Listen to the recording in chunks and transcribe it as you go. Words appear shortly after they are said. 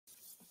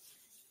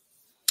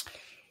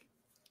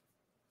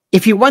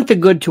If you want the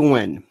good to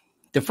win,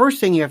 the first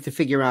thing you have to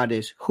figure out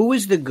is who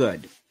is the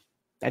good?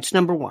 That's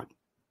number one.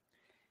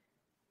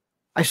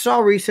 I saw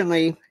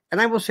recently, and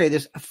I will say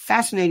this, a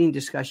fascinating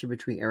discussion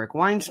between Eric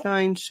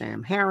Weinstein,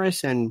 Sam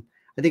Harris, and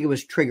I think it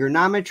was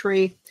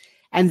trigonometry.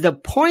 And the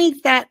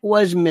point that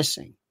was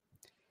missing,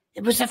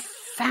 it was a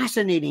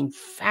fascinating,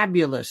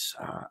 fabulous,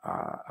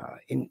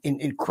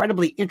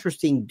 incredibly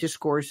interesting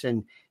discourse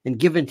and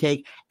give and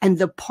take. And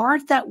the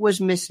part that was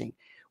missing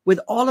with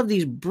all of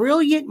these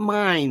brilliant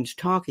minds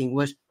talking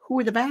was, who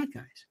are the bad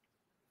guys?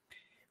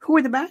 Who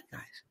are the bad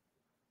guys?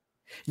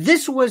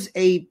 This was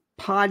a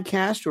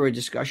podcast or a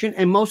discussion,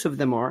 and most of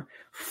them are,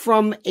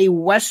 from a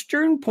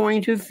Western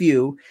point of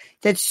view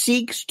that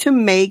seeks to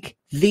make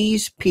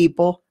these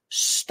people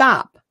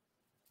stop.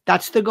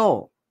 That's the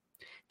goal,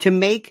 to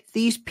make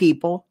these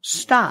people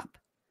stop.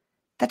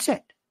 That's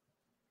it.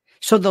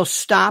 So they'll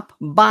stop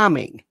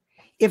bombing.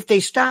 If they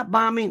stop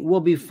bombing, we'll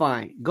be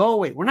fine. Go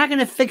away. We're not going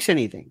to fix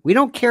anything. We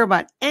don't care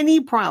about any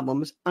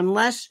problems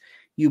unless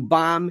you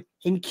bomb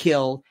and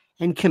kill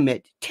and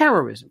commit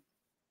terrorism.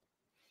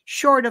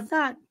 Short of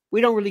that,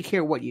 we don't really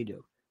care what you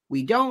do.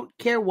 We don't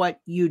care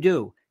what you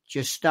do.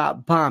 Just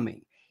stop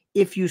bombing.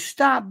 If you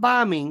stop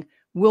bombing,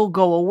 we'll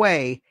go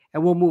away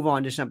and we'll move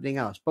on to something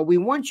else. But we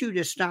want you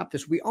to stop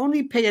this. We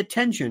only pay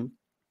attention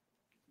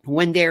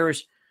when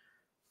there's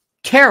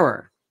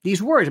terror.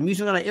 These words, I'm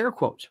using a lot of air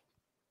quotes.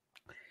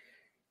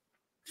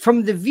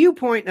 From the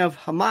viewpoint of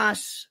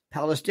Hamas,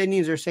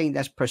 Palestinians are saying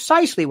that's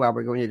precisely why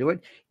we're going to do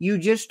it. You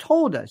just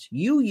told us.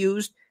 You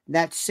used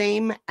that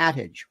same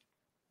adage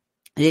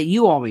that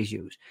you always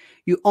use.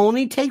 You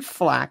only take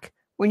flack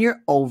when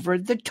you're over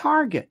the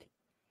target.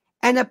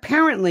 And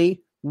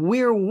apparently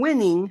we're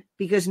winning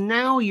because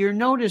now you're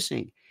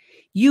noticing.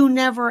 You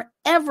never,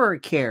 ever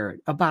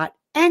cared about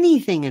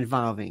anything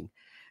involving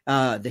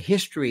the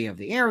history of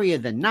the area,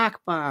 the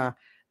Nakba,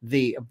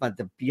 the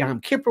Yom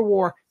Kippur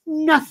War,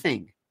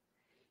 nothing.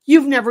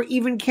 You've never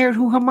even cared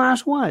who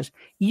Hamas was.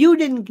 You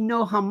didn't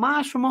know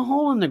Hamas from a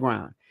hole in the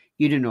ground.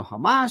 You didn't know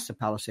Hamas, the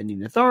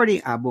Palestinian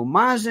Authority, Abu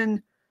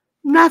Mazen,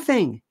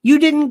 nothing. You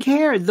didn't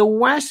care. The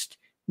West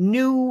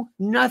knew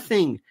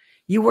nothing.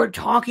 You were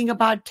talking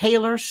about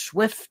Taylor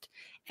Swift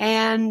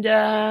and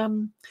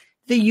the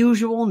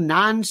usual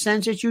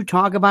nonsense that you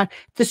talk about.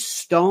 The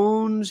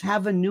Stones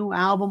have a new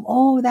album.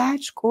 Oh,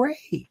 that's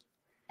great.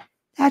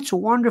 That's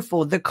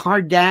wonderful. The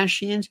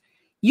Kardashians.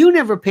 You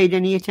never paid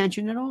any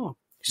attention at all.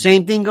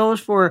 Same thing goes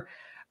for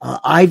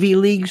Ivy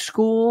League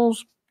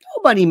schools.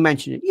 Nobody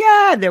mentioned it.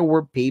 Yeah, there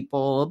were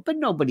people, but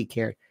nobody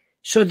cared.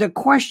 So the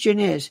question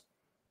is,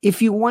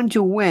 if you want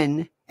to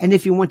win, and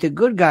if you want the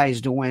good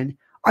guys to win,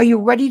 are you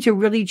ready to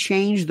really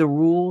change the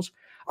rules?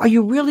 Are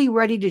you really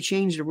ready to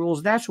change the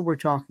rules? That's what we're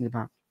talking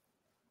about.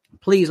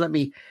 Please let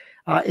me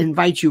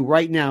invite you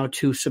right now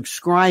to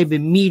subscribe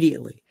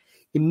immediately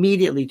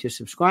to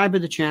subscribe to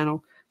the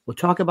channel. We'll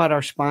talk about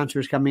our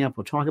sponsors coming up.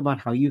 We'll talk about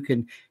how you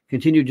can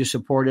continue to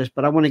support us,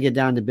 but I want to get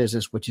down to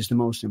business, which is the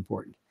most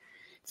important.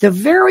 The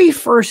very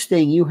first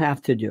thing you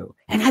have to do,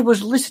 and I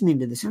was listening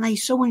to this, and I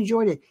so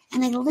enjoyed it,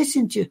 and I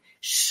listened to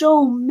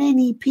so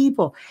many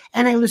people,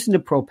 and I listened to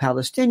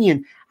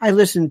pro-Palestinian. I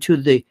listened to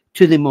the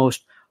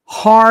most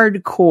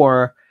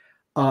hardcore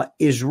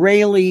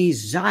Israeli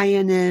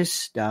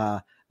Zionist,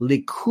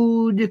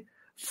 Likud,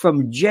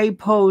 from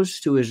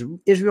J-Post to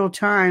Israel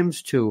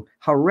Times to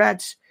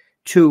Haaretz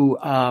to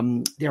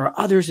there are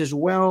others as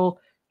well,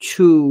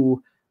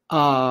 to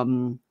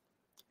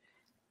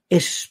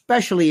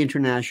especially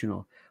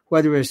international,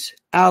 whether it's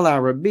Al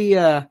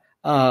Arabiya,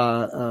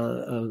 Al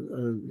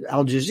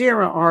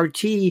Jazeera,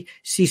 RT,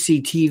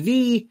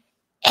 CCTV,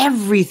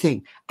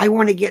 everything. I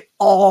want to get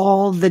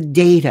all the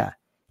data.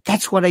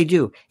 That's what I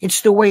do.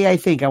 It's the way I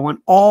think. I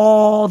want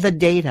all the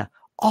data,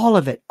 all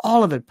of it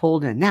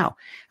pulled in. Now,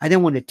 I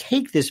then want to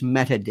take this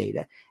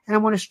metadata and I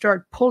want to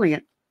start pulling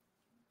it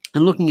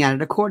and looking at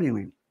it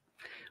accordingly.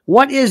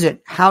 What is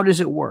it? How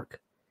does it work?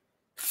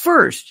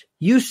 First,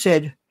 you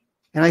said,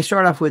 and I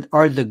start off with,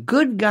 are the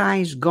good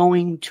guys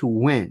going to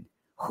win?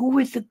 Who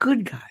are the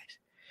good guys?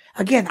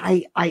 Again,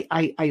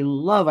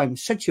 I'm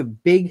such a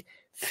big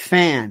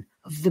fan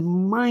of the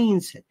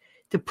mindset,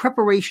 the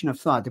preparation of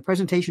thought, the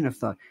presentation of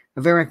thought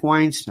of Eric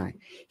Weinstein.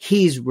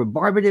 He's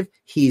rebarbative.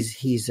 He's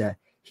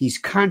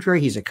contrary.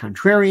 He's a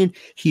contrarian.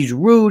 He's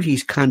rude.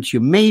 He's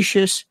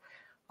contumacious.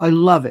 I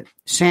love it.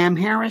 Sam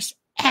Harris,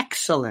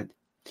 excellent.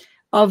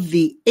 Of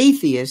the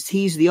atheists,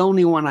 he's the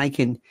only one I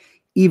can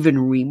even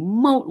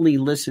remotely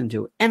listen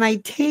to. And I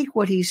take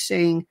what he's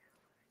saying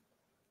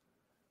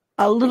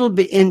a little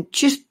bit in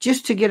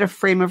just to get a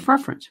frame of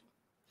reference.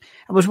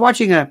 I was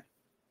watching a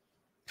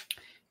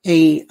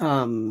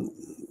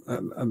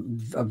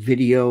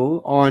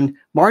video on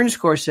Martin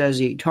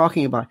Scorsese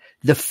talking about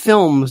the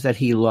films that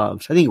he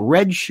loves. I think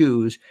Red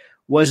Shoes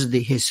was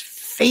his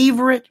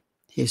favorite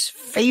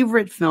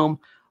film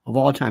of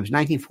all time,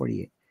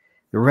 1948,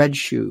 The Red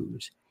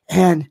Shoes.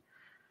 And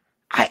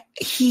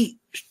he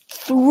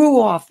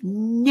threw off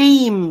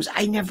names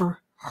I never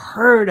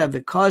heard of.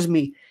 It caused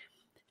me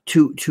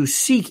to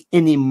seek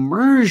an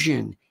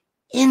immersion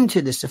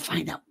into this to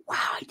find out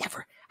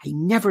wow, I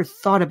never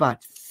thought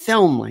about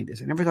film like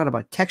this. I never thought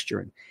about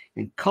texture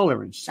and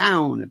color and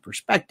sound and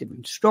perspective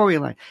and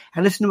storyline.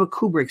 I listened to what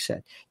Kubrick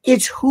said.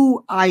 It's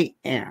who I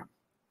am.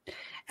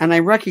 And I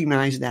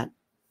recognize that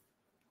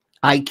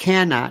I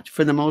cannot,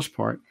 for the most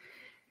part,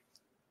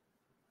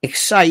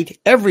 excite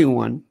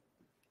everyone.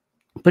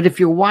 But if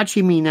you're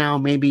watching me now,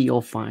 maybe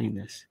you'll find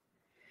this.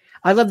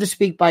 I love to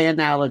speak by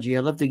analogy.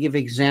 I love to give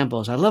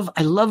examples. I love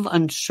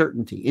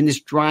uncertainty, and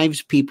this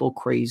drives people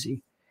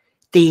crazy.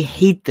 They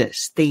hate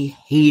this. They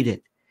hate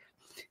it.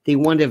 They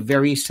want a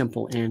very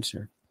simple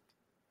answer.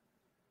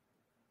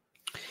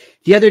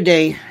 The other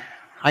day,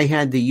 I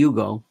had the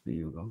Yugo,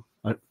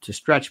 to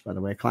stretch, by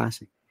the way,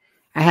 classic.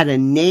 I had a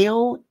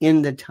nail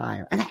in the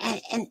tire,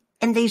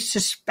 and they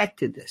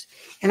suspected this.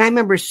 And I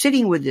remember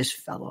sitting with this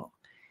fellow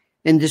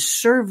in the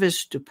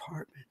service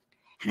department,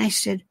 and I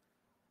said,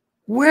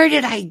 where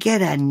did I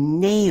get a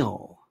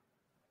nail?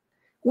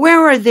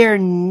 Where are there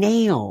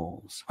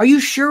nails? Are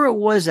you sure it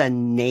was a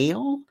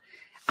nail?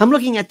 I'm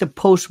looking at the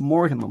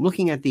post-mortem. I'm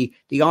looking at the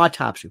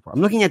autopsy report.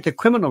 I'm looking at the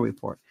criminal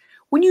report.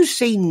 When you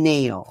say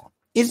nail,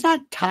 is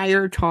that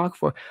tire talk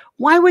for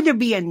why would there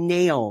be a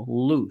nail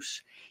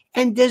loose?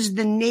 And does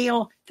the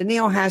nail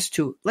has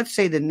to, let's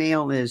say the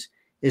nail is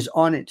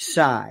on its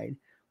side.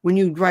 When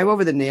you drive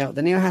over the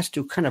nail has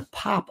to kind of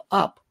pop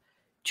up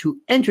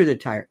to enter the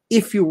tire.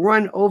 If you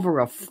run over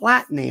a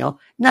flat nail,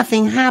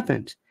 nothing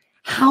happens.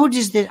 How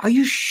does this, are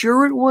you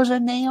sure it was a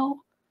nail?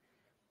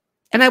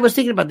 And I was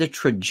thinking about the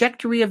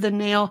trajectory of the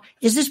nail.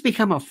 Is this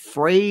become a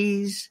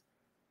phrase?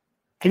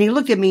 And he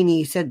looked at me and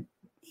he said,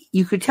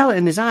 you could tell it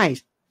in his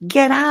eyes,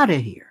 get out of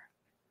here.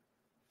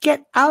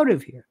 Get out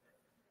of here.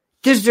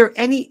 Does there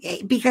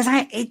any, because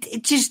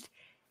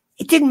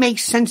it didn't make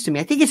sense to me.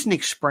 I think it's an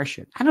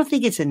expression. I don't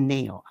think it's a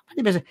nail.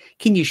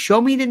 Can you show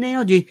me the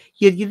nail? Do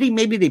you think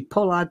maybe they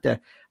pull out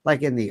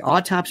like in the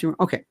autopsy room?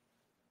 Okay.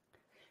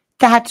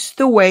 That's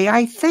the way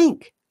I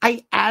think.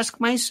 I ask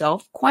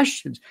myself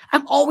questions.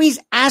 I'm always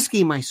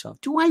asking myself,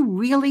 do I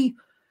really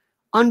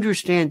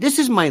understand? This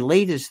is my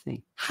latest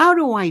thing. How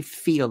do I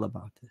feel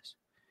about this?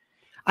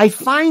 I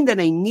find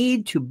that I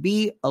need to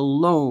be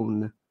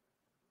alone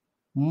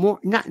more,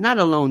 not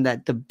alone,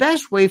 that the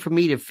best way for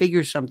me to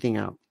figure something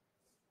out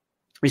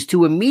is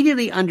to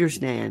immediately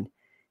understand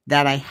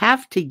that I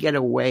have to get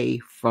away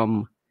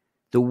from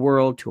the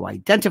world to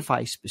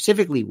identify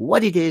specifically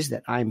what it is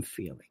that I'm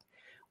feeling.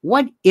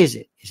 What is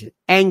it? Is it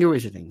anger?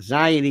 Is it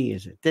anxiety?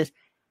 Is it this?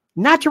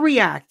 Not to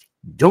react.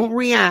 Don't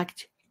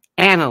react.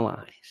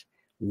 Analyze.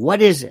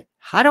 What is it?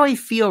 How do I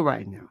feel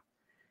right now?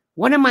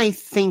 What am I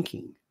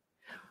thinking?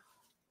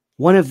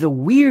 One of the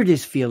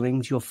weirdest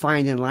feelings you'll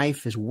find in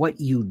life is what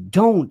you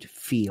don't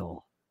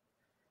feel.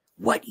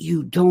 What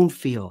you don't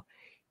feel.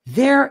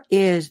 There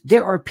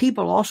are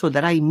people also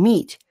that I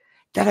meet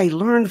that I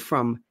learn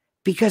from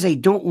because I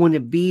don't want to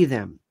be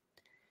them.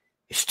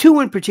 There's two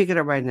in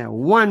particular right now.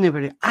 One in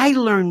particular, I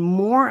learn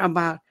more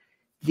about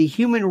the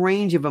human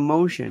range of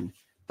emotion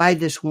by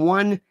this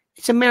one.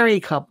 It's a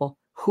married couple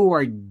who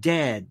are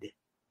dead.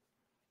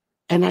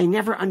 And I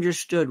never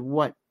understood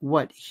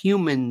what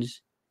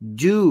humans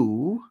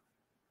do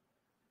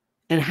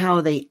and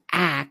how they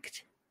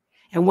act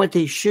and what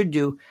they should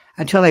do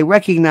until I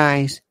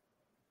recognize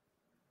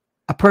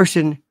a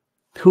person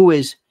who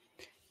is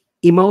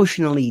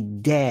emotionally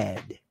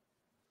dead.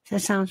 Does that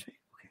sound right?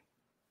 Okay.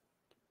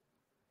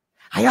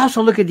 I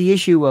also look at the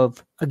issue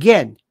of,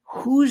 again,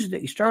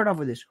 you start off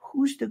with this,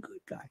 who's the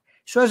good guy?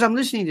 So as I'm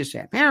listening to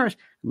Sam Harris,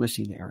 I'm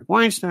listening to Eric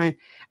Weinstein.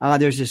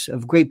 There's this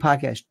great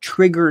podcast,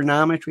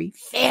 Trigonometry.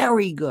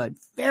 Very good,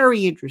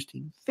 very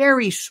interesting,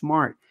 very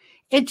smart.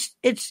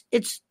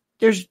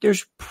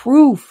 There's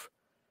proof,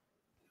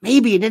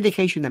 maybe an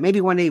indication that maybe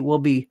one day we'll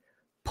be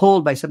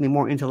pulled by something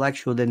more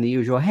intellectual than the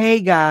usual.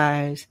 Hey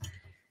guys,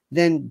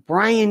 then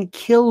Brian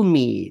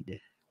Kilmeade,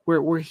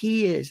 where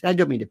he is. I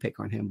don't mean to pick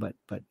on him, but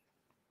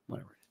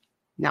whatever.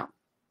 Now,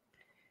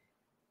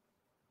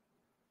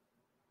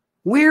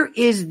 where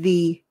is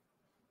the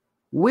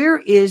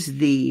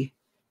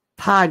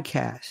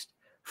podcast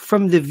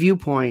from the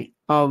viewpoint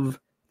of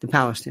the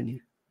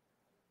Palestinian?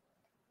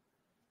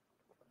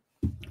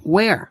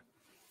 Where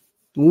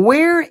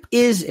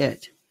is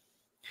it?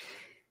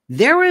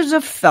 There is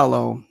a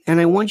fellow, and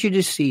I want you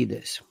to see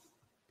this.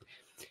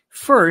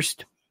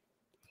 First,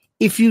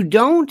 if you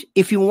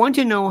want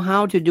to know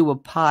how to do a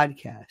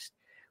podcast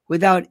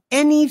without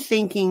any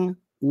thinking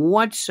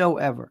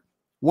whatsoever,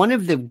 one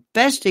of the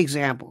best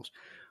examples,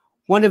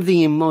 one of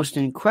the most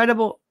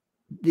incredible,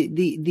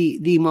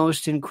 the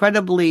most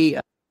incredibly,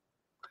 how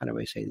do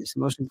I say this?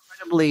 The most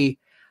incredibly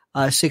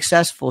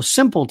successful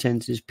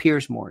simpletons is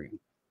Piers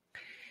Morgan.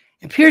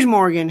 And Piers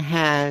Morgan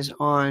has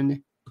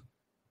on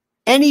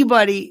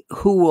anybody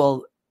who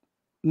will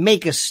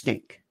make a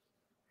stink.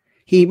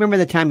 Remember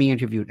the time he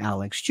interviewed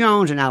Alex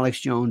Jones, and Alex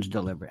Jones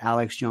delivered.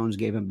 Alex Jones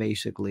gave him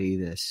basically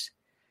this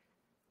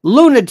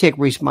lunatic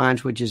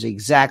response, which is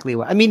exactly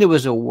what, it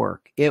was a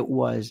work. It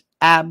was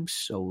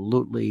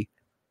absolutely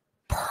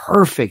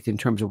perfect in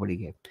terms of what he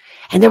gave.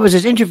 And there was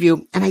this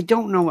interview, and I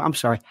don't know, I'm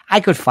sorry, I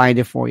could find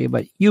it for you,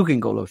 but you can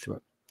go look through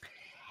it.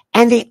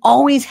 And they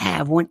always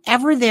have,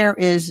 whenever there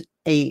is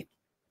a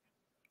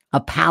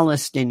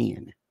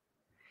Palestinian,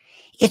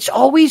 it's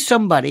always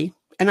somebody,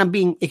 and I'm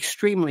being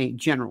extremely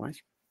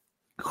generalized,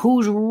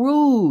 who's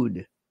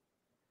rude,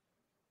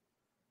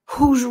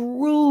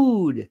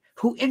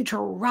 who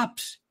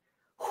interrupts,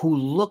 who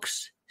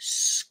looks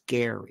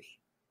scary.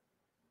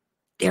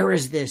 There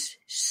is this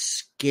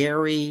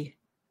scary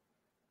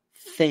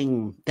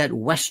thing that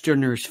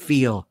Westerners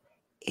feel.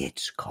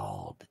 It's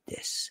called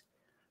this.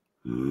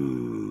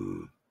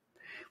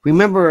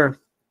 Remember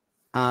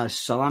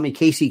Salami,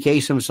 Casey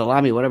Kasem,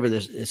 Salami, whatever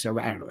this I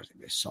don't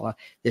know,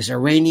 this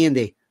Iranian,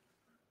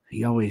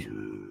 he always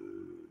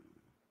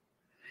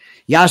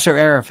Yasser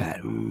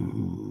Arafat,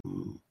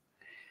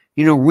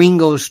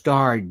 Ringo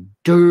Starr,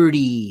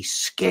 dirty,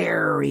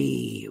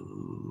 scary,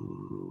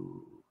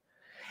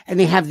 and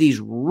they have these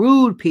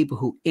rude people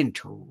who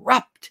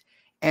interrupt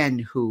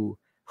and who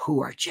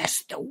are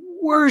just the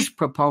worst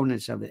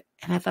proponents of it.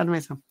 And I thought to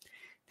myself,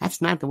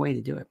 that's not the way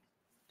to do it.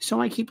 So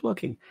I keep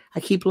looking.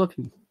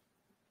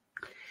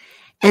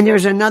 And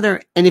there's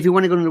another, and if you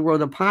want to go to the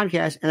world of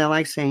podcasts, and I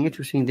like saying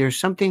interesting, there's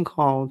something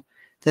called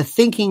the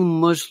Thinking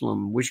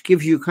Muslim, which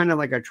gives you kind of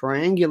like a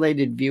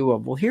triangulated view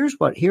of, well, here's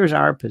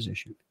our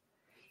position.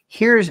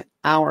 Here's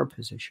our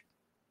position.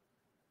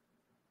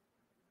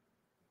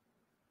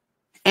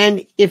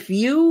 And if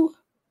you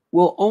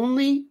will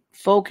only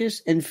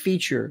focus and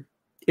feature,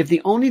 if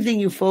the only thing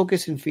you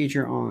focus and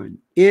feature on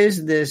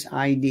is this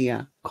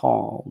idea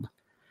called,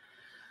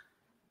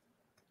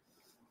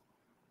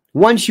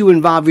 once you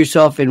involve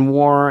yourself in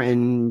war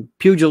and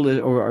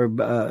pugilism or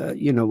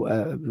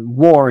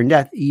war and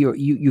death,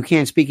 you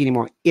can't speak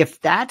anymore.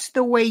 If that's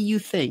the way you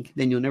think,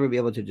 then you'll never be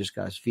able to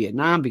discuss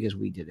Vietnam because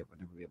we did it. We'll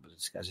never be able to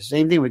discuss the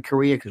same thing with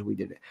Korea because we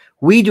did it.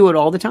 We do it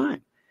all the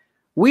time.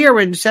 We are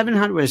in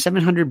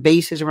 700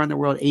 bases around the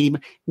world. 80.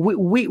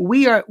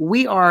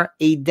 We are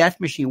a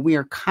death machine. We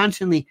are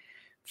constantly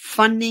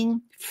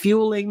funding,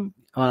 fueling,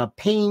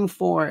 paying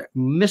for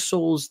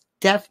missiles,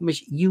 death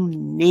machine, you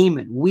name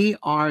it. We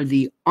are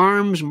the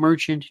arms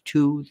merchant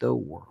to the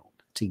world.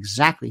 It's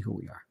exactly who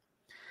we are.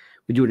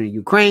 We do it in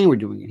Ukraine. We're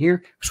doing it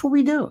here. That's what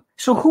we do.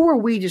 So who are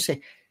we to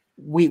say?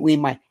 We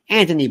might,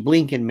 Anthony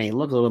Blinken may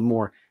look a little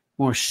more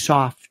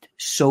soft,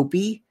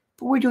 soapy,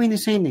 but we're doing the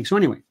same thing. So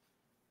anyway,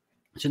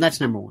 so that's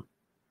number one.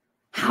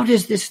 How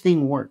does this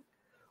thing work?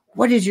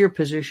 What is your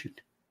position?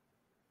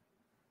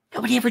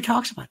 Nobody ever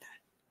talks about that.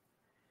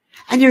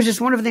 And there's this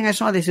wonderful thing I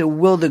saw. They said,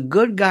 will the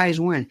good guys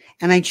win?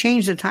 And I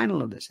changed the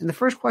title of this. And the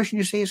first question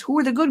you say is, who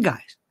are the good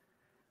guys?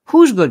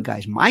 Who's good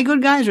guys? My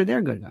good guys or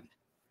their good guys?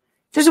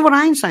 This is what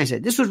Einstein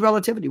said. This was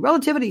relativity.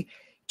 Relativity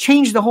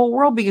changed the whole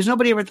world because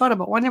nobody ever thought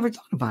about it. Well, I never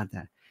thought about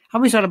that. I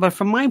always thought about it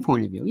from my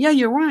point of view. Yeah,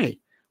 you're right.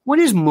 What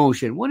is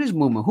motion? What is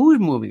movement? Who's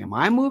moving? Am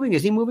I moving?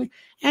 Is he moving?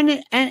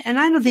 And I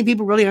don't think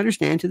people really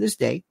understand to this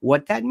day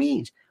what that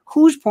means.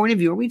 Whose point of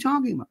view are we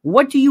talking about?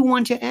 What do you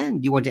want to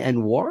end? Do you want to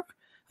end war?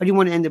 Or do you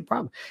want to end the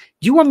problem?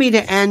 Do you want me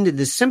to end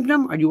the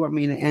symptom or do you want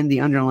me to end the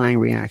underlying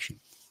reaction?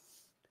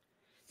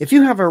 If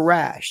you have a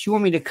rash, do you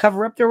want me to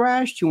cover up the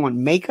rash? Do you want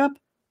makeup?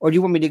 Or do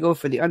you want me to go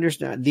for the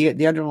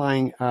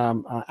underlying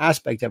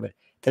aspect of it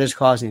that is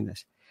causing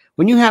this?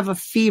 When you have a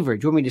fever,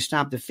 do you want me to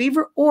stop the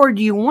fever? Or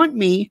do you want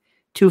me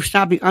to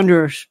stop the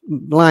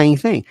underlying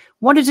thing?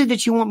 What is it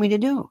that you want me to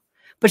do?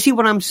 But see,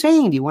 what I'm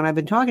saying to you, what I've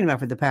been talking about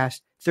for the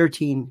past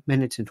 13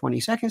 minutes and 20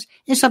 seconds,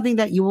 is something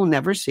that you will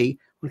never see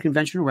on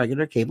conventional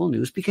regular cable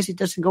news because it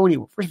doesn't go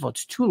anywhere. First of all,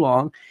 it's too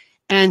long,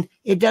 and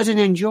it doesn't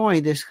enjoy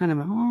this kind of,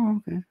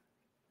 okay.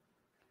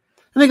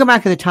 Let me go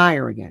back to the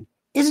tire again.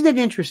 Isn't it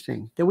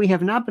interesting that we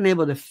have not been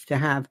able to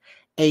have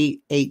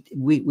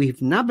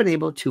we've not been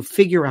able to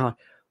figure out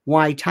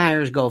why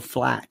tires go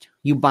flat?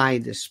 You buy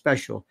this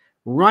special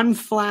run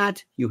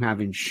flat, you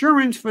have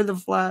insurance for the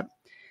flat,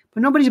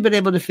 but nobody's been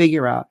able to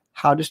figure out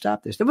how to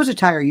stop this. There was a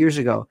tire years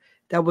ago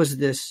that was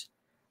this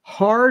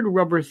hard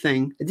rubber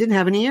thing. It didn't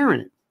have any air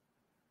in it.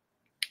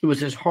 It was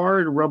this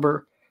hard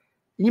rubber.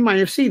 And you might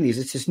have seen these.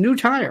 It's this new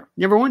tire.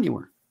 Never went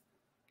anywhere.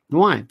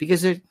 Why?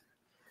 Because we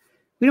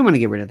don't want to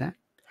get rid of that.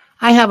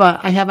 I have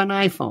an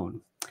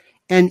iPhone.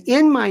 And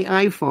in my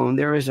iPhone,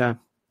 there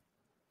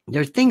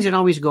are things that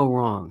always go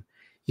wrong.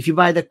 If you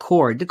buy the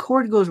cord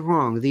goes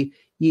wrong. That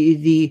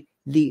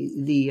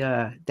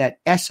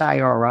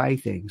SIRI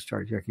thing,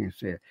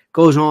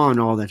 goes on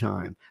all the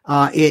time.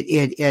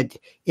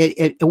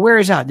 It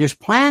wears out. There's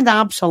planned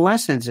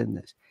obsolescence in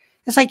this.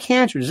 It's like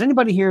cancer. Does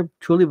anybody here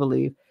truly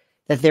believe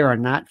that there are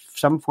not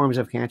some forms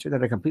of cancer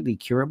that are completely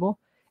curable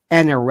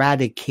and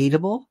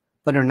eradicatable,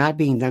 but are not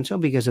being done so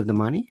because of the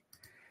money?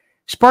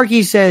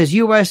 Sparky says,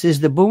 U.S.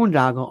 is the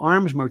boondoggle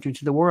arms merchant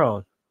to the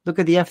world. Look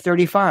at the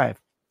F-35.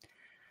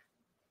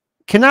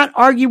 Cannot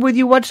argue with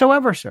you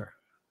whatsoever, sir.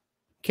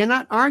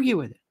 Cannot argue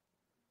with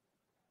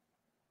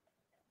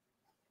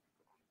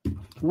it.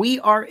 We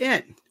are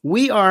it.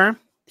 We are,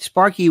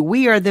 Sparky,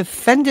 we are the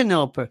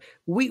fentanyl.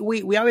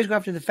 We always go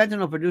after the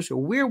fentanyl producer.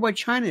 We're what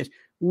China is.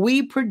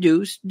 We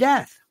produce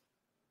death.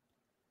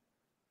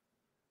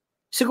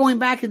 So going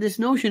back to this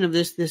notion of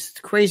this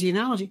crazy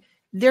analogy,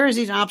 there is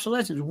these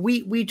obsolescence.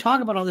 We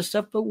talk about all this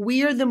stuff, but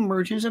we are the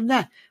merchants of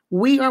that.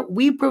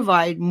 We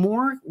provide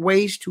more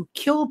ways to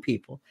kill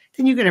people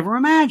than you could ever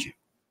imagine.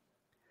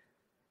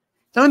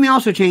 So let me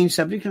also change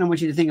subject, and I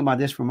want you to think about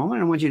this for a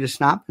moment. I want you to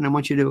stop, and I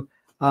want you to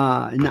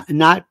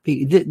not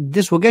be.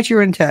 This will get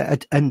your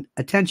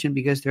attention,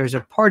 because there's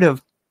a part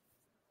of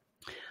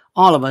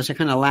all of us that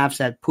kind of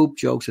laughs at poop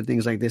jokes and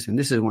things like this, and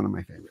this is one of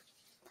my favorites.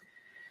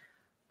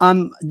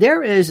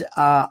 There is,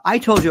 I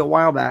told you a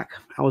while back,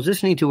 I was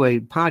listening to a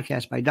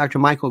podcast by Dr.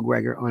 Michael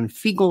Greger on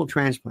fecal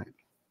transplant.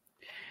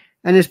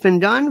 And it's been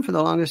done for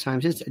the longest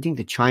time, since I think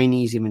the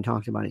Chinese even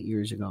talked about it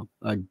years ago,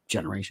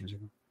 generations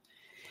ago.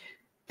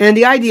 And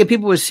the idea,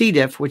 people with C.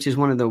 diff, which is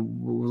one of the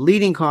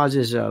leading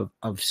causes of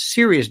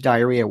serious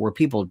diarrhea where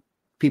people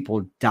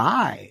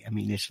die. I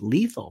mean, it's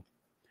lethal.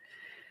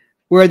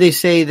 Where they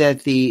say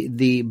that the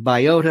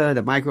biota,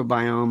 the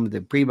microbiome,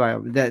 the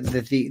prebiome, that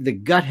the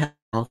gut health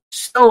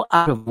so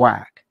out of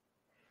whack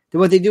that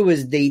what they do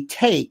is they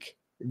take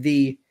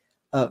the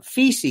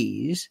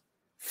feces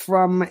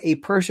from a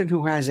person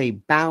who has a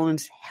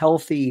balanced,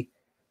 healthy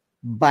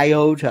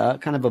biota,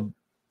 kind of a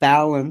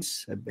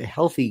balance, a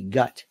healthy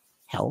gut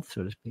health,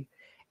 so to speak,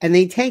 and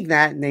they take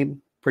that and they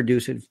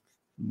produce it,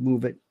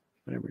 move it,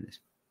 whatever it is,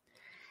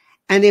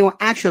 and they will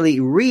actually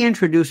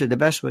reintroduce it. The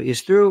best way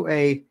is through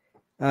a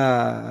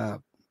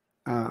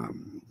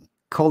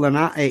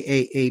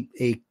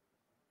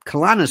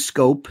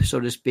colonoscope, so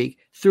to speak,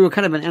 through a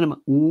kind of an enema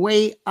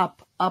way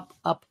up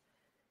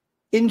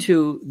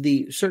into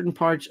the certain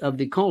parts of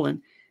the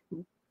colon,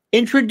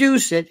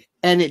 introduce it,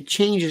 and it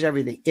changes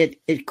everything.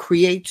 It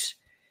creates,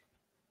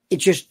 it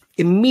just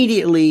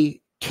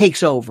immediately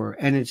takes over,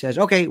 and it says,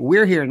 okay,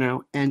 we're here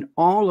now, and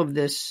all of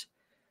this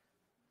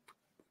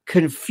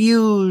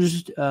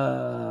confused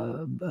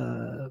biome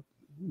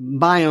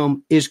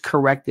is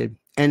corrected,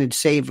 and it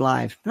saved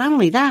lives. Not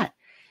only that,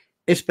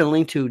 it's been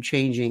linked to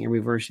changing and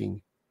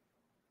reversing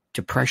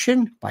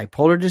depression,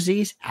 bipolar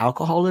disease,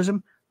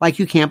 alcoholism, like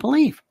you can't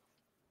believe.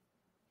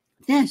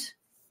 Yes.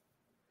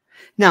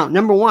 Now,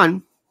 number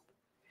one,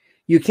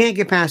 you can't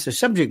get past the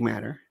subject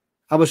matter.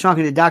 I was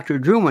talking to Dr.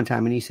 Drew one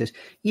time, and he says,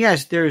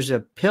 yes, there's a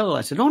pill.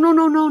 I said, oh,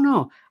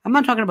 no. I'm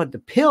not talking about the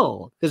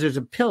pill, because there's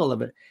a pill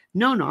of it.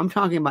 No, I'm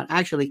talking about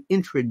actually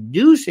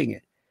introducing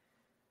it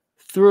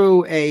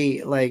through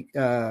a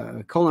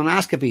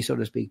colonoscopy, so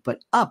to speak,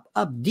 but up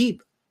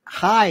deep,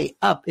 high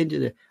up into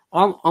the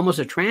almost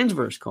a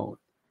transverse colon,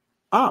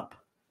 up,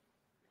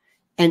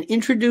 and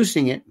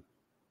introducing it,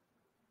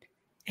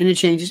 and it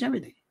changes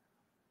everything.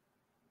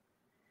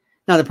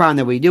 Now, the problem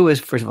that we do is,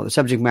 first of all, the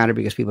subject matter,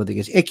 because people think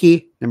it's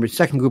icky.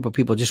 Second group of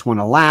people just want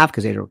to laugh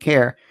because they don't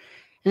care.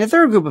 And the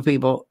third group of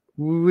people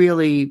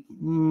really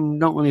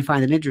don't really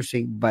find it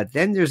interesting. But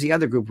then there's the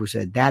other group who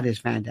said, that is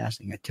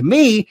fantastic. To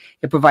me,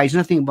 it provides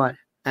nothing but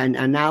an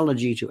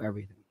analogy to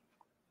everything.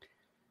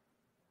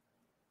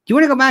 Do you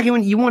want to go back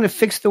and you want to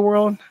fix the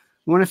world?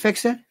 You want to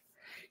fix it?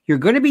 You're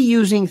going to be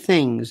using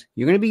things,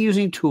 you're going to be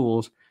using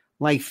tools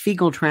like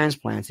fecal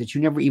transplants that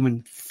you never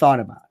even thought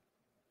about.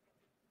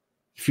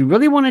 If you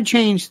really want to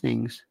change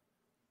things,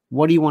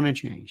 what do you want to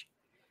change?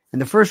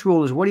 And the first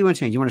rule is, what do you want to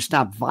change? You want to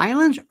stop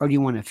violence, or do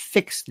you want to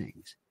fix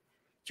things?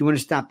 Do you want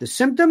to stop the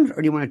symptoms,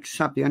 or do you want to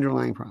stop the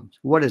underlying problems?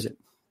 What is it?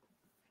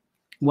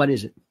 What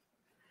is it?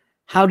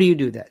 How do you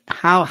do that?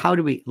 How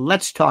do we?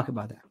 Let's talk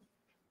about that.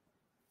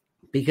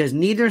 Because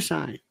neither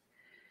side.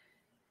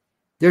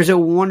 There's a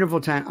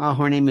wonderful time. Oh,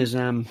 her name is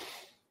it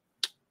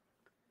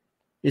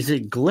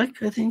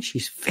Glick? I think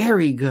she's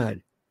very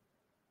good.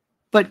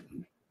 But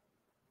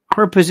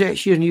her position,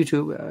 she's on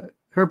YouTube.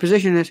 Her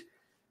position is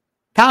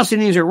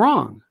Palestinians are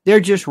wrong. They're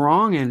just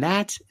wrong, and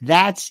that's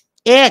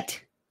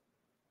it.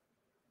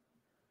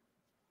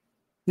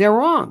 They're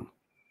wrong.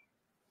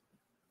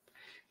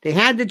 They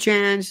had the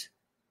chance.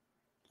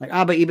 Like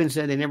Abba Ibn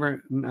said, they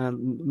never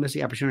miss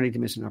the opportunity to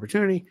miss an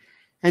opportunity.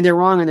 And they're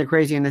wrong, and they're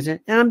crazy, and that's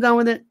it. And I'm done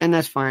with it, and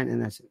that's fine,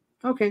 and that's it.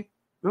 Okay.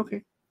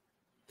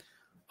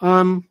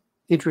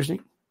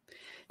 Interesting.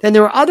 Then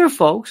there are other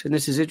folks, and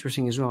this is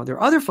interesting as well. There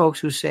are other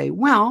folks who say,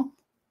 well,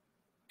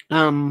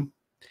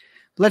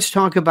 let's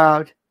talk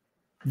about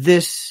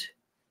this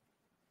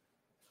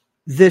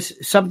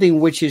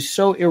something which is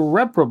so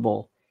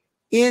irreparable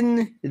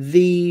in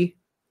the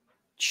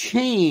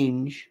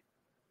change.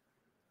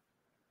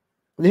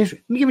 Let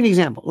me give you an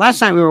example.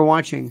 Last night we were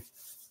watching,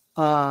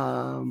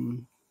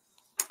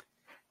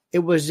 it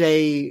was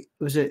a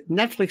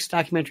Netflix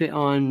documentary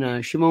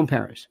on Shimon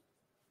Peres.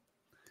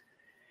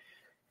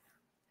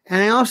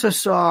 And I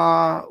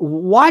also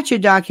watch a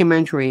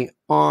documentary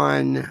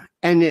on,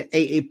 and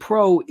a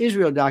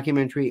pro-Israel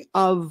documentary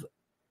of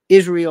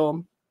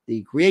Israel,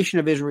 the creation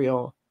of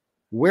Israel,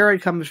 where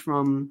it comes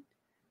from,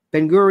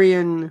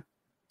 Ben-Gurion,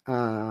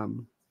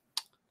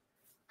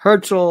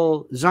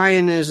 Herzl,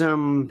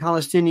 Zionism,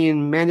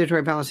 Palestinian,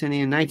 mandatory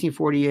Palestinian,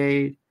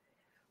 1948.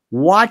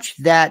 Watch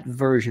that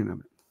version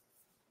of it.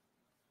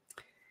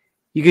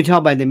 You can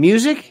tell by the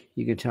music.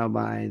 You can tell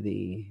by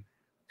the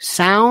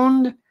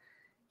sound.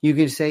 You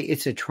can say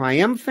it's a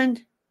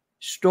triumphant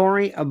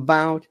story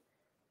about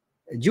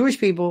Jewish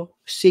people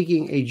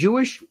seeking a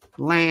Jewish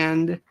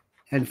land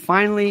and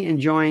finally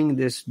enjoying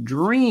this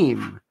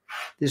dream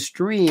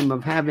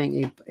of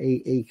having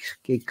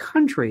a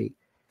country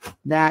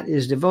that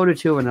is devoted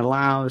to and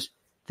allows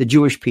the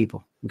Jewish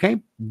people.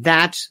 Okay?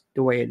 That's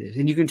the way it is.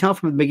 And you can tell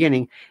from the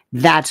beginning,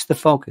 that's the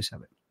focus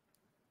of it.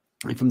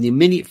 And from the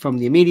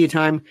immediate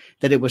time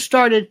that it was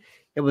started,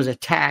 it was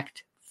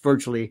attacked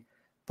virtually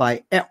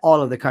by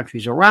all of the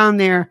countries around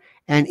there,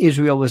 and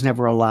Israel was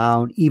never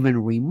allowed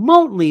even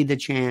remotely the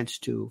chance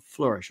to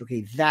flourish.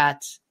 Okay,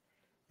 that's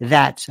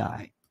that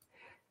side.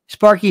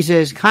 Sparky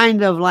says,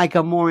 kind of like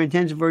a more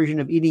intense version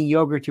of eating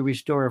yogurt to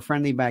restore a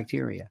friendly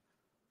bacteria.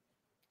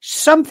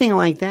 Something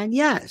like that,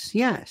 yes.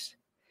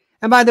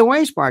 And by the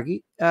way,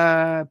 Sparky,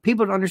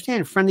 people don't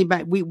understand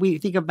we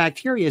think of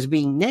bacteria as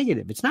being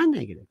negative. It's not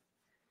negative.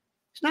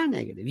 It's not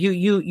negative.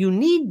 You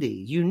need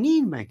these. You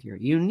need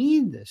bacteria. You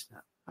need this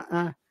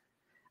stuff.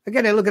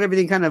 Again, I look at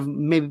everything kind of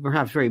maybe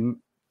perhaps I'm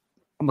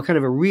a kind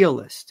of a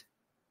realist.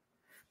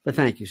 But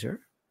thank you, sir.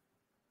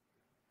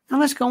 Now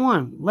let's go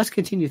on. Let's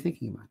continue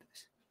thinking about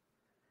this.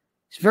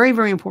 It's very,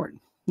 very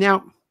important.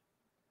 Now,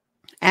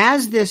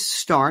 as this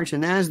starts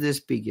and as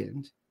this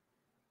begins,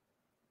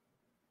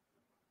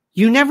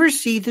 you never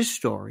see the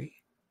story.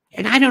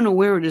 And I don't know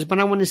where it is, but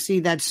I want to see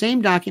that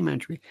same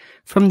documentary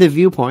from the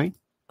viewpoint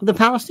of the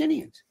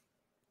Palestinians.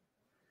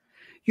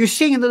 You're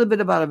seeing a little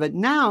bit about it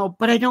now,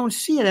 but I don't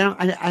see it.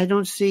 I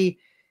don't see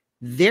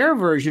their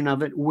version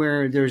of it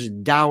where there's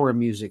dour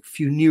music,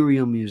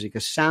 funereal music, a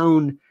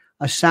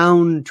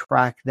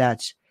soundtrack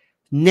that's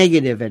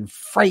negative and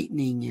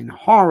frightening and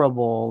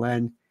horrible.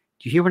 And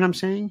do you hear what I'm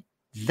saying?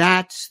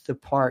 That's the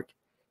part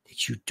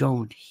that you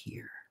don't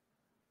hear.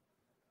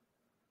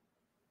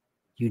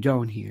 You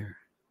don't hear.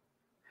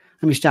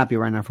 Let me stop you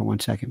right now for 1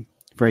 second.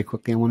 Very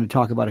quickly, I want to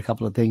talk about a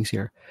couple of things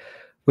here,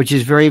 which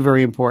is very,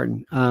 very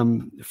important.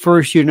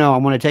 First, I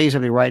want to tell you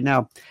something right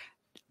now.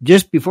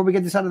 Just before we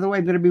get this out of the way,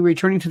 I'm going to be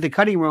returning to the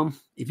cutting room.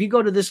 If you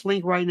go to this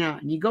link right now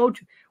and you go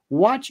to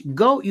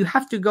you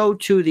have to go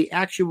to the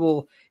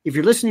actual, if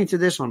you're listening to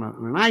this on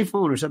an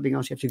iPhone or something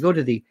else, you have to go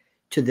to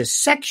the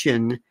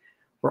section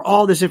where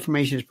all this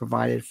information is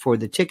provided for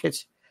the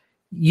tickets.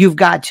 You've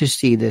got to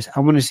see this.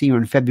 I want to see you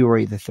on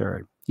February the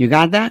 3rd. You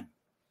got that?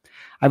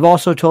 I've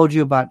also told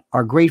you about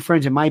our great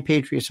friends at My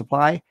Patriot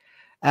Supply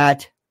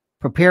at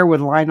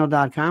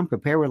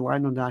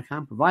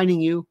preparewithlionel.com,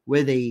 providing you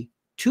with a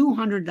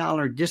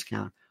 $200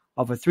 discount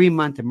off a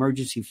 3-month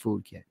emergency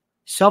food kit.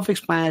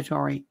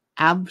 Self-explanatory,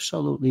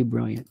 absolutely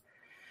brilliant.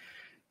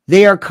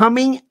 They are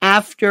coming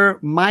after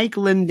Mike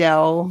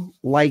Lindell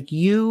like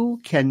you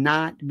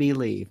cannot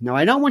believe. Now,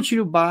 I don't want you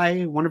to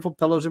buy wonderful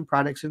pillows and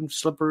products and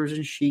slippers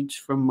and sheets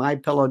from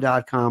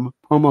mypillow.com,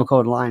 promo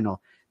code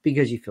Lionel,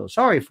 because you feel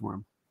sorry for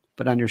him,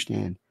 but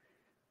understand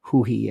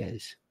who he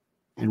is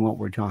and what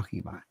we're talking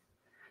about.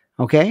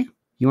 Okay?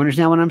 You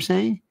understand what I'm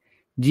saying?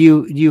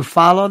 Do you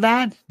follow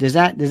that? Does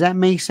that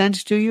make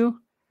sense to you?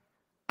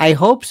 I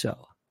hope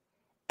so.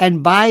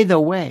 And by the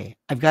way,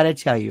 I've got to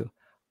tell you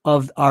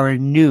of our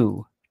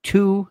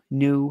two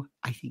new,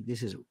 I think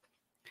this is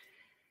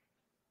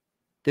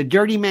the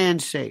Dirty Man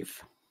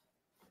Safe.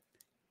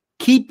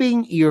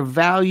 Keeping your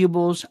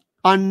valuables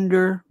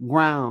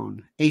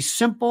underground. A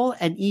simple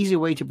and easy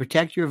way to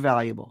protect your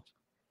valuables.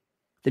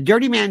 The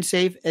Dirty Man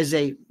Safe is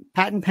a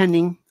patent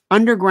pending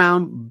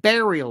underground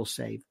burial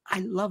safe. I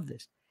love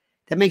this.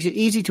 That makes it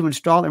easy to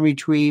install and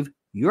retrieve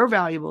your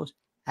valuables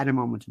at a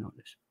moment's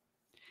notice.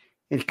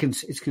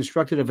 It's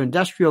constructed of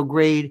industrial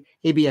grade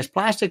ABS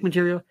plastic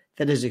material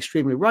that is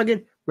extremely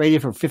rugged,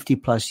 rated for 50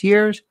 plus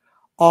years.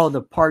 All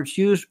the parts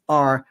used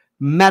are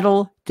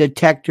metal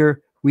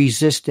detector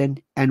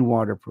resistant and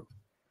waterproof.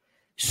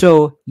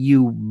 So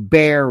you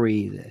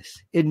bury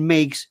this. It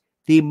makes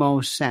the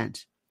most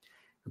sense.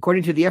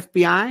 According to the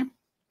FBI,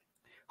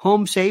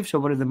 home safes are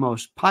one of the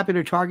most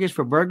popular targets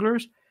for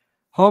burglars.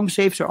 Home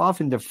safes are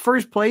often the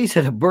first place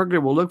that a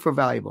burglar will look for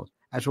valuables.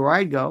 That's where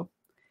I'd go.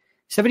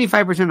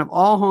 75% of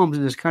all homes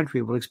in this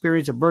country will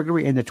experience a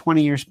burglary in the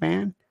 20-year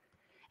span.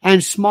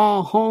 And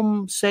small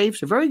home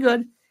safes are very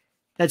good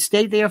that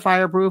state they are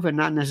fireproof and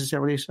not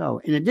necessarily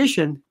so. In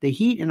addition, the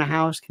heat in a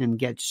house can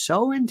get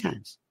so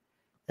intense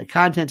that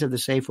contents of the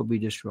safe will be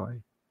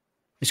destroyed.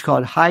 It's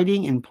called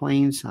hiding in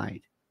plain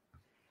sight.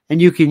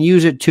 And you can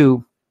use it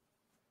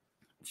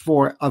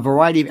for a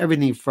variety of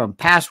everything from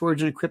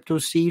passwords and crypto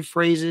seed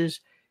phrases,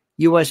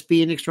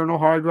 USB and external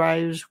hard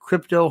drives,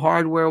 crypto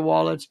hardware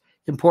wallets,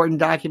 important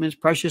documents,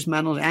 precious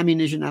metals,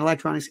 ammunition, and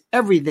electronics,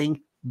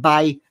 everything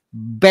by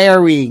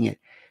burying it.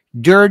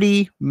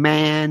 Dirty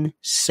Man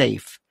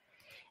Safe.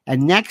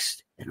 And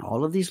next, and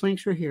all of these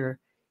links are here,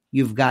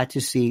 you've got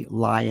to see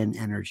Lion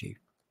Energy.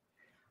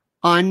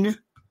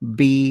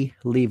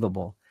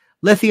 Unbelievable.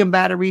 Lithium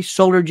batteries,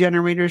 solar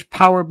generators,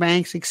 power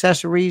banks,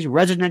 accessories,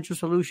 residential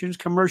solutions,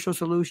 commercial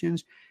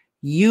solutions,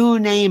 you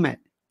name it.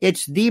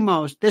 It's the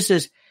most,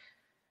 just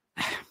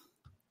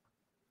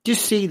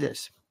see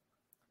this.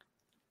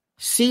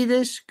 See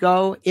this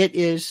go. It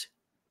is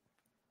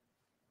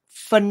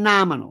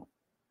phenomenal.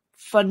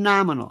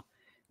 Phenomenal.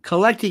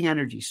 collecting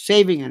energy,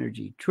 saving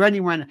energy,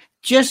 trending around,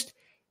 just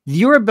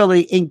your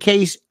ability in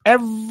case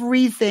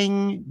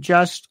everything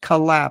just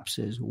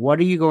collapses. What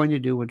are you going to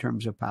do in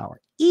terms of power?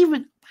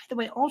 Even, by the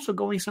way, also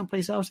going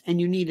someplace else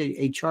and you need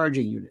a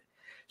charging unit.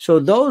 So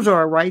those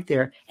are right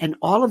there. And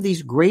all of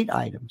these great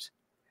items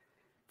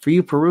for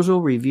you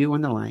perusal, review,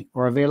 and the like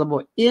are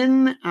available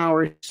in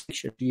our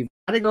section. You've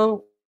got to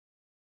go.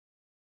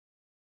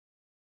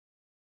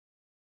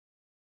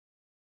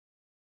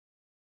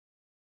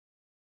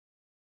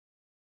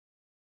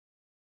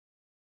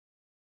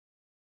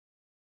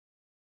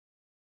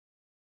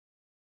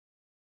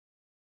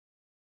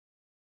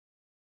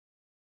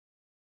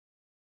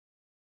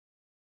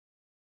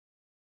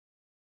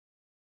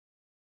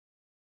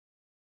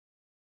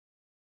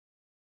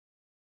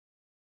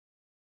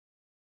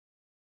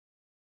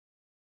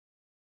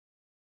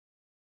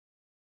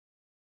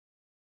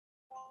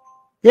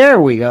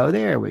 There we go.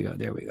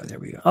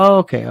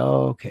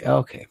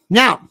 Okay.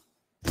 Now,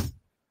 a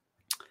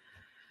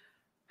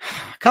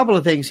couple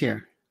of things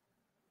here.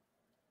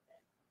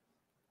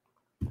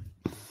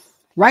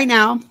 Right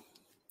now,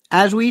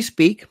 as we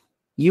speak,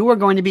 you are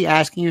going to be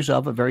asking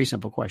yourself a very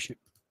simple question.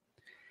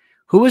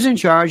 Who is in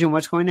charge and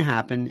what's going to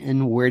happen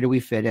and where do we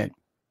fit in?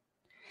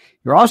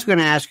 You're also going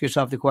to ask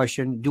yourself the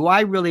question, do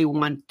I really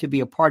want to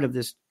be a part of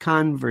this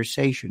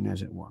conversation,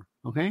 as it were?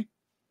 Okay?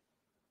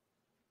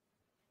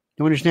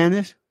 You understand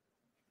this?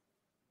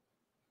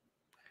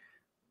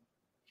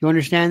 You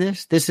understand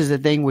this? This is the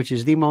thing which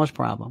is the most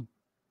problem.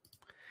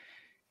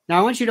 Now,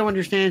 I want you to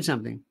understand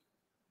something.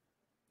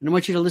 And I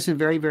want you to listen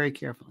very, very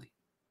carefully.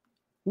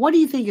 What do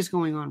you think is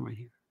going on right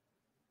here?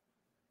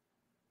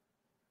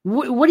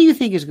 What do you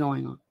think is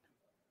going on?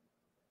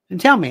 And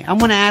tell me, I'm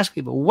going to ask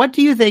people, what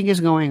do you think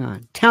is going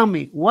on? Tell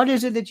me, what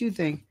is it that you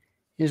think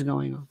is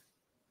going on?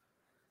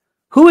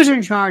 Who is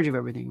in charge of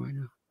everything right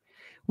now?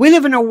 We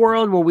live in a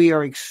world where we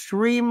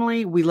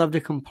love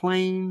to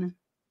complain.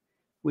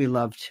 We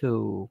love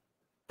to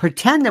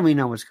pretend that we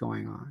know what's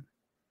going on.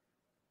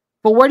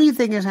 But what do you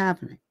think is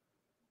happening?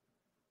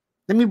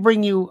 Let me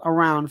bring you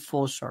around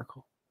full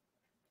circle.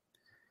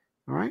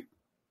 All right?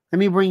 Let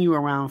me bring you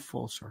around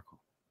full circle.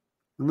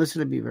 And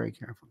listen to me very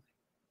carefully.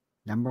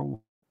 Number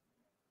one.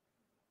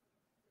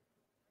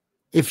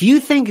 If you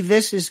think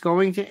this is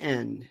going to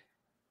end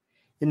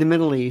in the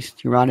Middle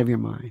East, you're out of your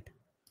mind.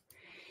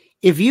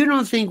 If you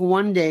don't think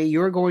one day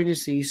you're going to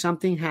see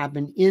something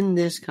happen in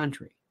this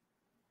country,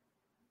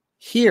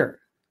 here,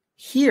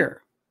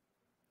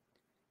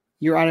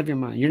 you're out of your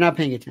mind. You're not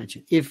paying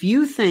attention. If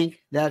you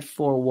think that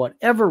for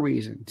whatever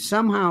reason,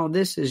 somehow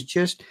this is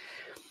just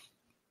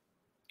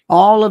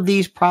all of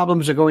these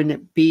problems are going to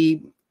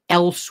be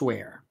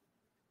elsewhere,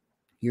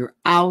 you're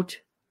out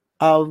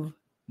of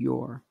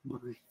your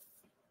mind.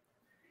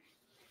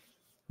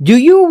 Do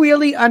you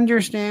really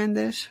understand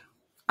this?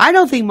 I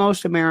don't think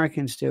most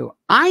Americans do.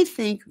 I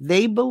think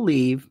they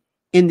believe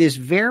in this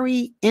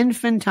very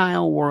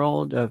infantile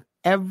world of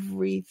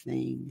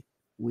everything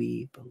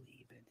we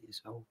believe in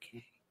is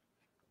okay.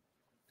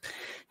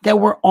 That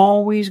we're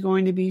always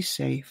going to be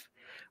safe.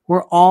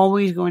 We're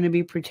always going to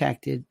be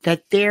protected.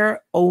 That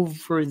they're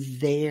over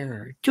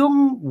there.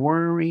 Don't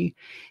worry.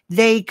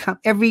 They come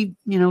every,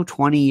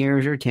 20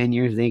 years or 10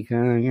 years, they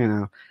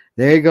come,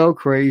 they go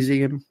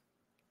crazy and,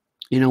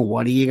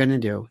 what are you going to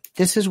do?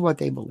 This is what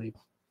they believe.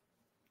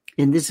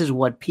 And this is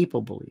what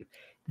people believe.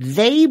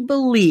 They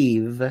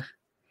believe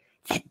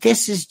that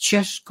this is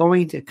just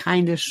going to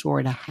kind of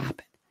sort of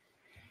happen.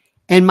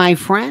 And my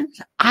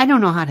friends, I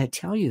don't know how to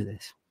tell you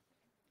this.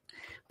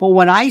 But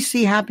what I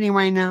see happening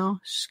right now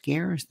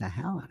scares the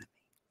hell out of me.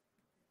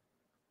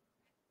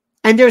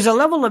 And there's a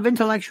level of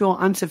intellectual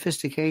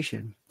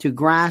unsophistication to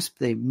grasp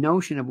the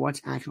notion of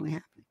what's actually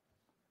happening.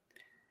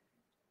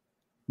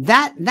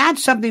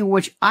 That's something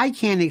which I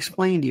can't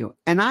explain to you.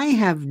 And I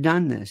have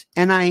done this.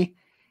 And I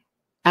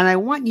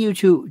want you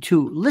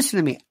to listen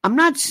to me. I'm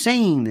not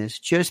saying this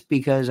just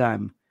because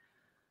I'm,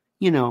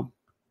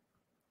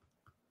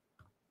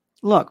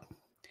 look,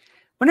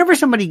 whenever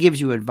somebody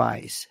gives you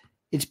advice,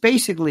 it's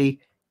basically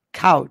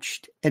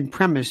couched and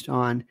premised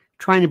on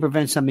trying to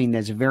prevent something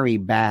that's very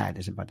bad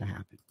is about to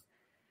happen.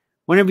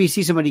 Whenever you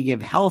see somebody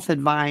give health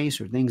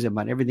advice or things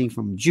about everything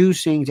from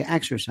juicing to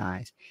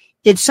exercise,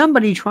 it's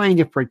somebody trying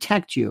to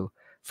protect you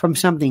from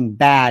something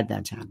bad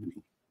that's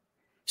happening.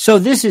 So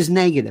this is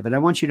negative, and I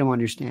want you to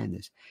understand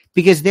this,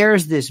 because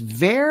there's this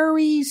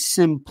very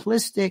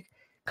simplistic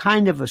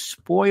kind of a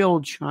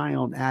spoiled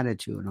child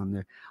attitude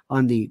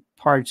on the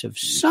parts of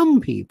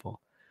some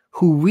people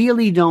who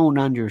really don't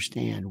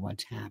understand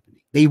what's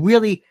happening. They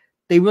really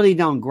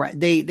don't.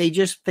 They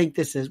just think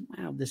this isn't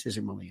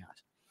really us.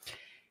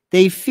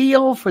 They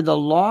feel for the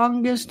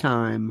longest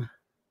time.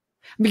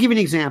 Let me give you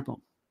an example.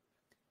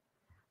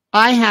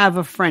 I have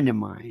a friend of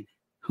mine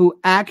who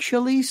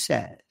actually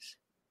says,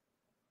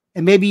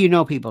 and maybe you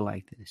know people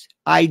like this,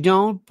 I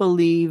don't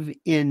believe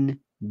in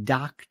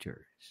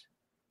doctors.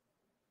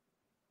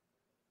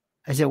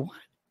 I said, what?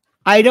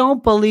 I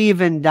don't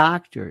believe in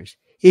doctors.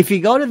 If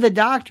you go to the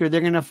doctor,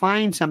 they're going to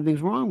find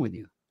something's wrong with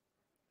you.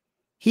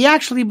 He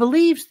actually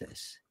believes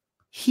this.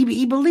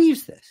 He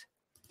believes this.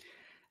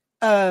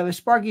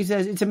 Sparky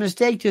says, it's a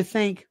mistake to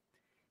think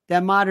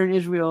that modern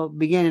Israel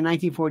began in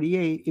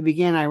 1948. It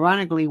began,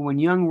 ironically, when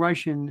young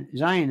Russian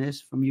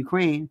Zionists from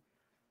Ukraine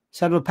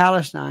settled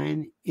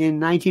Palestine in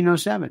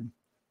 1907.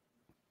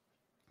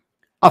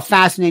 A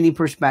fascinating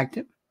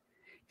perspective,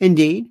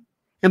 indeed.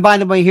 And by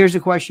the way, here's a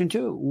question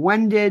too.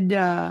 When did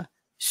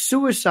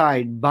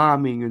suicide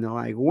bombing and the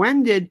like,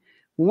 when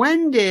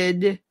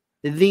did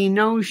the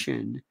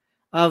notion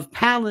of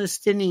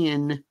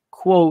Palestinian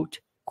quote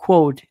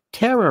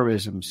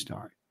terrorism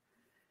start?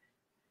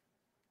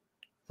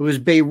 It was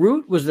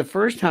Beirut was the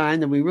first time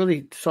that we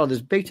really saw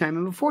this big time.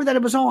 And before that,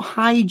 it was all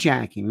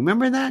hijacking.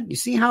 Remember that? You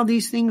see how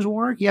these things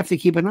work? You have to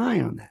keep an eye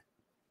on that.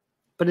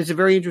 But it's a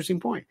very interesting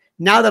point.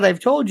 Now that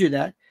I've told you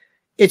that,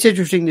 it's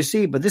interesting to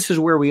see, but this is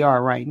where we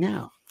are right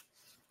now.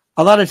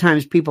 A lot of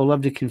times people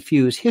love to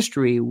confuse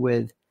history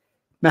with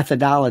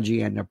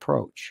methodology and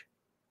approach.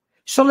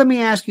 So let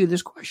me ask you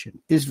this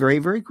question. It's very,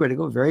 very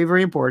critical, very,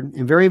 very important,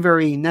 and very,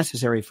 very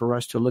necessary for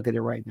us to look at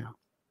it right now.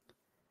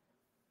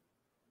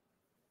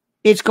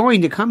 It's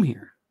going to come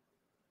here.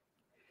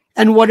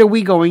 And what are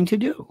we going to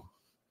do?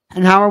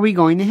 And how are we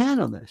going to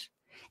handle this?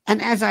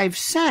 And as I've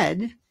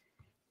said,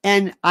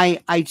 and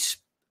I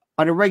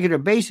on a regular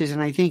basis,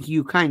 and I think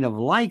you kind of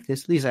like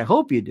this, at least I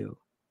hope you do,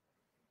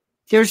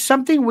 there's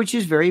something which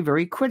is very,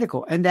 very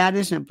critical, and that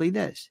is simply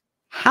this.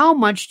 How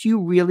much do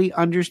you really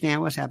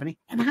understand what's happening,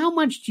 and how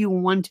much do you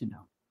want to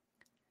know?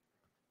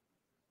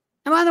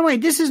 And by the way,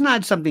 this is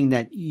not something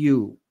that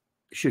you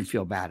should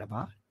feel bad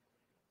about.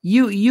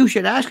 You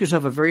should ask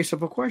yourself a very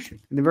simple question.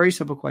 And the very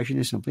simple question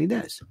is simply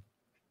this.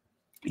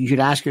 You should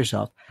ask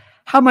yourself,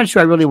 how much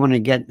do I really want to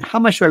get? How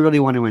much do I really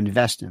want to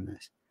invest in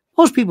this?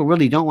 Most people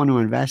really don't want to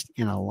invest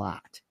in a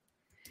lot.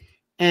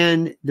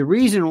 And the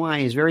reason why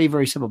is very,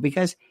 very simple,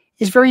 because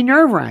it's very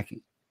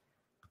nerve-wracking.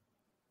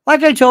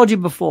 Like I told you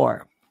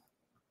before,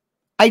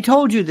 I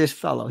told you this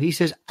fellow, he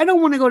says, I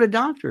don't want to go to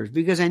doctors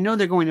because I know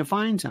they're going to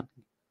find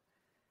something.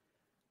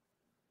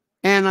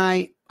 And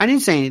I didn't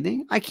say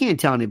anything. I can't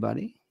tell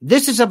anybody.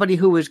 This is somebody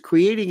who is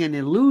creating an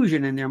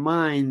illusion in their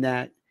mind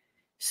that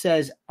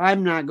says,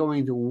 I'm not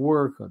going to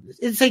work on this.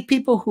 It's like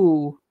people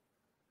who,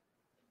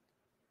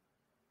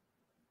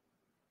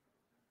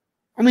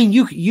 I mean,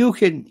 you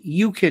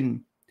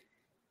can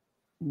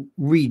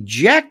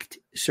reject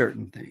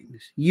certain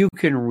things. You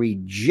can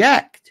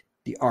reject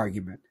the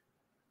argument,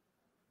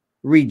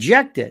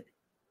 reject it.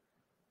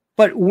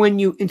 But when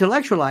you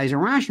intellectualize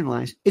and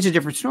rationalize, it's a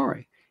different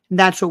story. And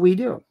that's what we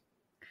do.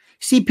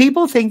 See,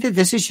 people think that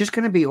this is just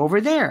going to be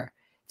over there,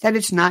 that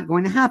it's not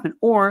going to happen.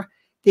 Or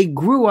they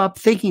grew up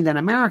thinking that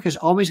America is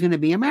always going to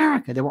be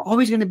America. They were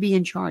always going to be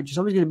in charge. It's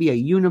always going to be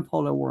a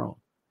unipolar world.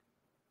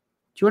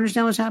 Do you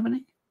understand what's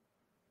happening?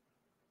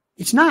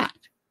 It's not.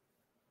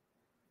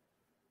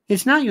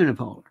 It's not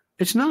unipolar.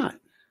 It's not.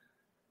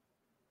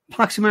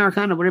 Pax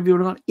Americana, whatever you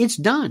want to call it. It's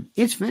done.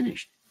 It's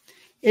finished.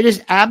 It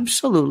is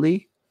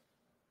absolutely,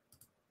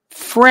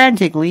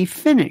 frantically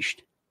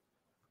finished.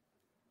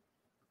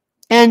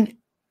 And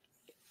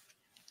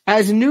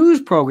as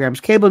news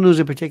programs, cable news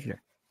in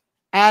particular,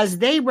 as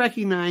they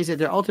recognize that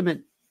their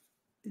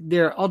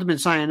ultimate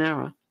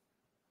sayonara,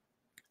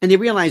 and they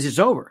realize it's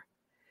over,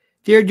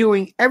 they're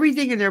doing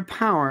everything in their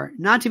power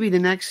not to be the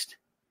next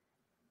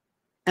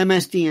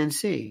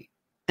MSDNC.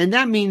 And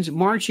that means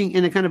marching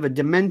in a kind of a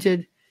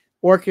demented,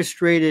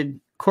 orchestrated,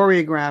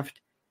 choreographed,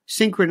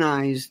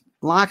 synchronized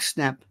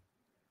lockstep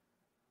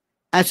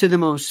as to the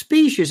most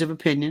specious of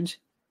opinions,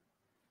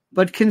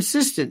 but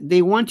consistent.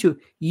 You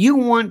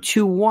want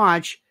to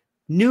watch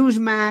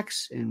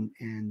Newsmax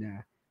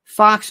and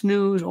Fox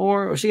News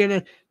or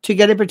CNN to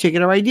get a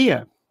particular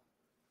idea.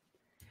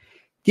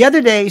 The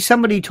other day,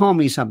 somebody told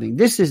me something.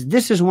 This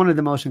is one of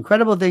the most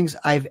incredible things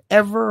I've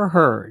ever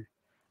heard.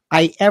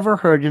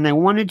 And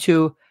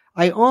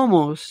I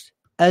almost,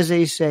 as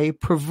they say,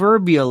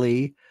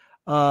 proverbially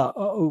drove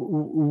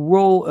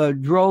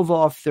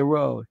off the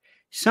road.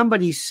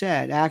 Somebody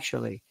said,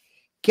 actually,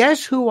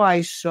 guess who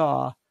I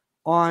saw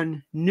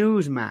on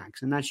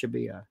Newsmax? And that should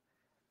be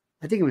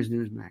I think it was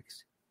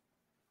Newsmax.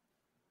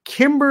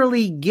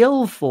 Kimberly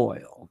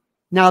Guilfoyle.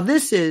 Now,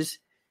 this is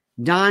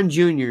Don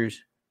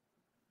Jr.'s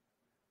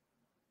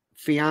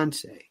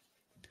fiance.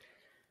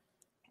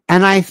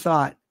 And I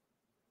thought,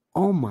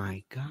 oh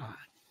my God.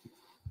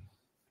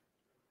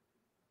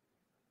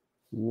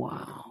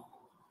 Wow.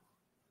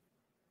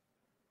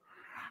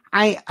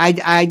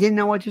 I didn't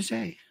know what to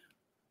say.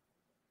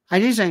 I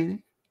didn't say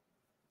anything.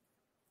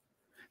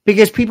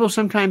 Because people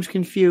sometimes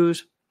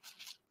confuse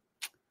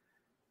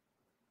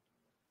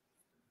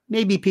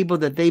maybe people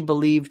that they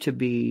believe to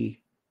be,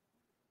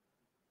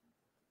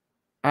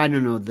 I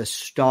don't know, the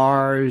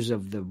stars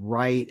of the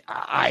right.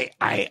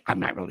 I'm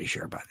not really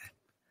sure about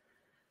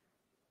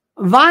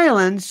that.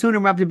 Violence soon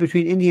erupted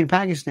between India and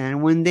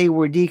Pakistan when they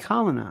were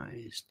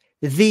decolonized.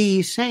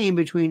 The same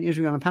between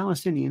Israel and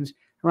Palestinians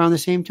around the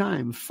same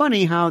time.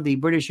 Funny how the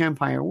British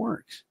Empire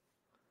works.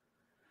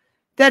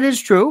 That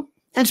is true.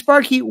 And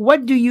Sparky,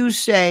 what do you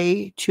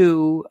say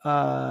to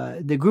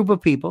the group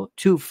of people,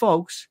 to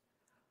folks,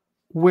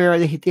 where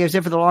they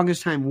said for the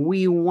longest time,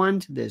 we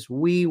want this.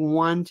 We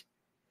want,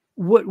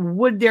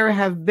 would there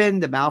have been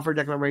the Balfour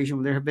Declaration?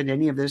 Would there have been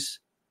any of this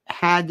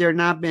had there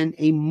not been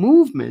a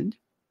movement,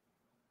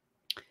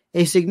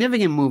 a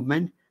significant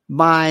movement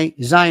by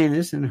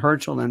Zionists and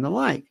Herzl and the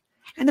like?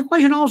 And the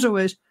question also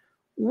is,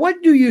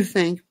 what do you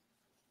think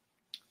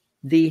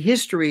the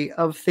history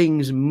of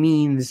things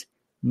means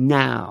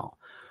now?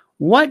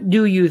 What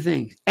do you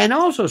think? And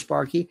also,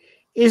 Sparky,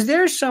 is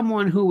there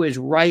someone who is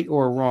right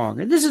or wrong?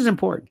 And this is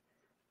important.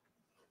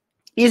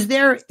 Is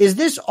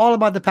this all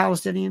about the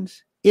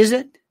Palestinians? Is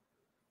it?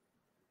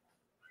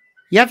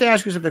 You have to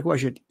ask yourself the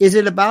question, is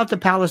it about the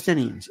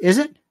Palestinians? Is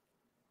it?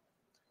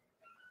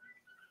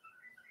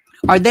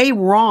 Are they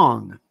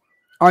wrong?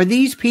 Are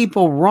these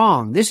people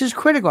wrong? This is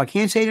critical. I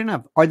can't say it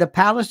enough. Are the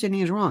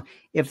Palestinians wrong?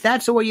 If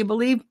that's the way you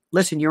believe,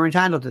 listen, you're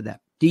entitled to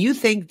that. Do you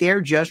think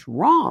they're just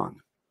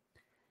wrong?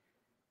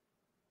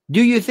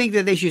 Do you think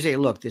that they should say,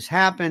 look, this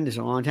happened, this is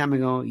a long time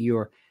ago,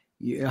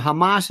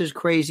 Hamas is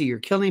crazy, you're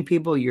killing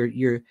people,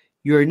 you're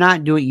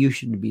not doing, you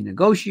shouldn't be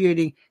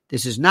negotiating,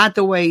 this is not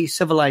the way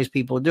civilized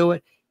people do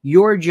it,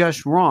 you're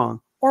just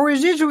wrong? Or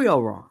is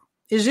Israel wrong?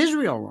 Is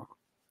Israel wrong?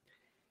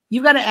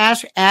 You've got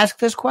to ask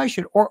this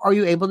question, or are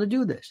you able to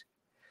do this?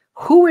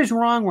 Who is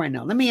wrong right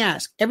now? Let me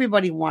ask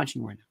everybody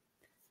watching right now.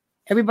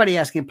 Everybody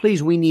asking,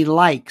 please, we need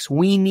likes.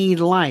 We need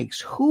likes.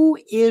 Who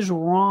is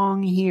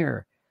wrong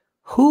here?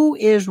 Who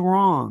is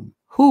wrong?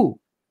 Who?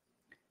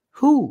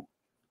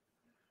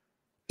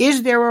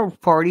 Is there a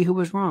party who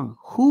is wrong?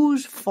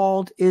 Whose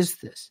fault is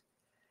this?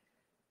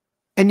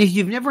 And if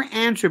you've never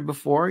answered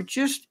before,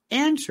 just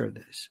answer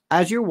this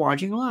as you're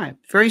watching live.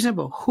 Very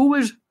simple. Who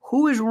is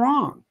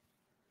wrong?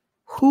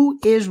 Who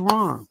is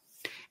wrong?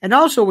 And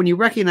also when you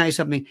recognize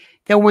something,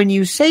 that when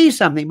you say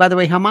something, by the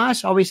way,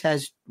 Hamas always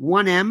has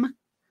one M.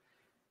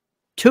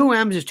 Two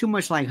M's is too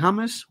much like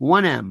hummus.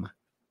 One M.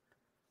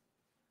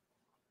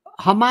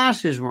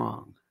 Hamas is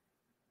wrong.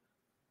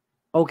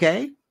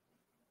 Okay?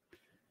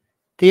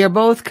 They are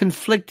both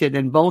conflicted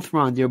and both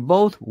wrong. They're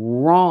both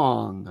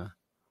wrong.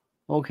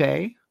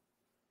 Okay?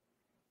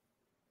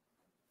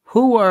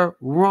 Who are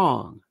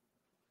wrong?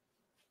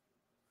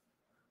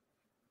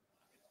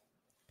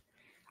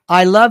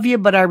 I love you,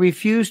 but I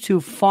refuse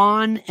to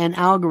fawn an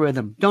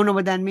algorithm. Don't know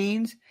what that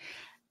means?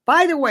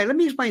 By the way, let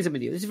me explain something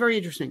to you. This is very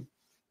interesting.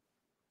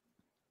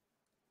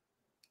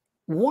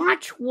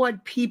 Watch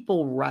what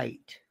people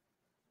write.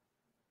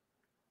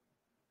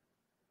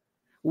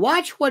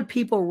 Watch what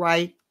people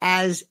write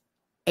as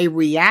a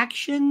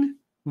reaction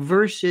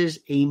versus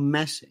a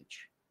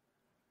message.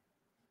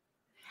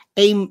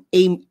 A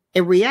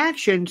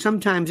reaction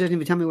sometimes doesn't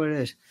even tell me what it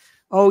is.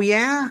 Oh,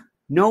 yeah?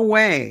 No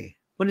way.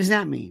 What does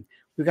that mean?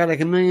 We've got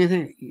like a million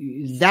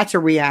things. That's a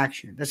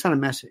reaction. That's not a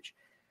message.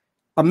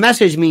 A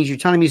message means you're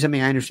telling me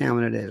something, I understand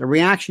what it is. A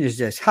reaction is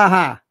this. Ha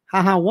ha.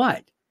 Ha ha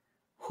what?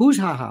 Whose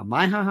ha ha?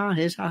 My ha ha?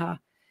 His ha ha?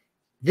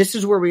 This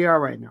is where we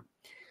are right now.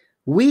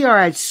 We are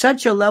at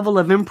such a level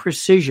of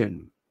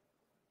imprecision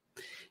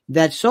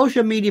that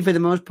social media, for the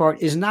most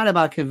part, is not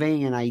about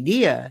conveying an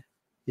idea.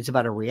 It's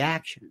about a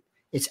reaction.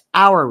 It's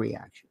our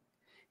reaction.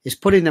 It's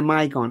putting the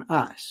mic on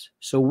us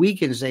so we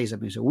can say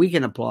something, so we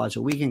can applaud,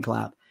 so we can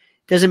clap.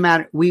 Doesn't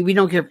matter. We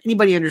don't care if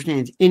anybody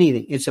understands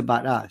anything. It's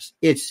about us.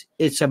 It's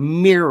a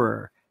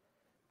mirror.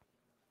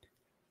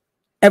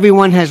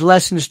 Everyone has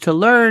lessons to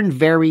learn,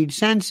 varied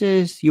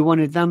senses. You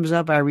wanted thumbs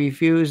up. I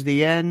refuse.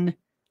 The end.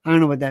 I don't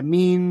know what that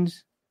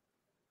means.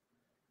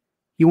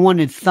 You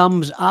wanted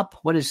thumbs up.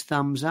 What is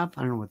thumbs up?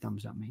 I don't know what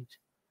thumbs up means.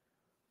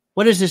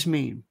 What does this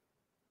mean?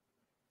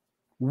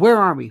 Where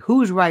are we?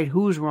 Who's right?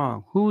 Who's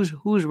wrong? Who's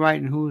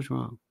right and who's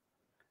wrong?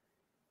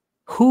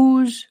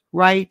 Who's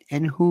right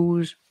and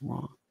who's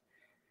wrong?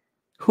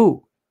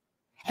 Who?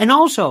 And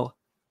also,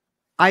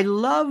 I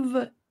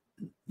love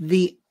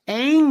the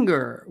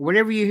anger.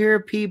 Whenever you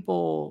hear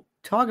people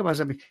talk about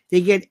something,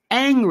 they get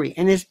angry.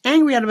 And it's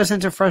angry out of a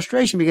sense of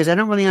frustration because I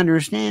don't really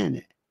understand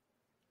it.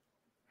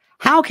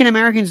 How can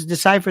Americans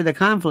decipher the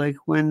conflict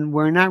when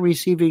we're not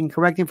receiving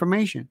correct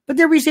information? But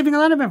they're receiving a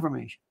lot of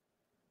information.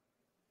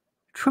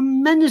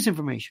 Tremendous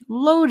information.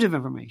 Loads of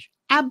information.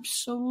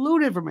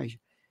 Absolute information.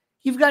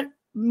 You've got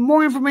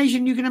more information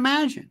than you can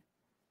imagine.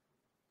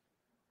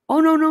 Oh,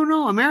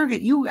 no. America,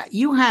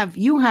 you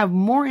have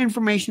more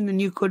information than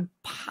you could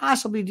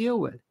possibly deal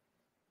with.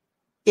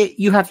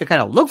 You have to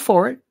kind of look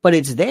for it, but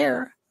it's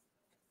there.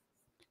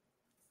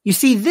 You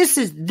see, this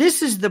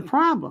is the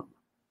problem.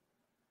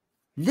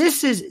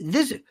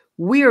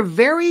 We are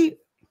very,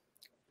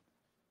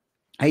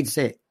 I hate to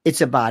say it,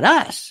 it's about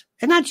us.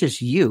 And not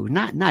just you,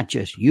 not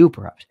just you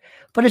perhaps,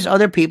 but it's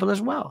other people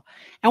as well.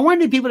 And one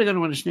day people are going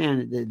to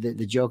understand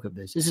the joke of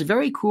this. This is a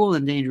very cruel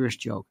and dangerous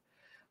joke,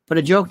 but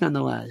a joke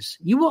nonetheless.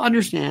 You will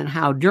understand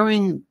how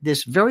during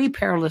this very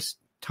perilous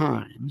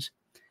times,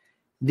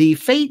 the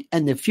fate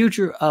and the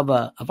future of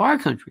our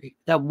country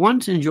that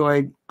once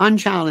enjoyed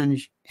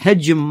unchallenged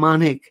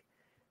hegemonic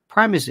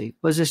primacy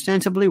was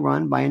ostensibly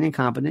run by an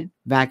incompetent,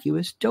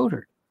 vacuous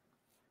dotard.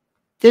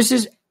 This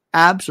is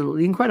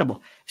absolutely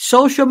incredible.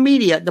 Social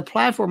media, the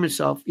platform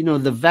itself, the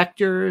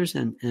vectors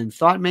and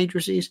thought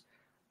matrices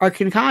are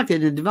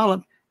concocted and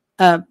developed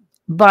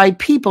by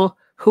people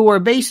who are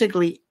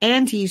basically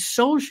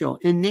antisocial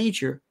in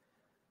nature,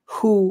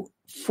 who,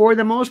 for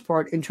the most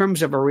part, in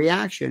terms of a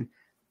reaction,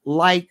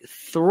 like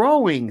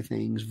throwing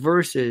things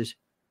versus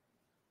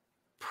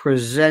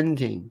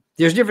presenting.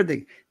 There's different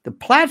things. The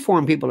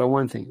platform people are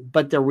one thing,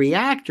 but the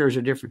reactors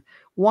are different.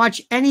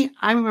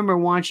 I remember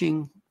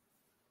I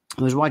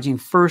was watching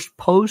First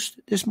Post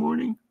this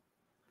morning,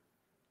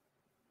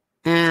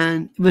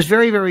 and it was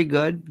very, very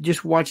good.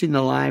 Just watching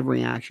the live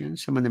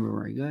reactions. Some of them are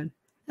very good.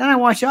 Then I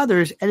watch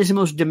others, and it's the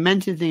most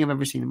demented thing I've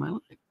ever seen in my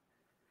life.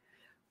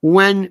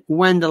 When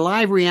the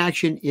live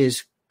reaction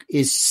is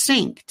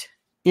synced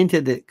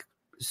into the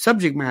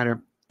subject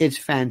matter, it's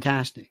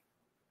fantastic.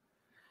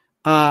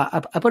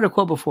 I put a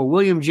quote before.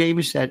 William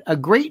James said, "A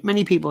great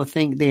many people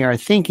think they are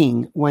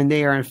thinking when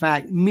they are in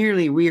fact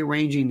merely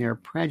rearranging their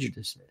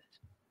prejudices."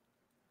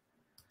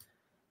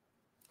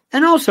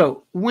 And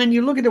also, when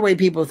you look at the way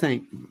people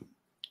think,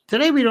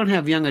 today we don't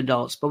have young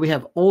adults, but we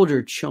have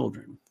older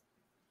children.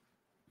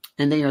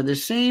 And they are the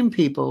same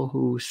people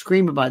who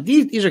scream about,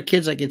 these are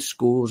kids like at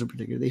schools in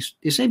particular, the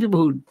same people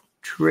who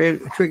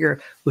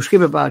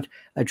scream about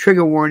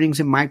trigger warnings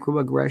and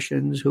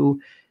microaggressions,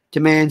 who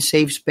demand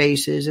safe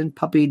spaces and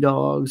puppy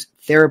dogs,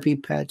 therapy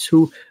pets,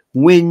 who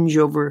whinge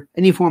over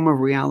any form of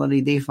reality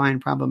they find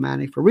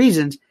problematic for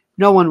reasons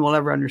no one will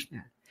ever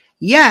understand.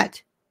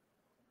 Yet,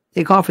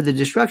 they call for the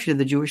destruction of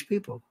the Jewish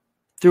people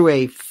through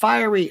a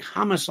fiery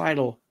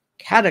homicidal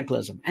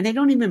cataclysm, and they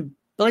don't even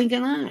blink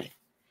an eye.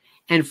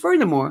 And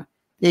furthermore,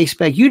 they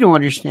expect you to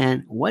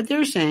understand what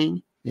they're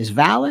saying is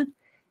valid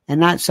and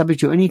not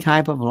subject to any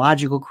type of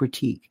logical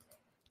critique.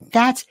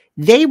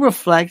 They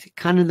reflect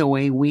kind of the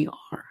way we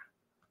are.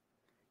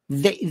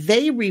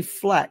 They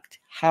reflect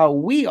how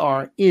we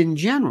are in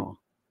general.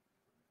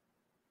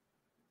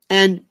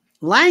 And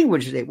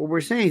language today, what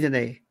we're saying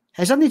today,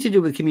 has something to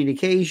do with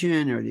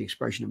communication or the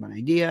expression of an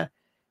idea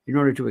in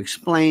order to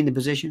explain the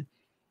position.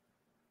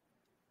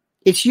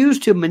 It's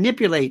used to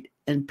manipulate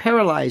and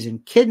paralyze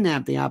and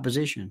kidnap the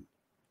opposition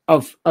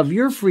of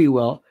your free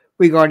will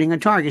regarding a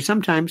target,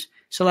 sometimes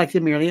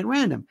selected merely at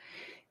random.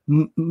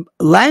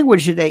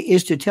 Language today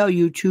is to tell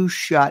you to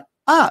shut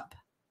up.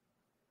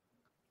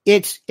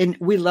 And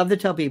we love to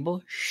tell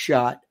people,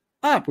 shut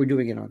up. We're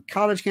doing it on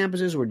college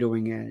campuses. We're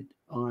doing it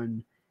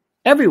on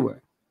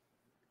everywhere.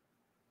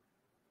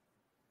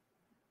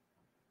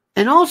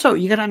 And also,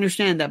 you got to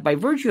understand that by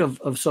virtue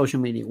of social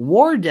media,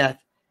 war death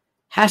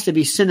has to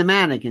be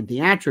cinematic and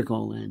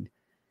theatrical and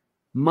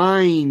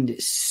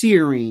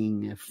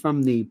mind-searing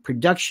from the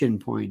production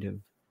point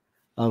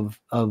of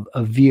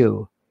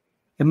view.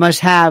 It must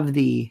have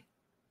the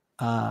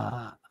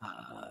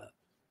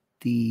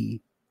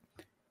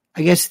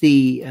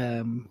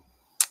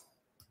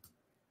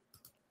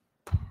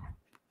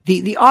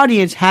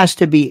audience has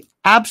to be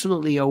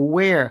absolutely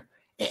aware.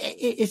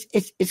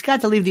 It's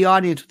got to leave the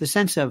audience with a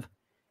sense of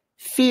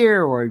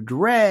fear or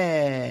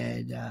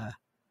dread,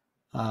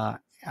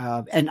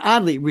 and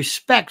oddly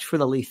respect for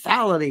the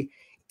lethality.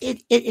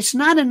 It's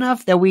not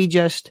enough that we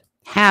just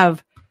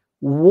have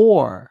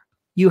war.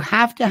 You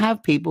have to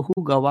have people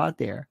who go out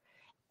there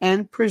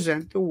and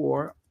present the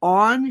war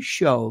on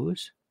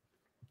shows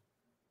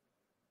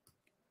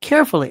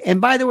carefully.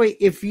 And by the way,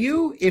 if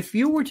you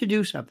were to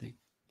do something,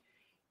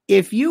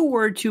 if you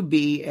were to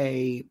be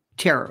a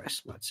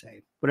terrorist, let's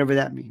say, whatever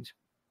that means.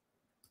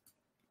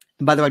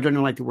 And by the way, I don't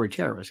like the word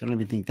terrorist. I don't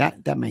even think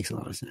that makes a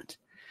lot of sense.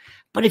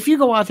 But if you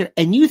go out there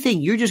and you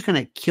think you're just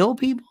going to kill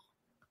people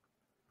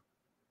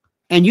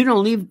and you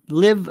don't leave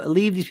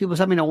these people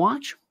something to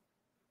watch,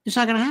 it's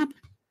not going to happen.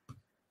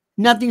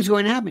 Nothing's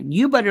going to happen.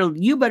 You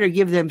better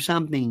give them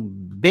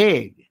something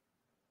big.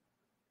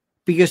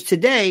 Because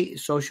today,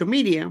 social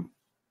media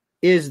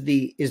is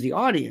the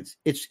audience.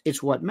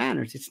 It's what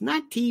matters. It's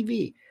not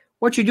TV.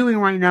 What you're doing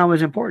right now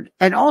is important.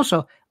 And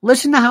also,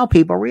 listen to how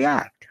people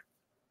react.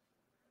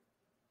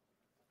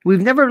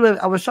 We've never lived.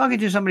 I was talking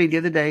to somebody the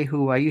other day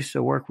who I used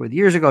to work with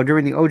years ago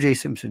during the O.J.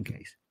 Simpson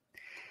case.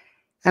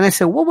 And I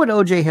said, what would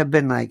O.J. have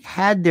been like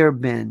had there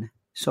been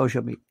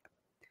social media?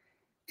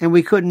 And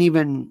we couldn't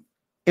even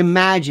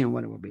imagine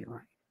what it would be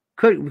like.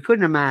 We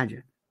couldn't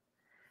imagine.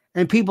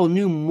 And people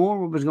knew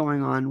more what was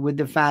going on with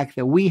the fact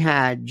that we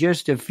had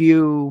just a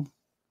few,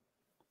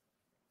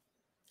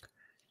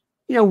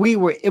 we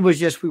were in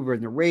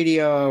the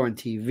radio and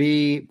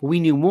TV. But we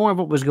knew more of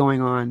what was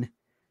going on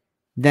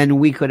than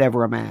we could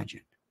ever imagine.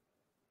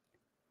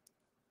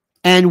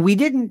 And we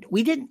didn't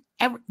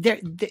ever,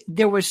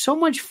 there was so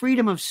much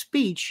freedom of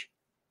speech,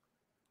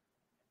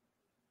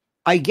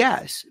 I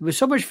guess. There was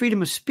so much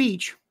freedom of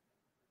speech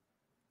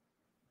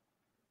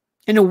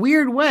in a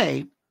weird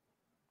way.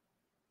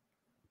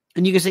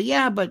 And you can say,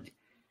 yeah, but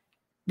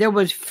there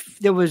were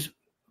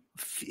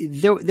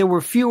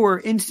fewer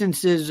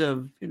instances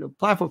of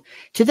platform.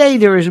 Today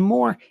there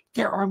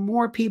are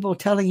more people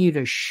telling you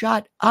to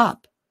shut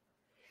up.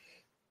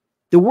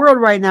 The world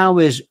right now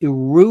is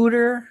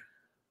ruder.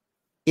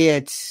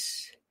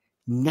 It's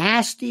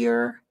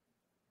nastier.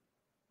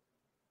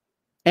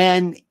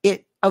 And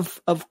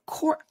of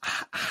course,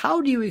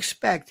 how do you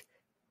expect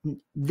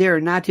there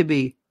not to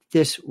be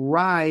this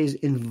rise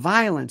in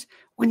violence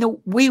when the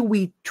way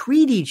we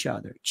treat each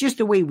other, just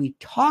the way we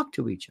talk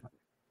to each other?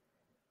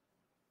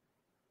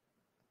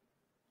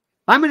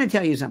 I'm going to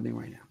tell you something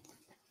right now.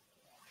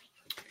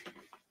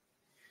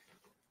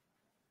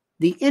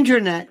 The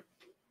internet,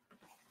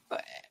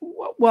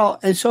 well,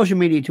 and social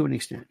media to an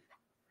extent,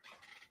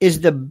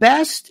 is the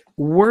best,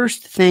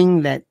 worst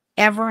thing that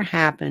ever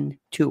happened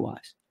to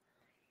us.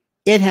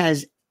 It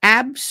has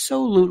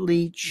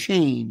absolutely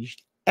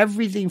changed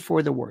everything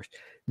for the worse.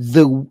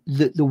 The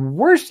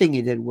worst thing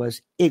it did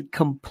was it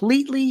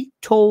completely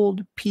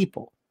told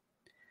people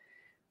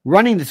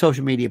running the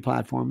social media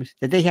platforms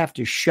that they have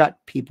to shut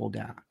people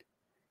down.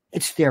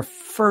 It's their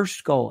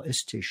first goal,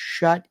 is to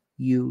shut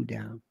you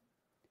down.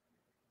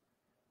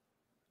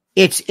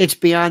 It's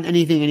beyond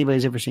anything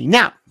anybody's ever seen.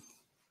 Now,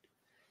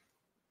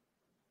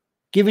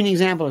 give an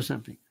example of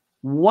something.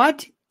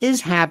 What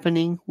is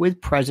happening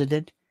with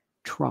President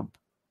Trump?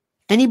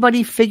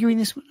 Anybody figuring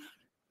this one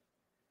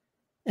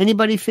out?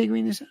 Anybody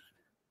figuring this out?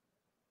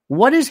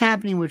 What is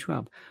happening with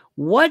Trump?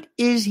 What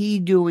is he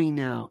doing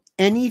now?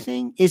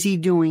 Anything? Is he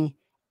doing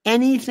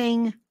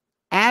anything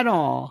at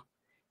all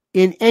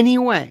in any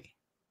way?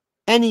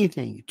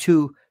 Anything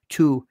to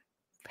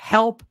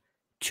help,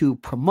 to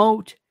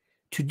promote,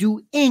 to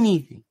do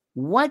anything?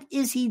 What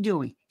is he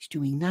doing? He's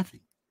doing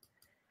nothing.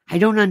 I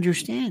don't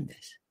understand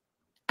this.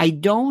 I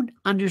don't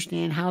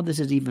understand how this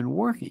is even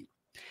working.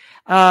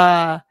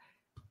 Our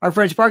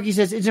friend Sparky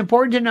says, it's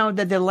important to note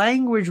that the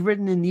language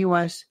written in the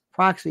U.S.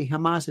 proxy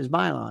Hamas's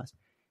bylaws,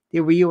 they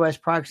were U.S.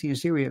 proxy in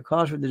Syria,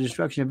 calls for the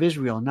destruction of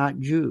Israel, not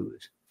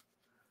Jews.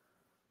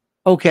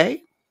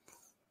 Okay.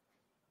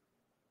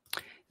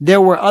 There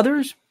were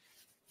others.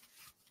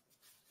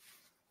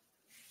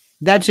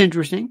 That's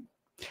interesting.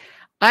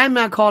 I'm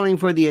not calling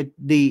for the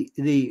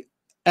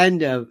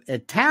end of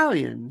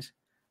Italians.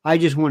 I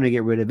just want to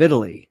get rid of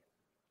Italy.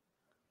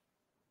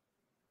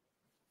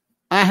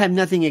 I have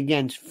nothing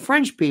against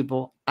French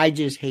people. I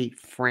just hate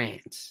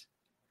France.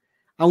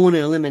 I want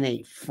to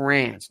eliminate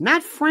France,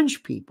 not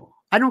French people.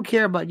 I don't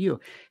care about you.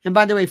 And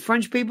by the way,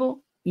 French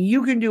people,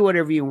 you can do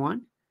whatever you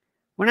want.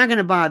 We're not going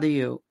to bother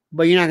you,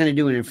 but you're not going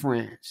to do it in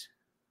France.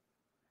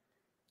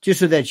 Just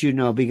so that you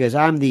know, because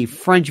I'm the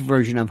French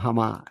version of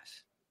Hamas.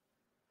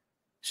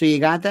 So you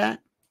got that?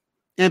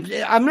 And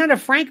I'm not a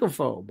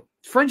Francophobe.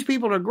 French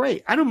people are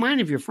great. I don't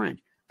mind if you're French.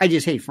 I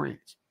just hate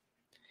France.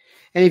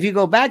 And if you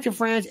go back to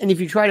France and if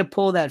you try to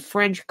pull that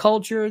French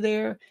culture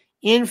there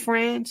in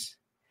France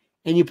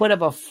and you put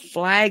up a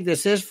flag that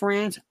says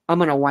France, I'm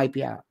going to wipe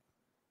you out.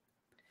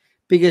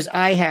 Because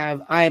I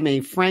am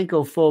a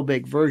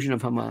Francophobic version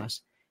of Hamas.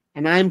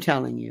 And I'm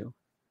telling you,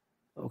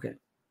 okay,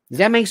 does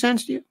that make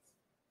sense to you?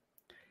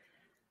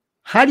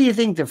 How do you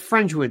think the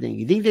French would think?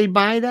 You think they'd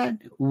buy that?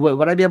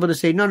 Would I be able to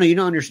say, no, you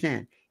don't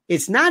understand.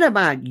 It's not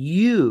about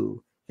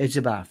you. It's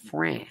about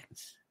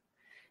France.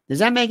 Does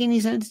that make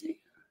any sense to you?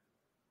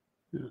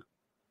 No.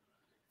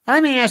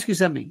 Let me ask you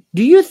something.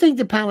 Do you think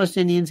the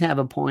Palestinians have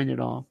a point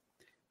at all?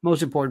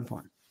 Most important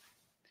point.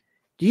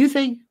 Do you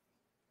think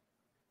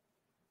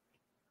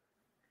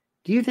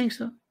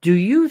so? Do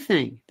you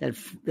think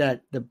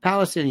that the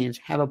Palestinians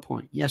have a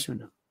point? Yes or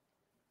no?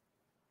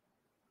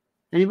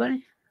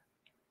 Anybody?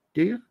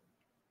 Do you?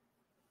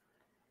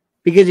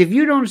 Because if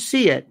you don't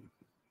see it,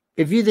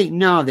 if you think,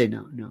 no, they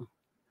don't, no.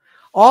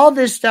 All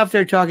this stuff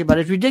they're talking about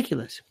is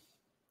ridiculous.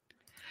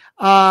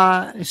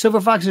 Silver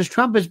Fox says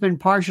Trump has been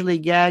partially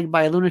gagged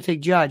by a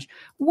lunatic judge.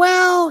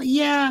 Well,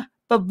 yeah,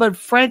 but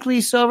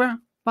frankly, Silver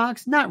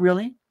Fox, not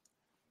really.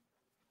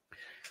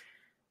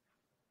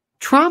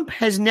 Trump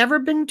has never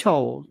been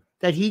told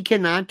that he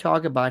cannot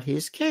talk about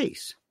his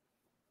case.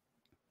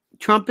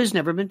 Trump has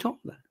never been told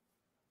that.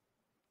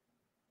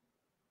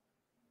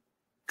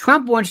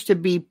 Trump wants to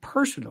be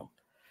personal.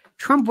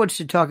 Trump wants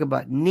to talk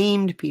about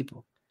named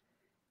people.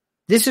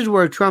 This is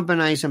where Trump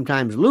and I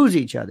sometimes lose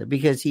each other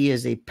because he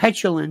is a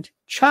petulant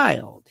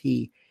child.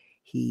 He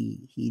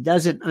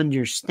doesn't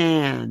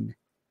understand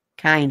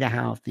kind of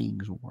how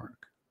things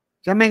work.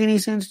 Does that make any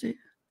sense to you?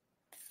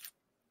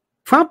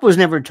 Trump was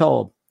never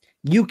told,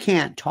 you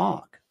can't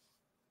talk.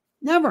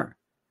 Never.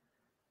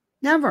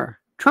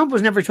 Trump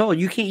was never told,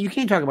 you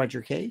can't talk about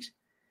your case.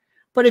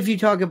 But if you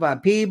talk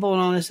about people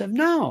and all this stuff,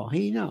 no.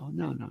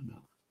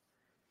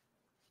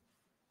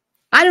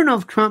 I don't know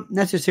if Trump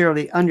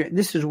necessarily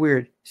this is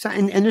weird.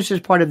 And this is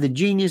part of the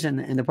genius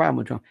and the problem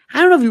with Trump. I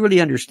don't know if he really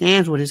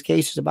understands what his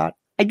case is about.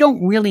 I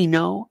don't really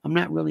know. I'm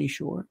not really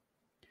sure.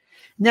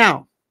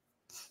 Now,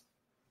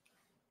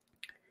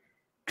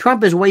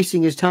 Trump is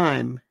wasting his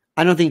time.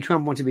 I don't think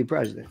Trump wants to be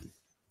president.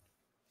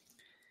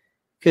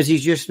 Because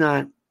he's just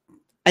not,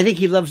 I think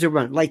he loves to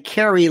run. Like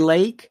Carrie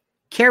Lake.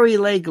 Carrie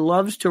Lake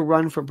loves to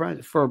run for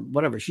president, for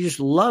whatever. She just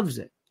loves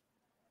it.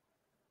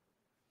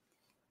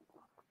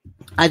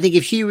 I think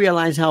if she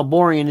realized how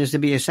boring it is to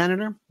be a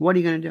senator, what are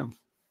you going to do?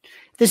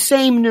 The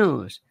same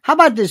news. How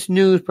about this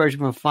news person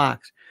from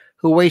Fox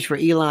who waits for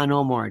Ilhan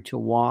Omar to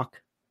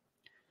walk?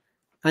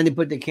 And they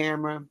put the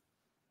camera.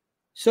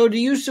 So do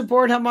you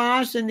support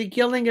Hamas and the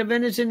killing of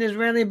innocent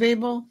Israeli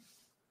people?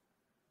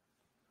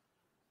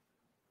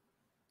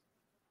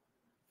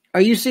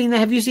 Are you seeing that?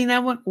 Have you seen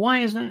that one? Why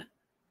is that?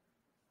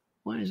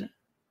 Why is that?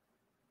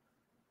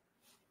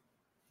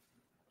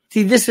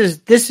 See, this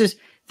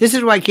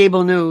is why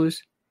cable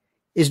news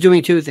is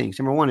doing two things.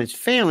 Number one, it's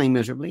failing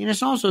miserably, and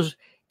it's also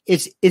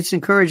it's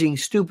encouraging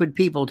stupid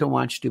people to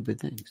watch stupid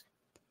things.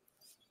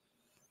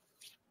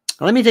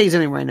 Let me tell you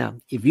something right now.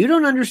 If you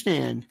don't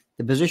understand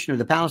the position of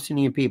the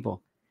Palestinian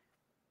people,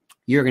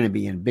 you're going to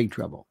be in big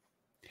trouble.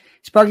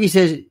 Sparky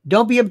says,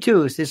 don't be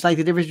obtuse. It's like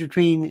the difference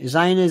between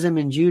Zionism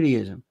and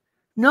Judaism.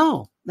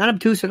 No, not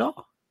obtuse at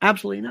all.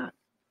 Absolutely not.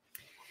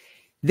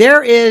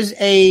 There is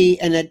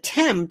an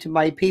attempt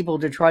by people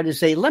to try to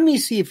say, let me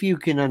see if you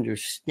can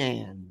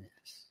understand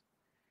this.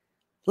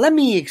 Let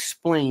me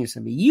explain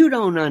something. You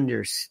don't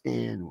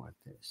understand what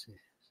this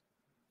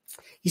is.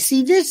 You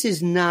see, this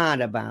is not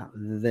about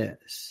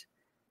this.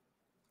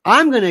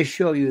 I'm going to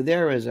show you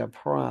there is a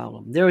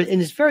problem.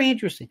 And it's very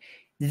interesting.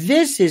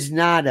 This is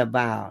not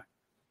about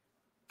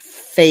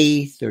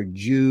faith or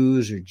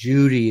Jews or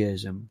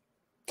Judaism.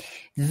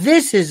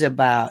 This is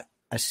about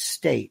a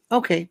state.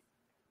 Okay.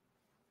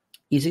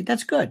 You think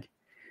that's good.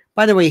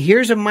 By the way,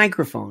 here's a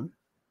microphone.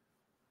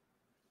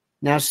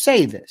 Now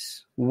say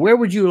this. Where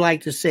would you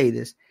like to say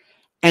this?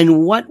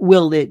 And what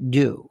will it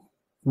do?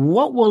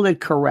 What will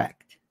it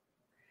correct?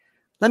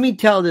 Let me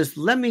tell this.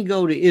 Let me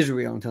go to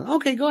Israel and tell them.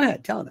 Okay, go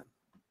ahead. Tell them.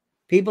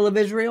 People of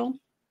Israel,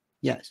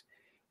 yes.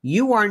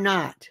 You are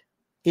not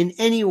in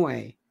any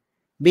way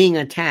being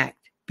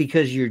attacked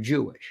because you're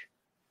Jewish.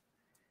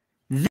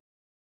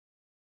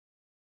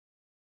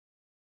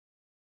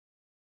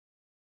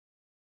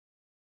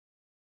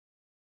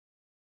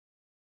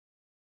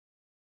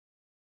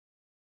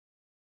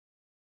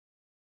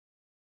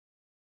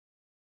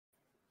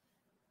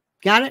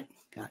 Got it?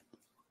 Got it.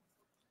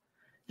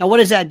 Now, what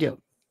does that do?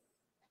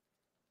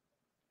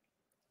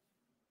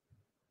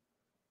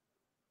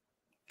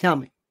 Tell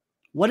me.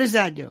 What does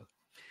that do?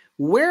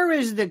 Where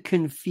is the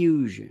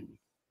confusion?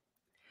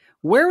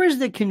 Where is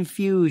the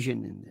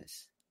confusion in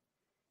this?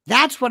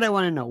 That's what I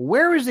want to know.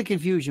 Where is the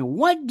confusion?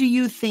 What do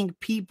you think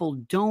people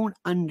don't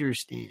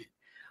understand?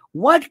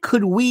 What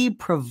could we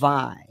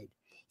provide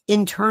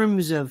in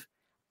terms of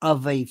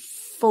a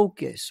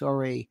focus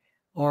or a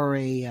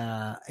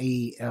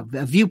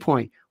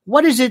viewpoint?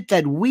 What is it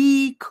that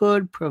we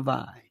could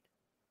provide?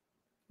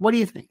 What do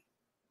you think?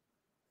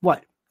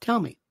 What? Tell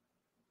me.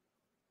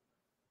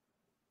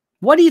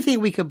 What do you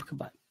think we could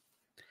provide?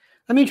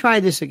 Let me try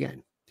this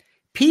again.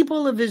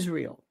 People of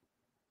Israel,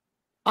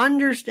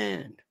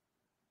 understand.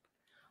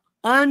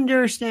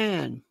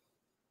 Hamas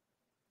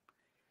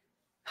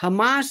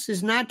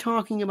is not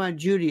talking about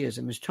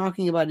Judaism. It's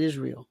talking about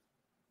Israel.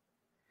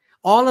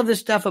 All of the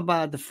stuff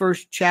about the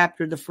first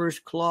chapter, the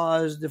first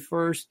clause,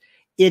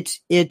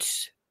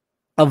 it's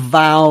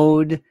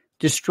avowed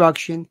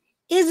destruction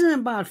isn't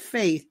about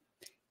faith.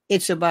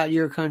 It's about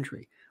your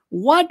country.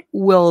 What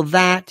will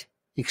that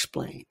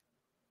explain?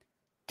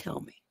 Tell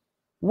me.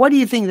 What do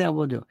you think that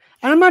will do?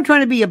 And I'm not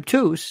trying to be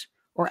obtuse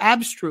or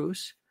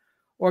abstruse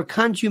or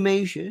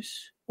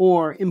contumacious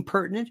or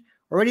impertinent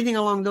or anything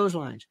along those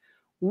lines.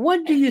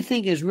 What do you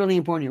think is really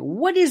important?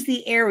 What is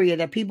the area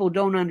that people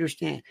don't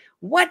understand?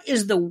 What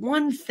is the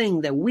one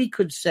thing that we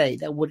could say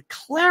that would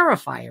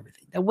clarify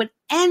everything, that would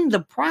end the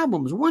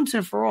problems once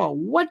and for all?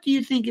 What do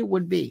you think it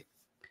would be?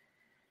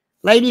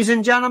 Ladies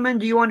and gentlemen,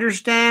 do you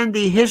understand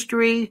the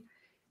history?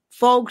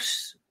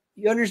 Folks,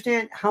 you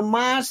understand?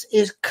 Hamas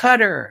is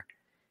Qatar.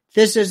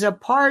 This is a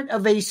part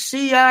of a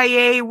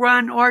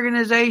CIA-run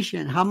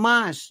organization.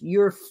 Hamas,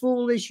 you're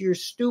foolish, you're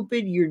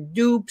stupid, you're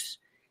dupes.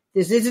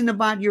 This isn't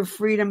about your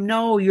freedom.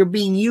 No, you're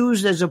being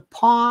used as a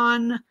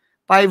pawn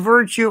by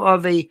virtue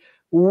of a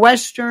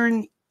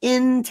Western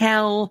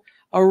intel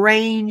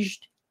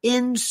arranged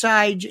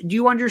inside. Do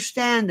you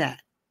understand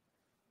that?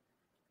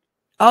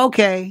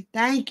 Okay,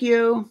 thank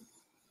you.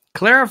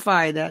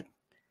 Clarify that.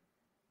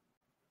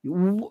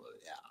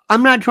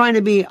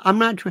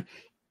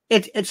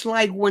 It's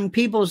like when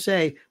people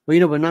say,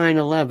 well, with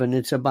 9/11,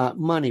 it's about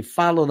money.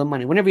 Follow the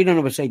money. Whenever you don't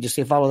know what to say, just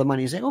say follow the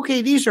money. You say,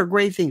 okay, these are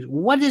great things.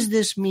 What does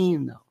this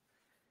mean, though?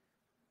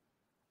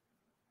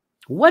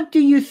 What do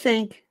you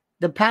think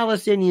the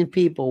Palestinian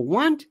people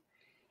want?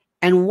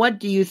 And what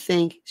do you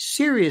think,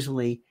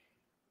 seriously,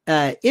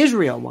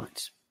 Israel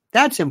wants?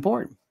 That's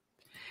important.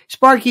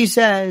 Sparky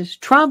says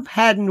Trump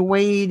hadn't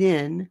weighed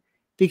in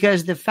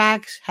because the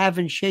facts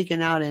haven't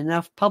shaken out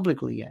enough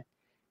publicly yet.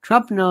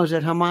 Trump knows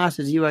that Hamas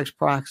is U.S.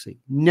 proxy.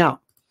 No.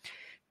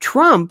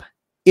 Trump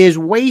is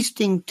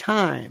wasting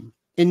time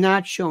in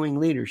not showing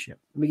leadership.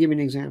 Let me give you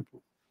an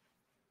example.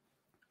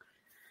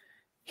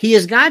 He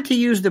has got to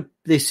use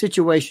the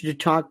situation to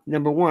talk,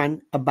 number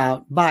one,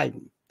 about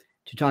Biden,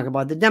 to talk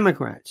about the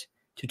Democrats,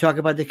 to talk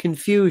about the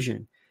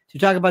confusion, to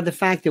talk about the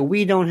fact that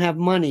we don't have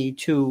money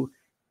to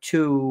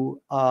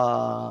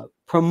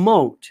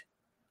promote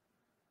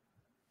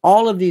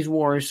all of these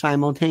wars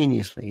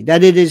simultaneously,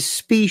 that it is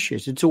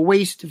specious. It's a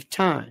waste of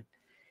time.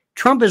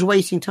 Trump is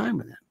wasting time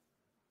with that.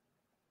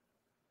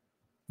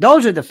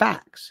 Those are the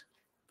facts.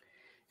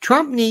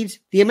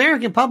 The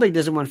American public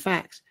doesn't want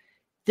facts.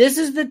 This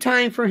is the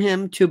time for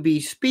him to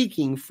be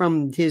speaking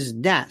from his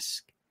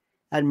desk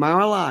at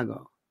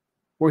Mar-a-Lago,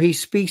 where he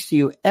speaks to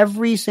you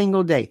every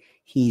single day.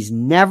 He's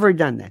never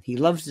done that. He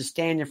loves to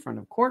stand in front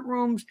of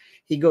courtrooms.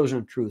 He goes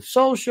on Truth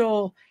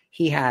Social.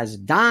 He has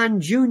Don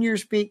Jr.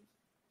 speak.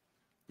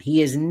 He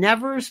has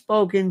never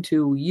spoken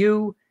to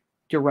you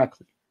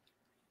directly.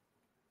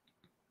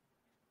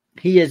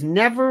 He has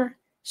never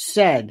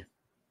said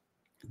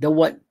that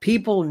what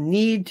people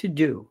need to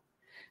do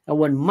and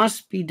what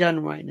must be done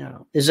right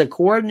now is a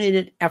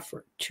coordinated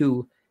effort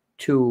to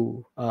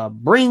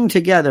bring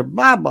together,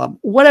 blah, blah,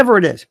 whatever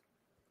it is.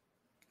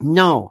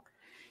 No,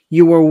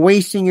 you are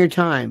wasting your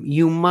time.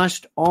 You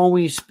must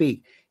always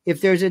speak.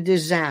 If there's a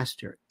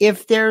disaster,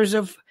 if there's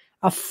a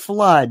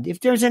flood, if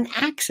there's an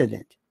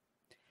accident,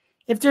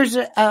 if there's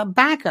a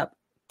backup,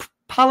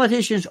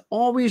 politicians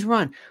always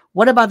run.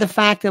 What about the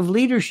fact of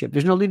leadership?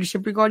 There's no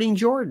leadership regarding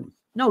Jordan.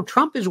 No,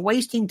 Trump is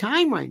wasting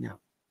time right now.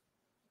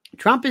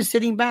 Trump is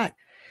sitting back.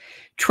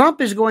 Trump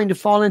is going to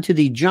fall into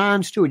the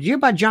Jon Stewart. Did you hear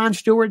about Jon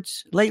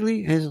Stewart's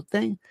lately, his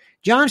thing?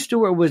 Jon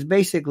Stewart was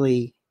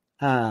basically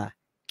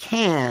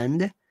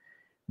canned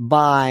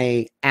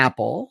by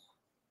Apple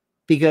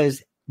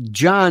because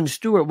Jon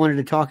Stewart wanted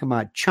to talk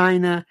about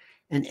China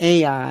and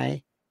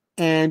AI,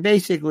 and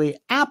basically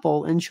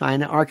Apple and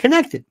China are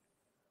connected.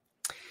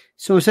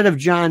 So instead of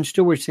Jon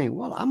Stewart saying,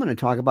 well, I'm going to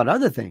talk about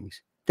other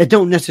things that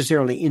don't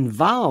necessarily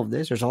involve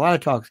this, there's a lot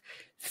of talks,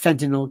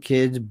 fentanyl,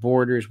 kids,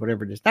 borders,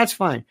 whatever it is. That's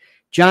fine.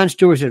 Jon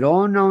Stewart said,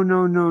 oh,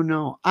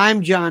 no.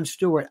 I'm Jon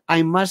Stewart.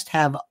 I must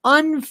have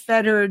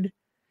unfettered.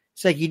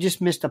 It's like you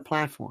just missed a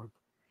platform.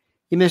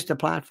 You missed a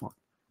platform.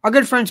 Our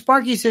good friend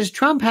Sparky says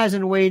Trump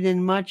hasn't weighed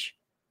in much.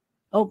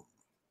 Oh,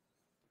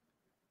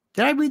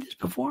 did I read this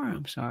before?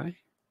 I'm sorry.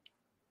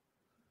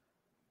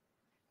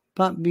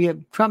 But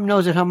Trump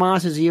knows that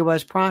Hamas is a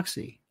U.S.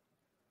 proxy.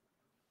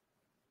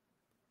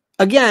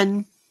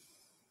 Again,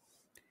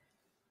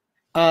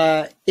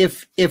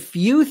 if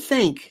you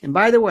think, and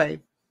by the way,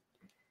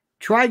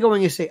 try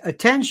going and say,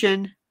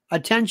 attention,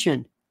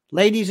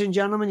 ladies and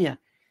gentlemen, yeah,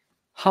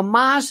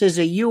 Hamas is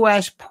a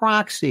U.S.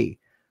 proxy.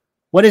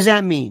 What does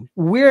that mean?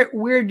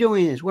 We're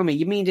doing this. Wait a minute,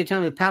 you mean to tell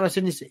me the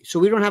Palestinians, so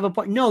we don't have a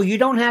point? No, you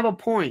don't have a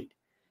point.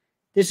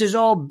 This is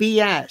all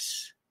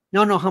BS.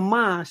 No,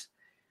 Hamas,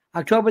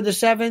 October the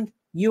 7th,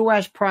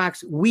 U.S.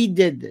 proxy. We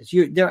did this.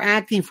 They're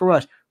acting for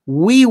us.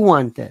 We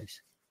want this.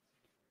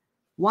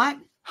 What?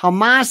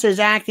 Hamas is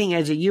acting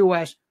as a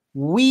U.S.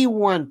 We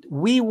want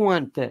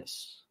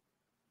this.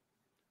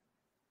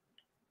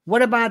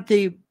 What about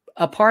the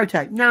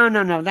apartheid?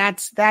 No.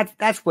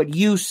 That's what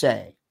you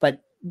say,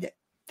 but that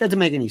doesn't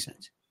make any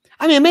sense.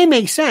 I mean, it may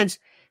make sense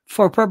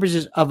for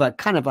purposes of a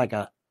kind of like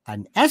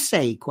an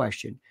essay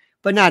question,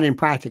 but not in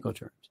practical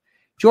terms.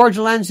 George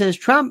Len says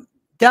Trump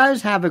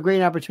does have a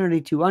great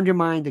opportunity to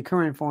undermine the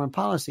current foreign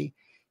policy.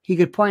 He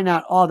could point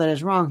out all that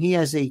is wrong. He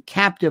has a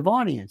captive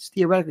audience,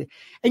 theoretically.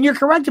 And you're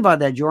correct about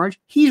that, George.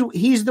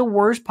 He's the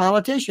worst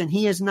politician.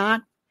 He is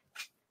not.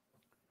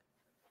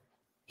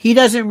 He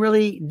doesn't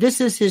really,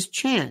 this is his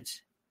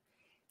chance.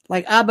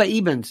 Like Abba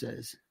Eban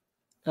says,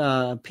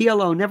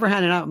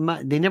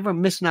 PLO they never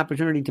miss an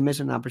opportunity to miss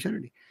an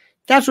opportunity.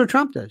 That's what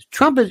Trump does.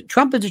 Trump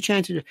is a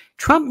chance to do.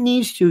 Trump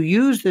needs to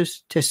use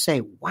this to say,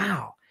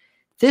 wow,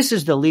 this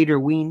is the leader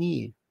we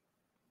need.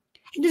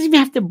 He doesn't even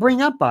have to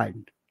bring up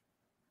Biden.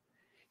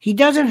 He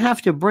doesn't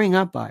have to bring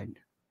up Biden.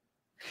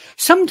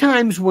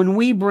 Sometimes when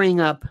we bring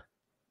up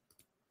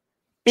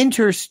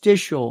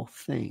interstitial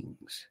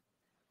things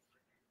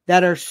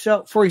that are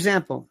so, for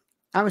example,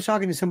 I was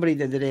talking to somebody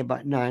the other day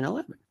about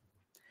 9/11.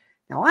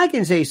 Now I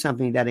can say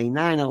something that a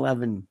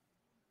 9/11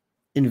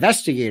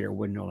 investigator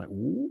wouldn't know, like,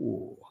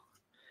 ooh,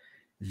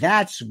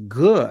 that's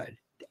good.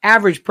 The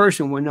average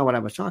person wouldn't know what I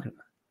was talking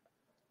about.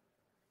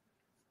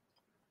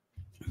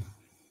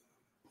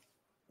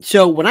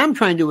 So what I'm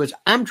trying to do is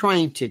I'm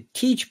trying to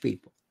teach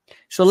people.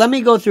 So let me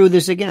go through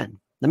this again.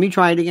 Let me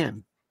try it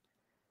again.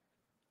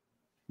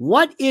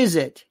 What is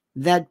it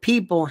that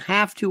people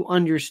have to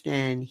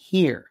understand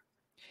here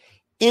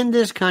in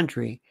this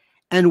country?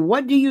 And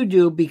what do you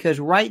do? Because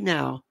right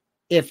now,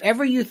 if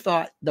ever you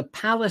thought the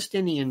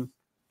Palestinian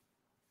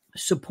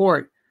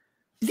support,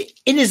 it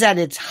is at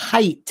its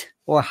height,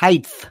 or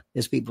height,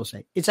 as people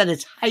say. It's at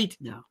its height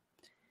now.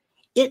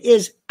 It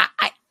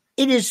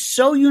is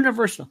so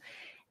universal.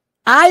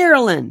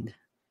 Ireland,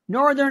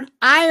 Northern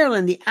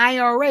Ireland, the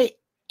IRA,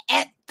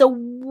 at the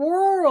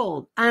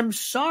world. I'm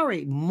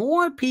sorry.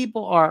 More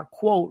people are,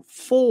 quote,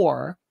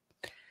 for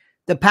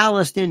the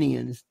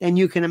Palestinians than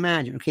you can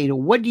imagine. Okay, so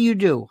what do you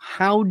do?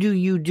 How do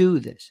you do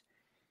this?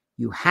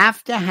 You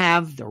have to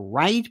have the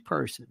right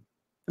person.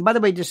 And by the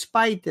way,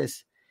 despite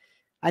this,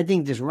 I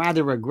think this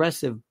rather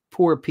aggressive,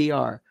 poor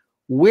PR,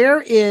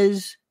 where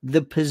is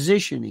the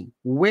positioning?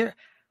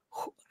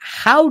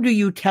 How do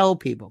you tell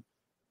people?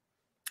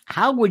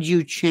 How would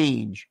you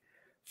change,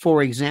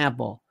 for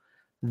example,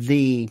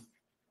 the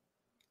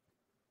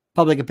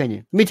public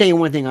opinion? Let me tell you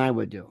one thing I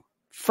would do.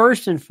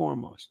 First and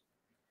foremost,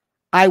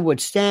 I would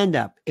stand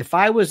up. If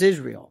I was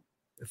Israel,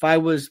 if I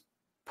was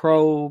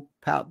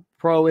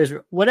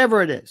pro-Israel,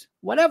 whatever it is,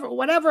 whatever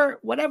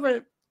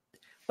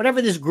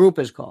this group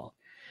is called,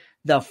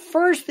 the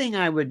first thing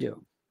I would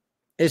do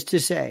is to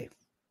say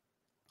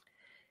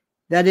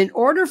that in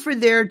order for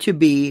there to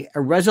be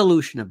a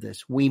resolution of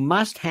this, we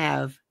must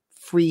have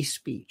free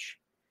speech.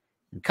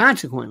 And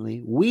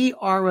consequently, we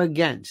are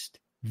against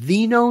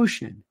the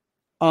notion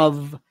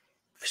of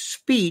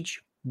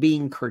speech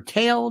being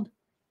curtailed,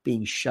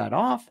 being shut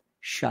off,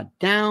 shut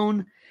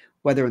down,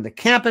 whether in the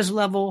campus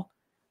level.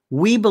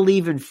 We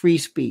believe in free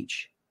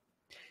speech.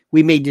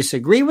 We may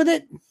disagree with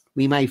it.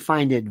 We may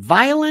find it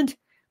violent,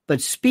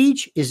 but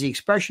speech is the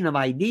expression of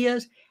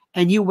ideas.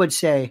 And you would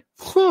say,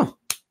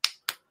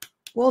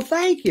 well,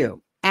 thank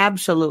you.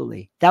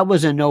 Absolutely. That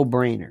was a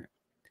no-brainer.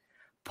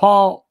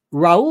 Raul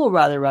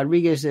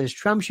Rodriguez says,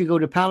 Trump should go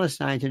to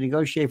Palestine to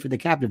negotiate for the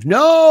captives.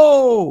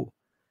 No.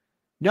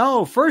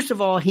 First of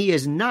all, he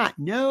is not.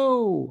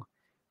 No.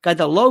 Got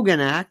the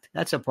Logan Act.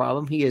 That's a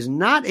problem. He is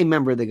not a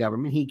member of the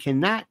government. He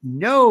cannot.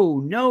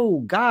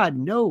 No, God,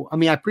 no. I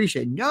mean, I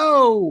appreciate it.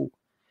 No.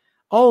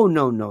 Oh,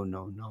 no.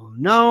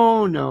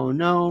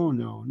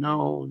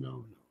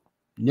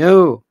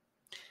 No.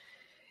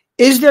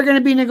 Is there going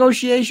to be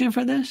negotiation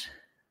for this?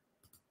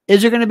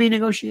 Is there going to be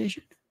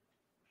negotiation?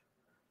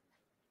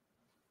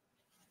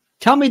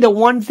 Tell me the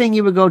one thing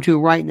you would go to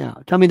right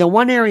now. Tell me the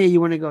one area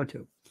you want to go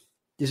to.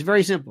 It's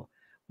very simple.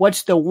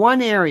 What's the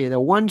one area, the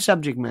one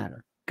subject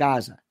matter?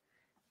 Gaza.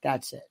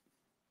 That's it.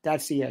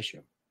 That's the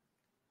issue.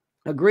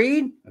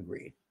 Agreed?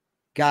 Agreed.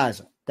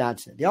 Gaza.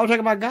 That's it. They all talk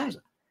about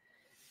Gaza.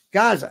 They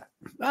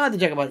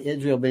talk about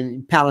Israel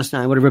being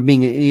Palestine, whatever,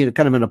 being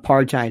kind of an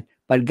apartheid.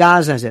 But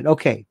Gaza is it.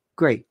 Okay,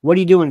 great. What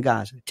do you do in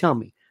Gaza? Tell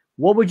me.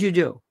 What would you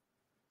do?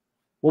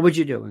 What would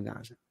you do in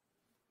Gaza?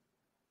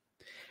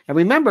 And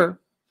remember,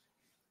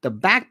 the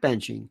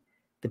backbenching,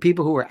 the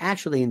people who are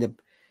actually in the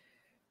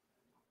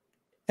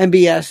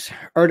MBS,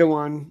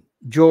 Erdogan,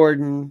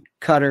 Jordan,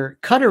 Qatar.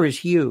 Qatar is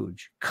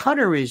huge.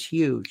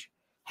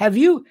 Have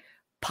you,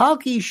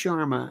 Palki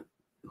Sharma,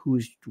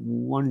 who's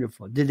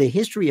wonderful, did the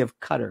history of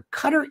Qatar.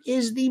 Qatar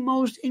is the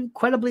most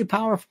incredibly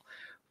powerful.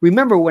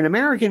 Remember, when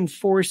American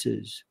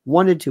forces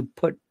wanted to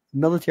put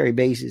military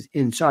bases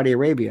in Saudi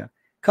Arabia,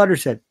 Qatar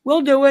said,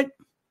 we'll do it.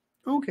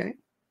 Okay.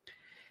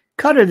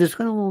 Qatar, this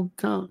kind of little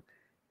town.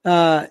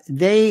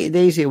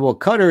 They say, well,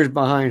 Qatar is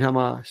behind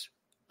Hamas.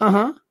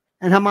 And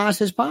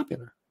Hamas is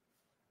popular.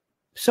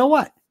 So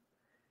what?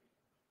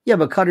 Yeah,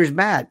 but Qatar's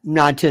bad.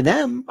 Not to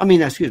them.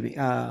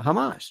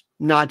 Hamas.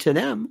 Not to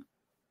them.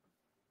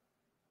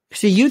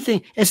 See, you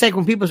think, it's like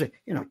when people say,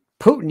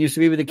 Putin used to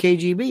be with the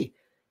KGB.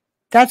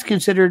 That's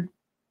considered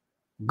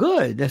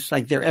good. That's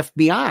like their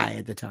FBI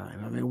at the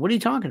time. I mean, what are you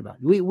talking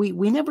about? We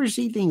never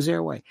see things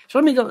their way. So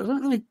let me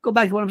go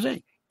back to what I'm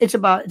saying. It's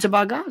about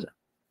Gaza.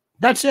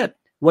 That's it.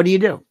 What do you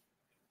do?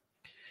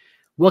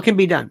 What can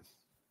be done?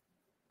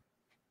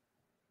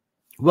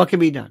 What can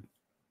be done?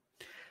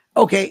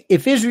 Okay,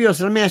 if Israel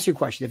said, let me ask you a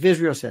question. If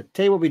Israel said,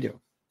 tell you what we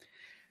do.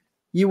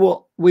 We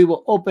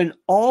will open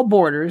all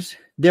borders.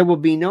 There will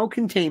be no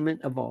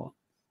containment of all.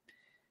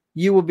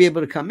 You will be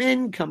able to come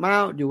in, come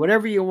out, do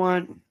whatever you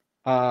want.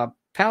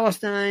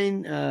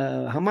 Palestine,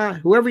 Hamas,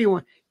 whoever you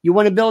want. You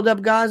want to build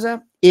up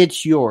Gaza?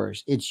 It's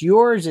yours. It's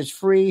yours. It's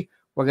free.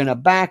 We're going to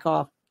back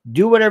off.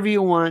 Do whatever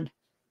you want.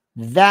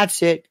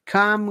 That's it.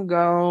 Come,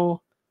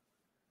 go.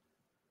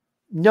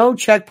 No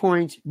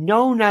checkpoints.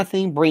 No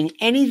nothing. Bring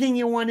anything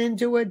you want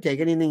into it. Take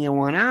anything you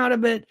want out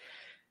of it.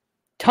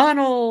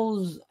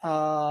 Tunnels,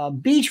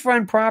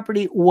 beachfront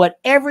property,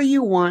 whatever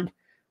you want.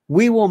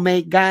 We will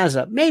make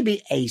Gaza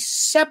maybe a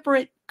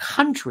separate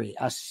country,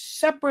 a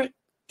separate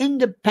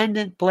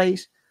independent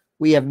place.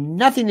 We have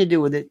nothing to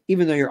do with it,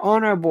 even though you're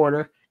on our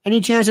border.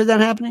 Any chance of that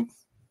happening?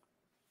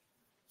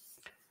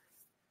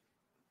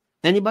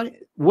 Anybody?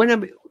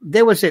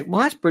 They would say,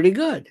 well, that's pretty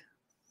good.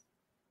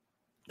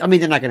 I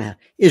mean,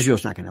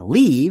 Israel's not going to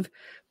leave.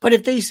 But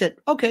if they said,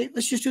 okay,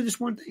 let's just do this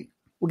one thing.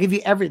 We'll give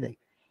you everything.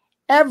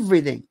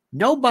 Everything.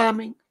 No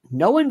bombing,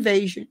 no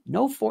invasion,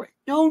 no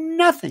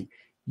nothing.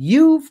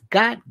 You've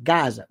got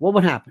Gaza. What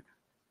would happen?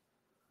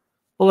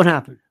 What would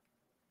happen?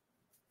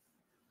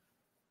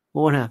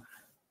 What would happen?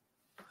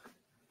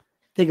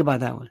 Think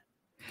about that one.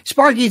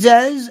 Sparky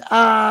says,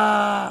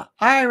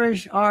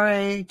 Irish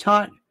RA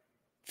taught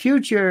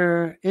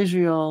future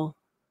Israel.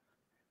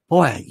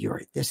 Boy,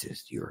 your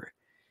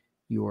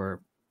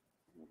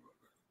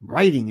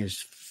writing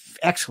is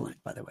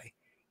excellent, by the way.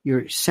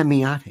 Your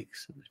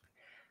semiotics.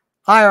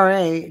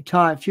 IRA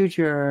taught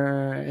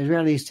future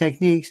Israelis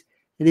techniques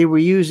that they were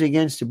used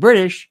against the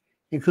British,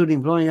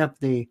 including blowing up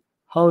the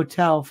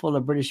hotel full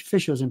of British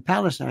officials in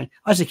Palestine.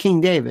 That's a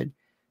King David.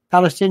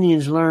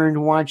 Palestinians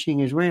learned watching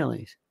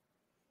Israelis.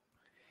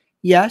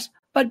 Yes,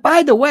 but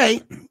by the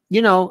way,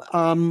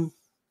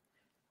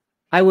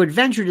 I would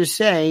venture to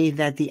say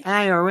that the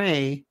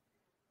IRA,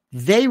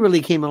 they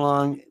really came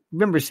along,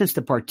 remember, since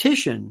the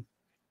partition,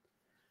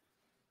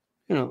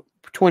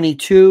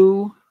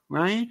 22,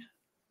 right?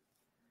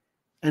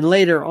 And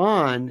later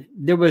on,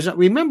 there was,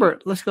 remember,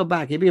 let's go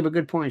back. You have a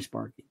good point,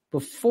 Sparky.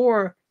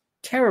 Before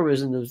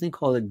terrorism, there was a thing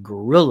called the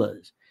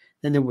guerrillas.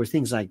 Then there were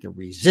things like the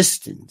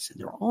resistance. And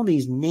there were all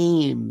these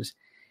names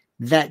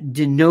that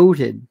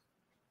denoted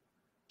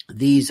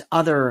these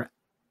other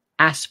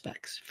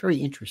aspects. Very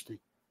interesting.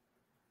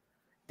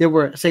 There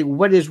were, say,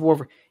 what is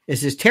warfare?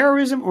 Is this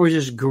terrorism or is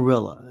this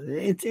guerrilla?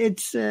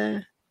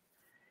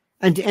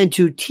 And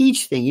to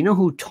teach things, you know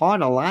who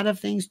taught a lot of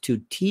things?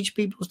 To teach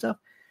people stuff?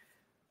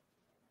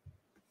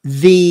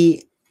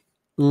 The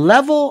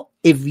level,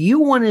 if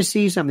you want to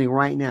see something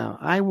right now,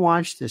 I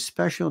watched a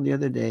special the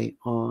other day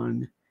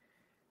on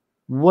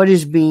what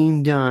is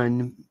being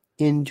done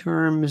in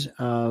terms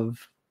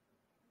of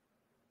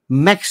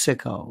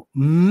Mexico,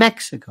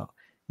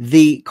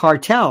 the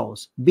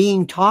cartels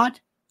being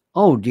taught.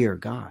 Oh, dear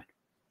God.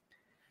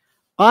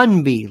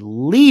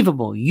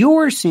 Unbelievable.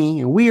 You're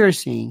seeing, and we are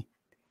seeing,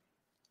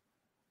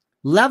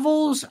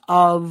 levels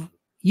of,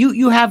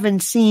 you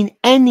haven't seen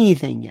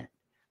anything yet.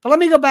 But let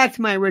me go back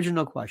to my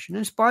original question.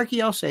 And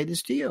Sparky, I'll say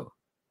this to you.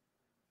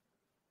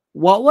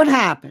 What would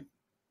happen?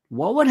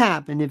 What would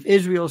happen if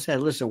Israel said,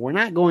 listen, we're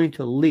not going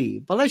to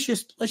leave, but let's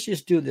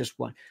just do this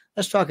one.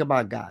 Let's talk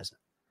about Gaza.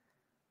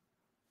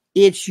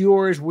 It's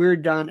yours. We're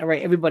done. All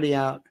right, everybody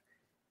out.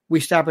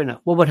 We stop right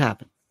now. What would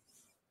happen?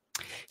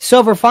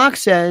 Silver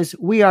Fox says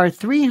we are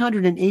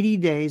 380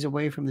 days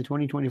away from the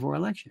 2024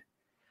 election.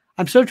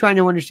 I'm still trying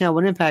to understand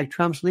what impact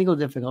Trump's legal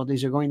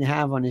difficulties are going to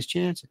have on his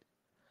chances.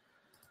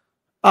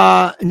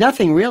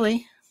 Nothing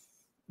really,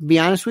 to be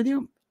honest with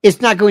you. It's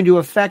not going to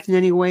affect in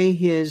any way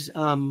his,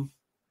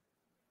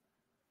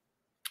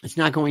 it's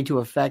not going to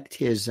affect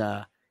his,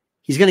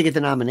 he's going to get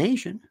the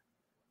nomination.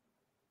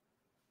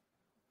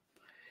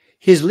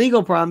 His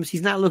legal problems,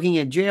 he's not looking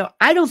at jail.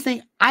 I don't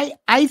think,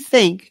 I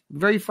think,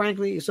 very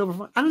frankly, I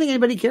don't think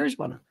anybody cares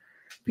about him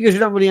because we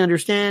don't really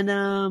understand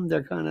them.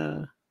 They're kind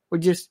of,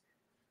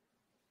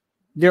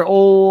 they're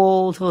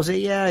old. He'll say,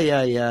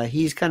 yeah.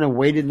 He's kind of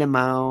waited them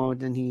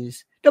out and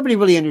nobody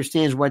really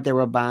understands what they're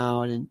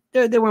about. And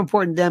they were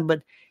important then,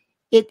 but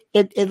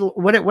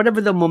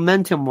whatever the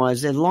momentum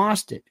was, it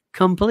lost it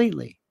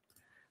completely.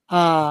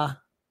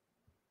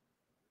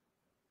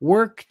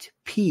 Worked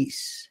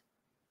peace.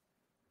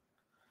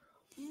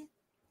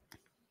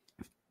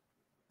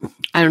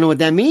 I don't know what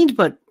that means,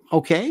 but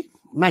okay.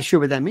 I'm not sure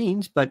what that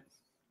means, but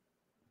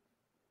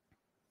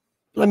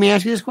let me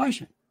ask you this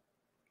question.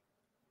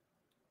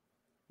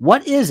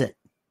 What is it?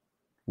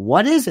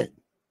 What is it?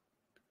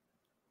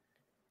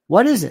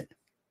 What is it?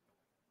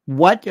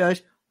 What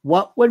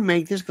would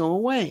make this go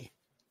away?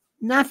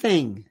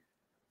 Nothing.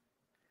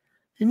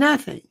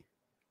 Nothing.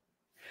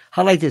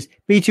 I like this.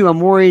 B2, I'm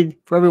worried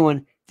for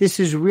everyone. This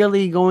is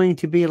really going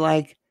to be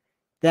like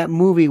that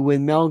movie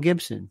with Mel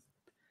Gibson.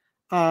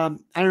 I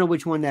don't know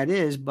which one that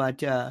is,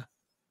 but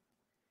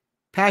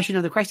Passion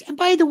of the Christ. And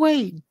by the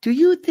way, do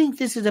you think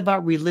this is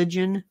about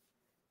religion?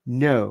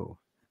 No,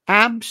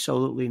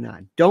 absolutely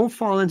not. Don't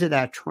fall into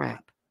that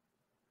trap.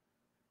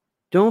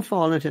 Don't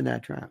fall into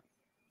that trap.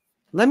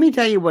 Let me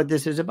tell you what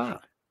this is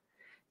about.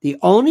 The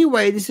only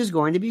way this is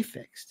going to be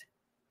fixed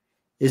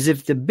is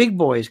if the big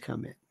boys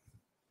come in.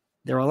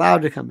 They're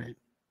allowed to come in.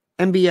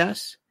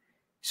 MBS,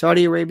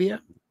 Saudi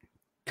Arabia,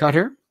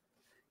 Qatar,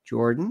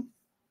 Jordan,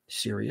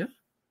 Syria,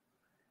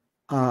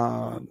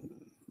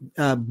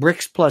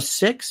 BRICS plus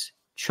 6,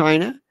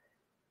 China,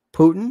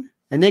 Putin,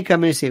 and they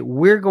come in and say,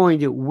 we're going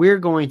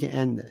to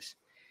end this.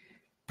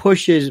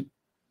 Pushes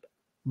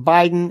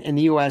Biden and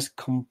the U.S.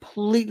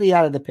 completely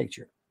out of the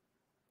picture.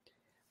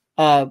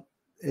 The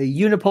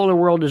unipolar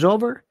world is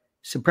over.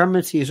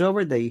 Supremacy is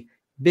over. The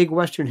big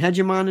Western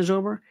hegemon is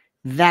over.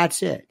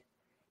 That's it.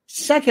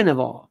 Second of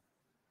all,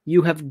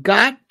 you have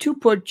got to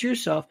put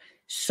yourself,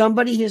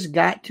 somebody has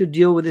got to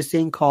deal with this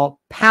thing called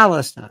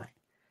Palestine.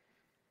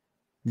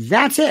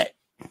 That's it.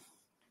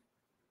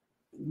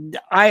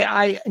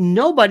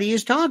 Nobody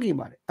is talking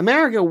about it.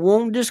 America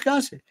won't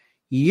discuss it.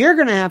 You're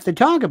going to have to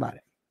talk about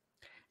it.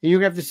 And you're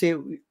going to have to say,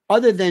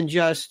 other than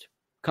just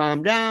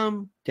calm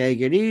down,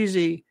 take it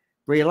easy,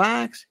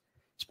 relax.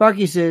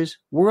 Sparky says,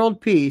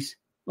 world peace.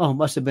 Oh,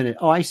 must have been it.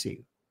 Oh, I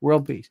see.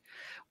 World peace.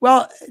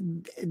 Well,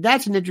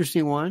 that's an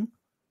interesting one.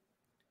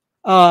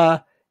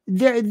 There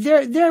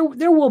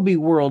will be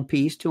world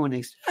peace to an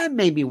extent,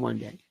 maybe one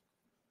day.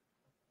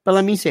 But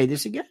let me say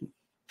this again.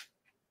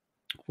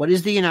 What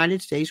is the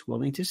United States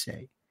willing to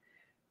say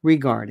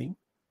regarding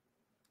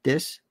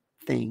this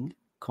thing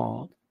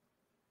called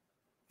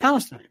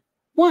Palestine?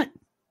 What?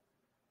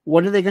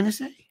 What are they going to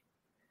say?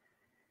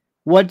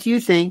 What do you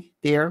think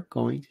they're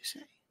going to say?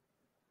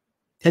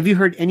 Have you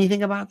heard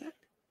anything about that?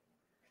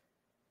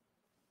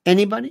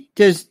 Anybody?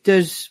 Does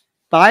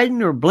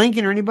Biden or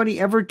Blinken or anybody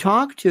ever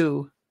talk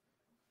to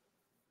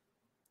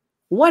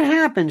what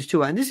happens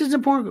to it? And this is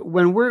important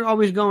when we're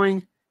always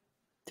going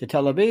to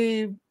Tel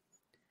Aviv,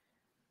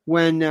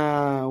 when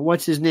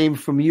what's his name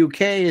from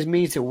UK is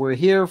means that we're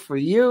here for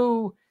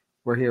you.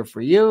 We're here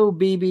for you,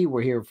 Bibi.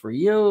 We're here for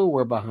you.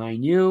 We're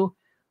behind you.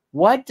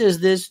 What does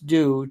this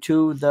do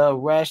to the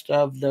rest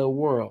of the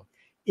world?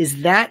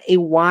 Is that a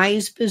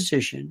wise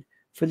position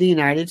for the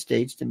United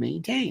States to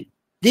maintain?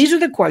 These are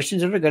the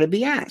questions that are going to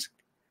be asked.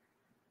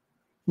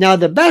 Now,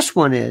 the best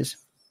one is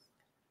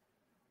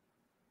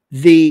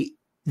the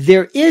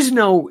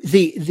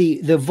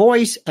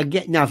voice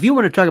again. Now, if you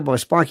want to talk about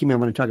Sparky Man, I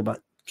want to talk about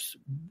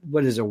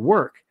what is a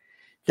work.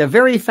 The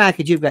very fact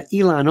that you've got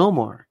Ilhan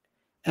Omar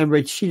and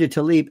Rashida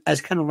Tlaib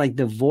as kind of like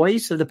the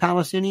voice of the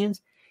Palestinians,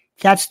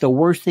 that's the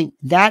worst thing.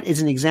 That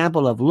is an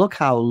example of look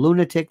how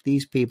lunatic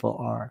these people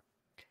are.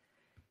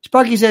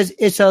 Sparky says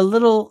it's a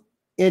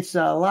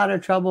lot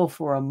of trouble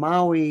for a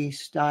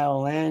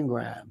Maui-style land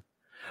grab.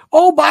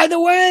 Oh, by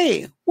the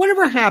way,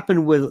 whatever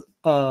happened with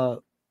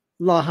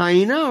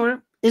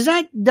Lahaina? Is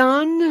that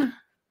done?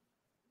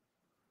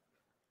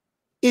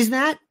 Is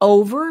that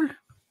over?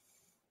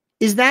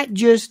 Is that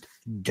just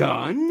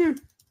done?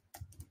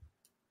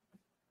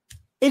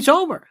 It's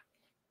over.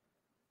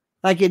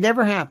 Like it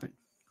never happened.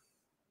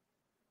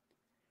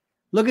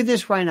 Look at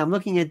this right now. I'm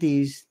looking at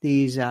these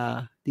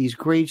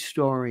great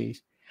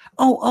stories.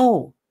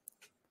 Oh.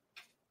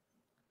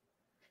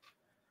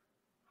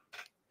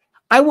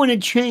 I want to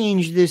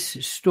change this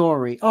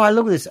story. Oh, I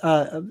look at this.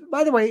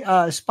 By the way,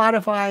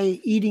 Spotify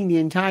eating the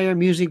entire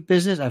music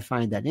business. I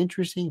find that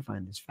interesting. I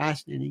find this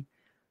fascinating.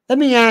 Let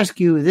me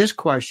ask you this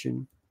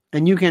question,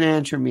 and you can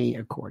answer me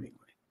accordingly.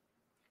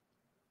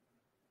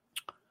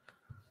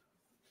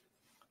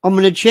 I'm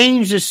going to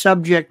change the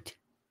subject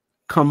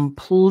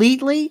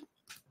completely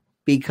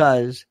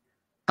because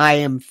I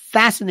am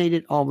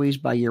fascinated always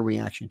by your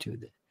reaction to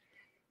this.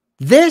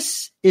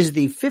 This is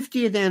the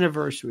 50th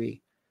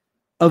anniversary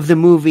of the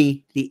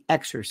movie The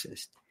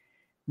Exorcist.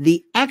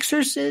 The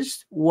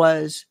Exorcist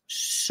was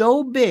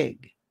so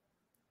big,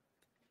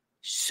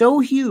 so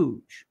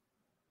huge,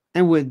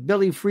 and with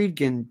Billy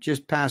Friedkin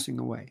just passing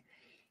away,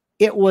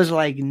 it was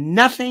like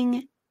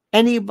nothing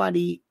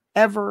anybody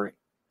ever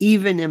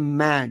even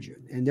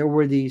imagined. And there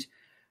were these,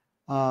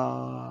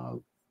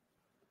 it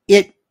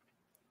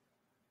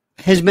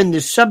has been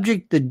the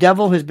subject, the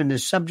devil has been the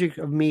subject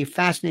of me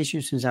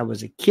fascination since I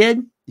was a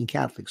kid in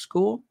Catholic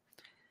school.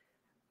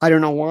 I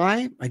don't know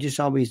why. I just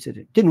always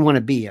didn't want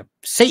to be a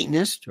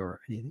Satanist or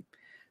anything.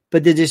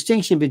 But the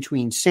distinction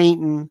between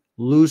Satan,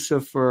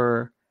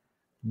 Lucifer,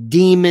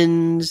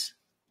 demons,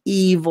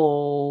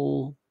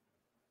 evil,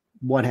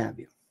 what have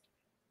you.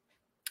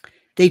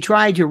 They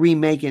tried to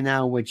remake it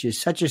now, which is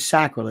such a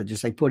sacrilege.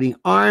 It's like putting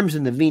arms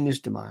in the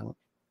Venus de Milo.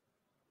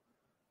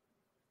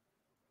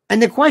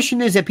 And the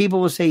question is that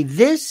people will say,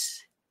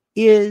 this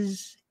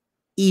is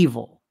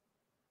evil.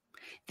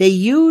 They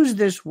use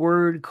this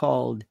word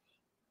called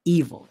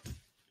evil.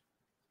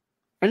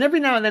 And every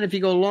now and then, if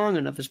you go long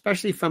enough,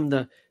 especially from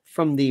the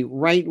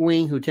right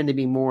wing who tend to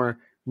be more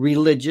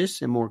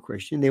religious and more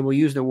Christian, they will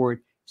use the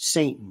word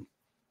Satan.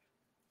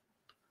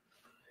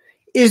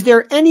 Is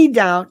there any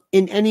doubt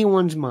in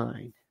anyone's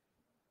mind,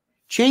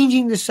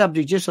 changing the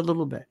subject just a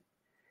little bit,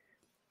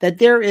 that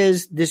there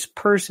is this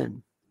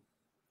person,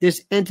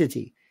 this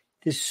entity,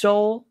 this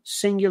sole,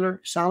 singular,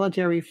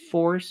 solitary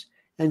force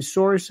and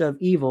source of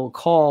evil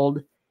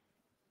called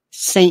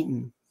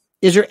Satan?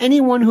 Is there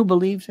anyone who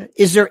believes that?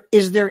 Is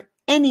there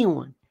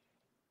anyone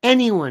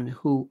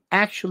who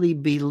actually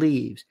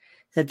believes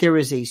that there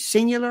is a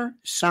singular,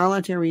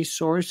 solitary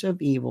source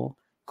of evil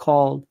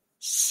called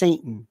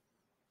Satan?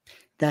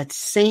 That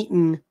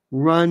Satan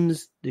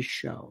runs the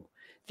show.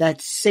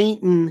 That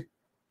Satan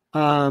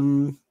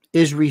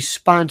is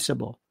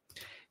responsible.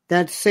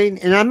 That Satan,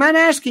 and I'm not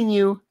asking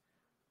you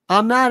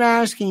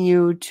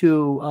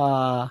to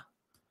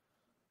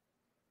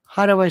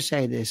how do I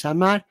say this? I'm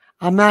not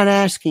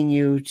asking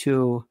you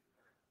to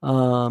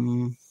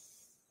I'm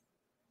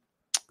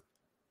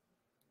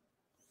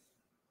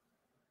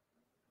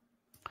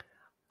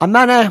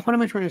not what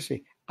am I trying to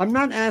say? I'm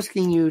not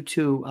asking you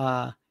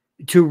to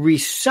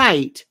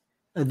recite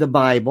the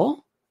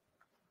Bible.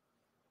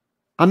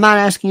 I'm not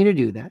asking you to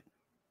do that.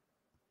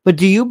 But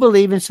do you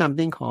believe in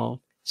something called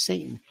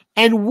Satan?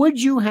 And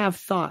would you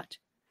have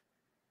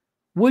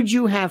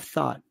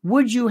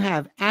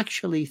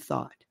actually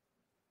thought,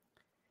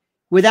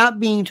 without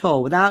being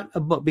told, without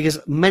a book, because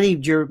many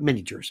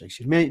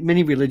jurisdictions,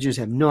 many religions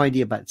have no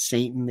idea about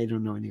Satan. They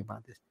don't know anything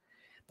about this.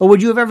 But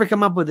would you have ever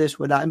come up with this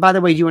without, and by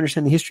the way, do you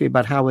understand the history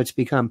about how it's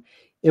become,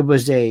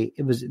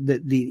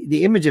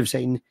 the image of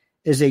Satan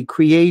is a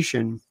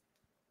creation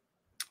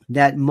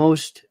that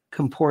most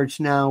comports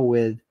now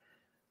with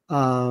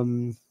a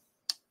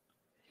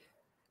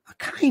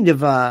kind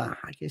of a,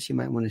 I guess you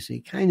might want to say,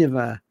 kind of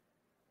a,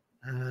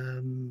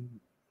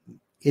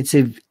 it's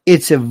a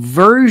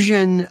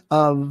version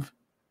of,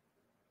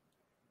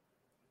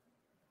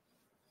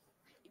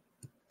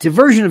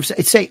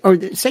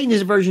 Satan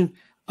is a version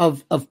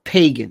of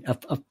pagan,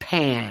 of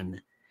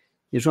Pan.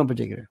 There's one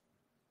particular.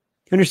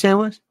 You understand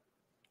what?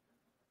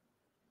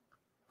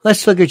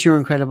 Let's look at your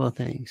incredible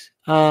things.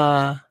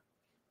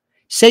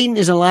 Satan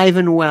is alive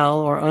and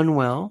well or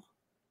unwell.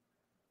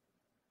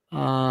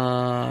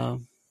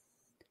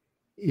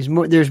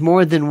 There's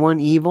more than one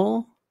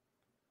evil.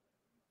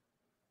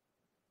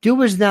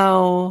 Do as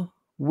thou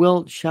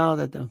wilt, shall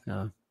that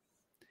thou.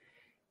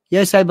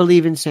 Yes, I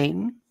believe in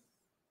Satan.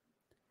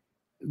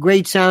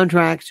 Great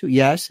soundtracks.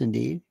 Yes,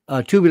 indeed.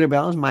 Tubular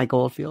Bells, Mike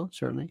Oldfield,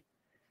 certainly.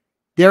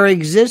 There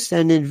exists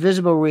an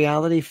invisible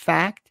reality,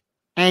 fact,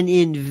 an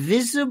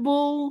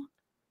invisible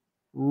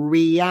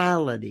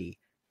reality.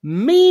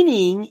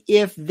 Meaning,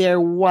 if there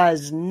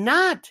was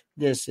not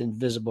this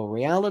invisible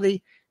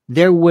reality,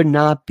 there would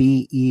not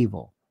be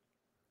evil.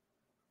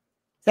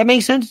 Does that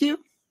make sense to you?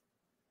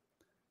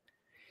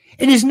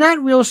 It is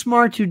not real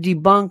smart to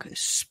debunk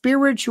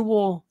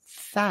spiritual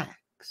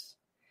facts.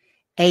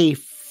 A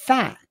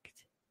fact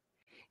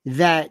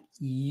that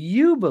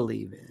you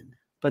believe in,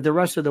 but the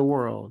rest of the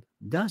world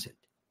doesn't,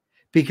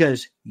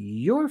 because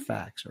your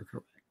facts are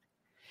correct.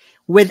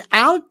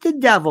 Without the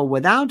devil,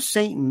 without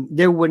Satan,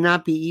 there would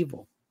not be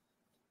evil.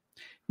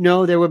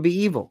 No, there would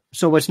be evil.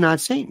 So it's not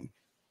Satan.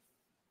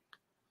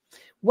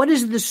 What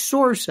is the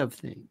source of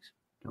things?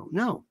 Don't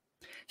know.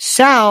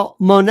 Sal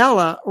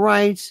Monella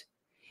writes,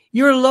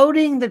 you're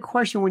loading the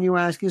question when you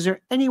ask, is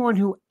there anyone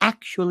who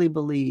actually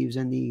believes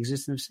in the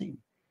existence of Satan?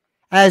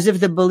 As if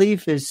the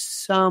belief is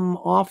some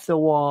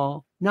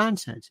off-the-wall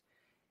nonsense.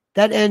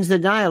 That ends the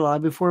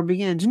dialogue before it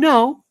begins.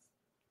 No.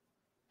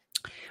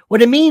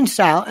 What it means,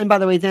 Sal, and by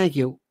the way, thank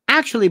you,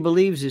 actually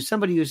believes is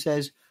somebody who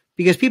says,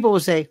 because people will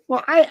say,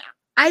 well,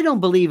 I don't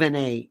believe in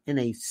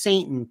a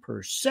Satan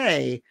per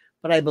se,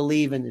 but I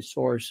believe in the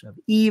source of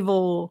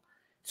evil.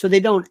 So they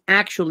don't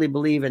actually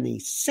believe in a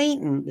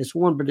Satan, this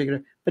one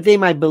particular, but they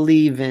might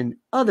believe in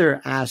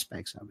other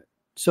aspects of it.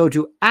 So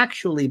to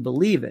actually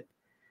believe it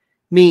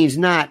means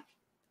not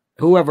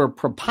whoever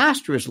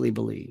preposterously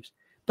believes,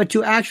 but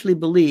to actually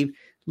believe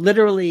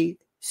literally,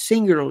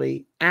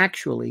 singularly,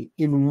 actually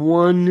in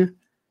one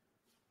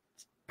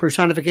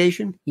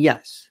personification.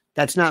 Yes,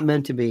 that's not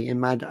meant to be I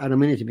don't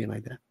mean it to be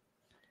like that.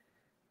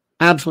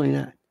 Absolutely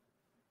not.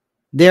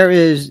 There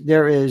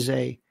is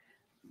a,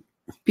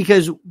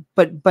 because,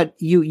 but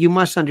you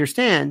must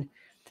understand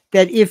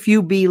that if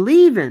you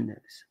believe in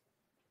this,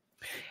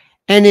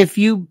 and if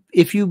you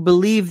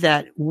believe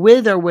that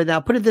with or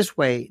without, put it this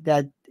way,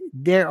 that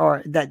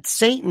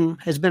Satan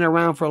has been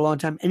around for a long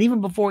time, and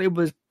even before it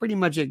was pretty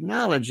much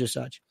acknowledged as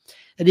such.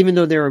 And even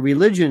though there are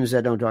religions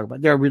that don't talk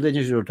about, there are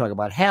religions who don't talk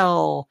about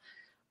hell,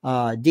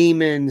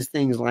 demons,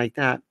 things like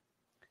that.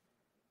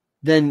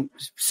 Then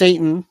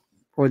Satan,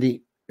 or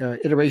the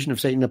iteration of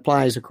Satan,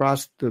 applies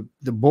across the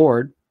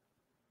board.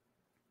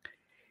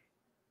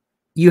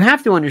 You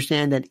have to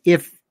understand that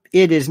if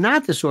it is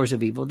not the source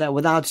of evil, that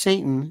without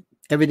Satan,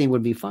 everything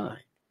would be fine.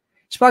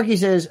 Sparky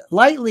says,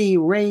 lightly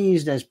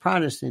raised as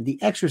Protestant,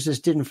 The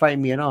Exorcist didn't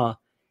frighten me at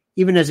all,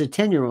 even as a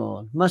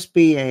 10-year-old. Must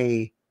be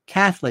a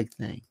Catholic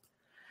thing.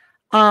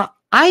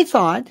 I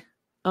thought,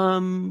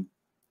 let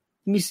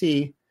me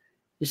see,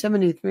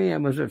 73, I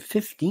was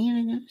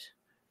 15,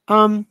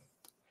 I guess.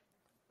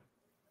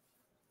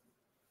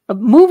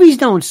 Movies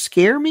don't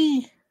scare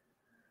me.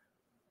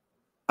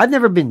 I've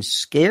never been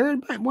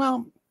scared by,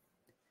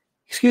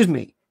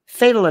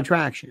 Fatal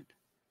Attraction.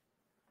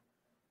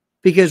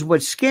 Because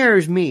what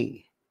scares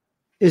me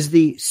is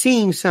the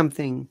seeing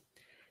something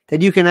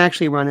that you can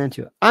actually run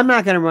into. I'm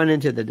not going to run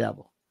into the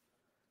devil.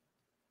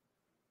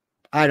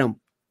 I'm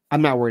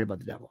not worried about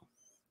the devil.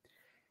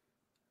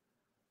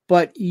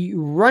 But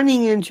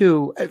running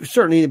into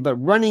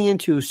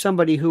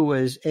somebody who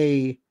was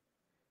a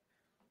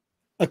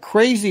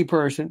crazy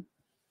person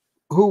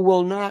who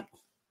will not,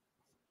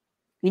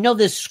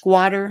 these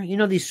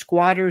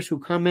squatters who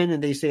come in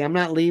and they say, I'm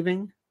not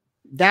leaving.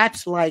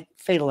 That's like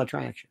Fatal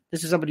Attraction.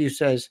 This is somebody who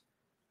says,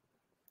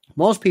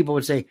 most people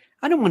would say,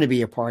 I don't want to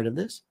be a part of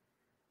this.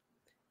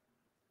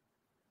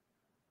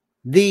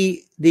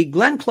 The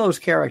Glenn Close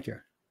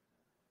character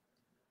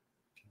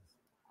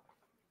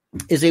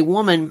is a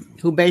woman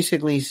who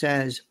basically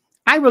says,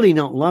 I really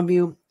don't love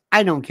you.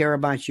 I don't care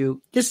about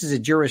you. This is a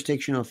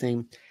jurisdictional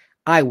thing.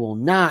 I will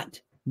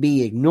not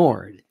be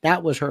ignored.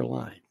 That was her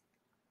line.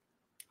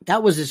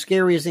 That was the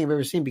scariest thing I've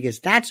ever seen, because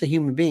that's a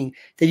human being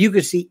that you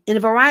could see in a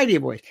variety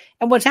of ways.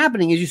 And what's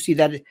happening is you see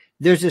that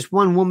there's this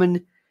one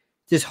woman,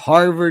 this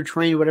Harvard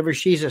trained, whatever,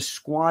 she's a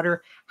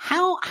squatter.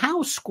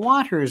 How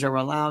squatters are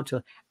allowed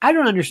to, I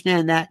don't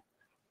understand that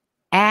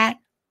at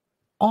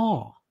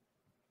all.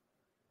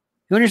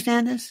 You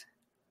understand this?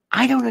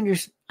 I don't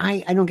understand.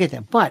 I don't get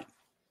that. But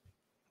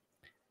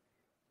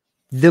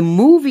the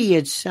movie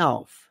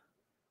itself,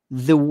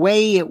 the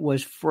way it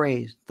was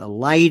phrased, the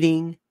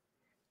lighting,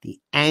 the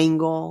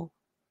angle,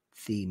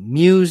 the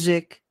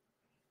music,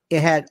 it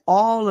had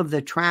all of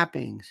the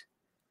trappings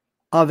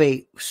of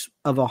a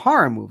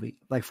horror movie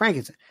like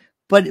Frankenstein.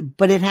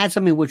 But it had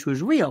something which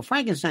was real.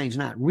 Frankenstein's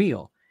not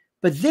real.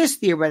 But this,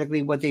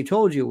 theoretically, what they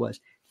told you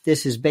was,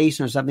 this is based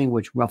on something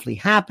which roughly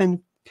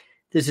happened.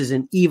 This is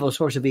an evil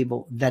source of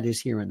evil that is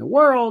here in the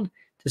world.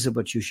 This is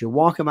what you should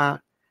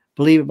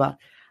believe about.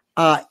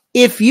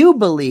 If you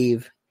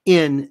believe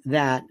in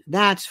that,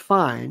 that's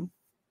fine.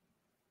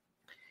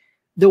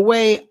 The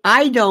way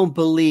I don't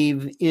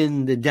believe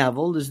in the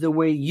devil is the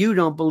way you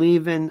don't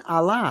believe in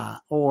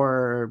Allah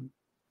or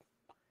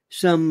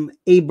some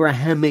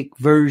Abrahamic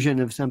version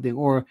of something,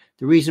 or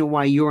the reason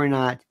why you're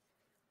not,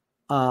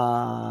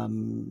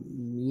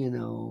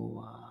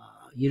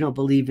 you don't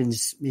believe in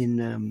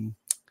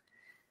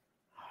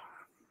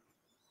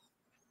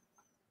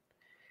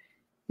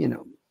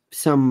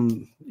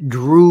some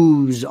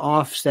Drew's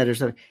offset or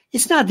something.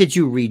 It's not that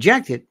you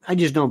reject it. I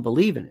just don't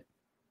believe in it.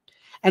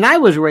 And I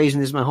was raised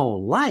in this my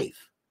whole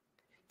life.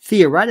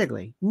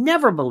 Theoretically,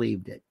 never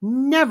believed it.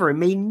 Never. It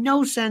made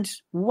no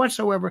sense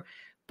whatsoever.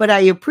 But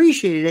I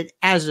appreciated it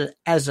as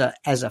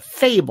a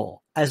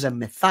fable, as a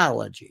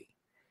mythology.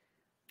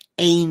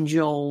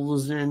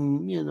 Angels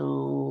and,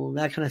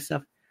 that kind of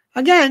stuff.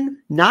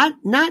 Again,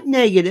 not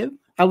negative.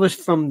 I was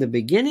from the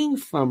beginning,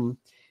 from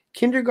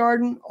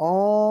kindergarten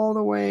all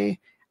the way.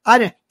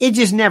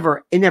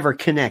 It never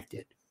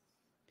connected.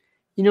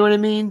 You know what I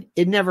mean?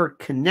 It never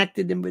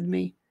connected them with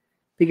me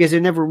because I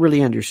never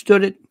really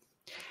understood it.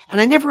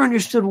 And I never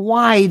understood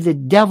why the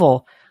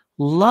devil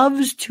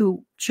loves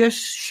to just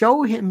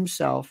show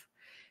himself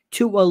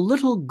to a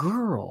little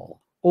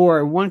girl, or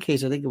in one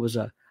case, I think it was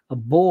a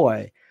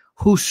boy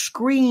who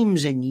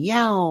screams and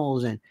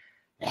yells and,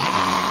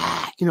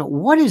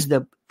 what is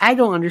I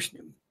don't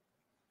understand.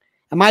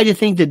 Am I to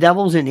think the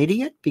devil's an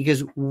idiot?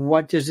 Because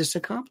what does this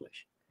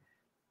accomplish?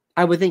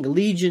 I would think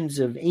legions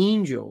of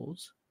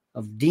angels,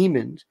 of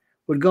demons,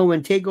 would go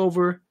and take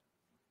over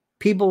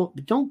people.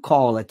 Don't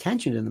call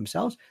attention to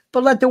themselves,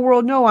 but let the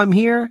world know I'm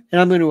here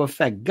and I'm going to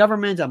affect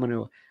government. I'm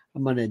going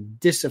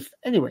to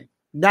anyway,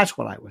 that's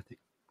what I would think.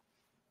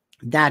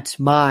 That's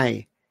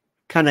my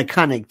kind of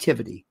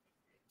connectivity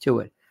to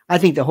it. I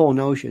think the whole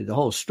notion, the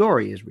whole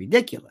story is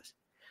ridiculous.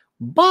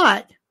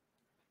 But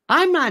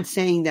I'm not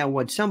saying that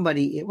when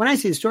I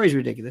say the story is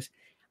ridiculous,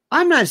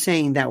 I'm not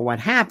saying that what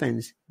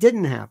happens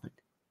didn't happen.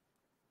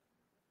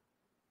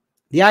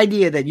 The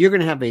idea that you're going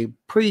to have a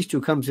priest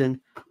who comes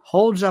in,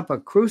 holds up a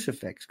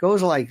crucifix,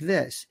 goes like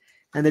this,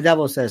 and the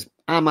devil says,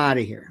 I'm out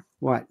of here.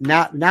 What?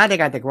 Now they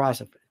got the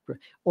crucifix.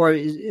 Or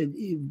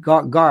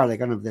garlic,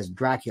 I don't know if that's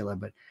Dracula,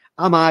 but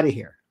I'm out of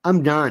here.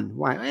 I'm done.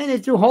 Why? And they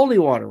threw holy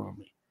water on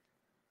me.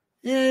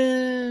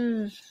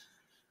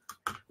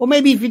 Well,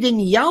 maybe if you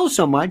didn't yell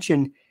so much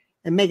and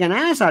make an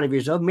ass out of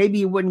yourself,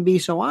 maybe it wouldn't be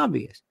so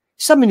obvious.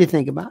 Something to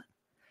think about.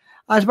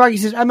 Sparky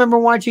says, I remember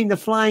watching The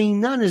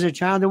Flying Nun as a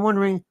child and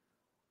wondering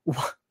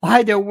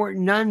why there weren't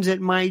nuns at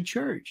my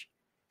church.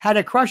 Had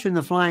a crush on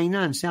The Flying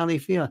Nun, Sally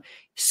Field.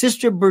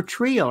 Sister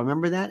Bertriel,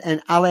 remember that?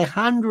 And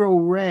Alejandro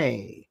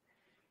Rey.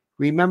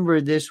 Remember,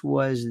 this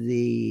was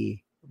the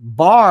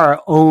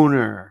bar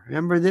owner.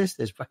 Remember this?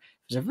 This was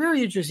a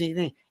very interesting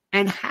thing.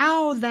 And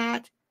how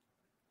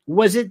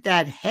was it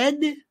that head?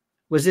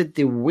 Was it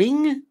the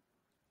wing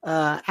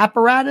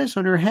apparatus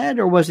on her head,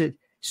 or was it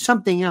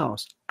something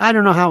else? I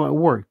don't know how it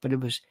worked, but it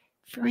was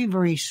very,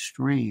 very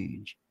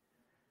strange.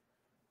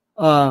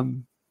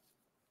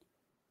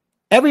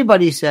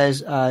 Everybody says,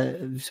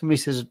 somebody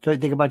says,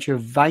 think about your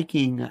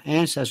Viking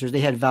ancestors. They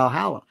had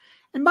Valhalla.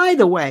 And by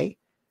the way,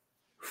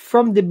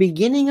 from the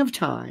beginning of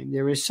time,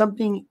 there is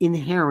something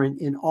inherent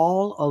in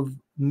all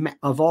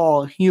of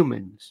all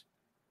humans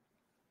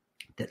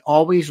that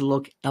always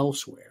look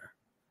elsewhere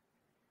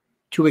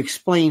to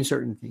explain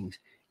certain things.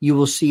 You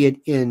will see it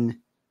in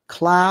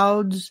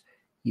clouds.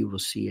 You will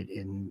see it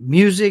in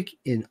music,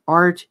 in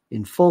art,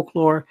 in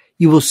folklore.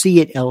 You will see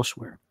it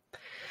elsewhere.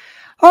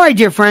 All right,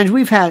 dear friends,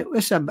 we've had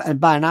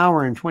about an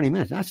hour and 20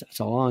 minutes. That's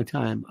a long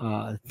time.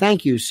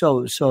 Thank you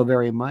so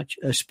very much.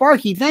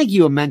 Sparky, thank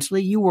you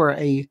immensely. You were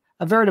a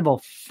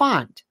veritable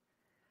font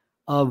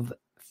of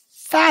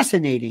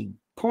fascinating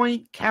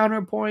point,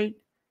 counterpoint,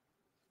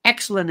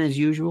 excellent as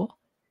usual.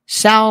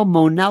 Sal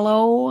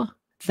Monello,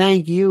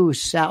 thank you,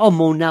 Sal. Oh,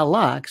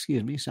 Monella,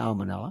 excuse me, Sal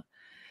Monella.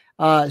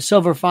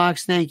 Silver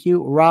Fox, thank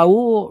you.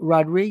 Raul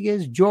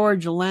Rodriguez,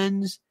 George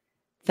Lenz,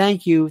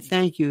 thank you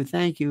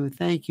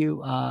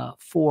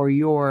for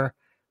your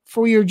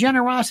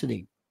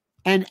generosity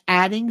and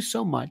adding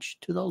so much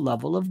to the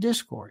level of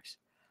discourse.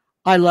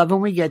 I love when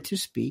we get to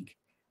speak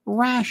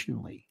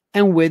rationally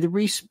and with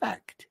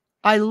respect.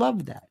 I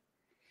love that.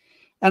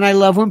 And I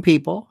love when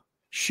people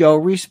show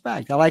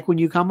respect. I like when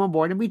you come on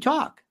board and we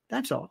talk.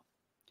 That's all.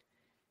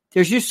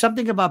 There's just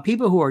something about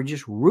people who are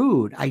just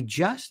rude. I don't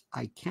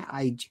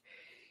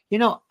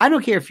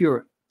care if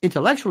you're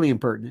intellectually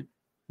impertinent.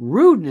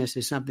 Rudeness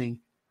is something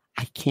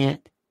I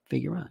can't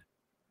figure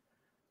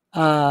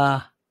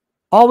out.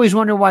 Always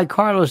wonder why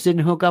Carlos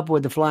didn't hook up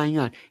with the Flying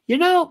Nun. You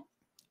know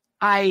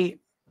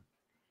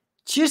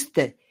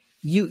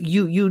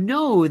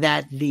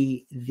that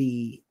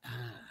the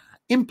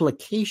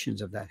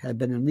implications of that have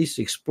been at least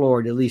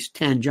explored, at least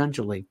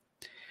tangentially,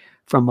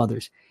 from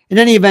others. In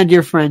any event,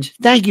 dear friends,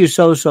 thank you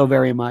so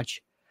very much.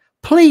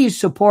 Please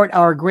support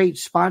our great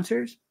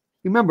sponsors.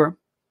 Remember,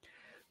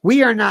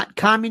 we are not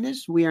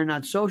communists. We are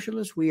not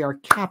socialists. We are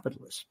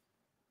capitalists.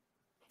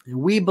 And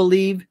we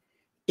believe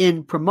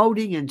in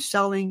promoting and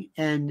selling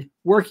and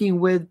working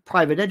with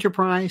private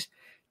enterprise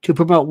to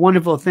promote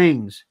wonderful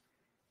things.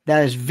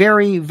 That is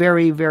very,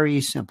 very,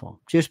 very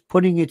simple. Just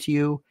putting it to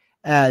you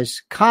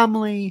as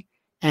calmly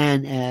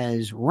and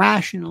as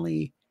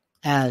rationally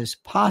as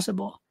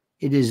possible.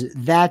 It is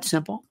that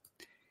simple.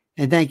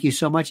 And thank you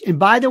so much. And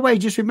by the way,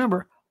 just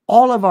remember,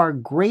 all of our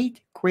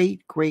great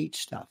great, great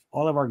stuff.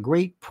 All of our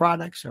great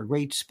products, our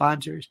great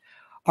sponsors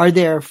are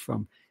there,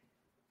 from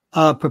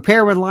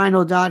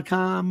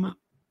preparewithlionel.com,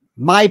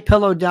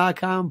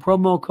 mypillow.com,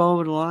 promo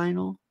code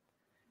Lionel,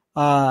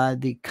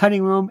 the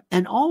cutting room,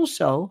 and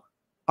also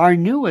our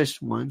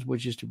newest ones,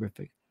 which is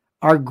terrific,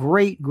 our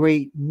great,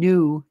 great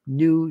new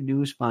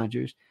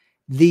sponsors,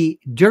 the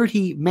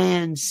Dirty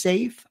Man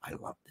Safe. I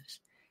love this.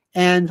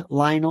 And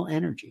Lion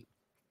Energy.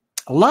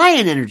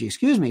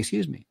 Excuse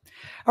me.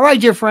 All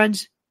right, dear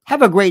friends,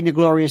 have a great and a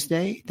glorious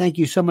day. Thank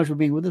you so much for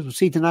being with us. We'll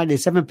see you tonight at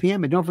 7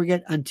 p.m. And don't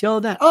forget,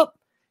 until then,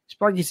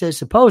 Sparky says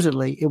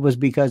supposedly it was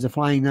because the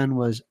Flying Nun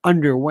was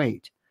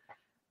underweight.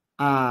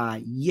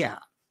 Yeah.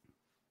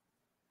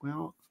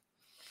 Well,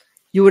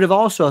 you would have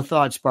also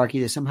thought,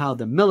 Sparky, that somehow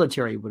the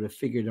military would have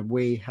figured a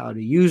way how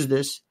to use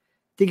this.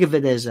 Think of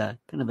it as a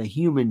kind of a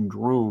human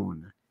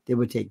drone. They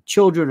would take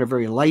children or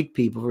very light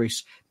people,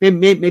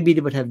 maybe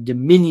they would have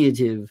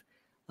diminutive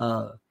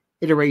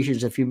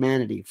iterations of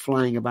humanity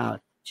flying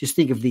about. Just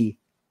think of the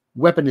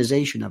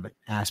weaponization of it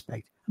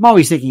aspect. I'm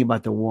always thinking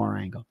about the war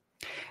angle.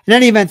 In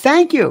any event,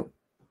 thank you.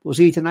 We'll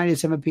see you tonight at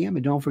 7 p.m.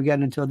 And don't forget,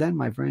 until then,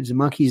 my friends, the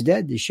monkey's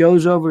dead. The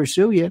show's over.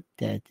 Sue ya.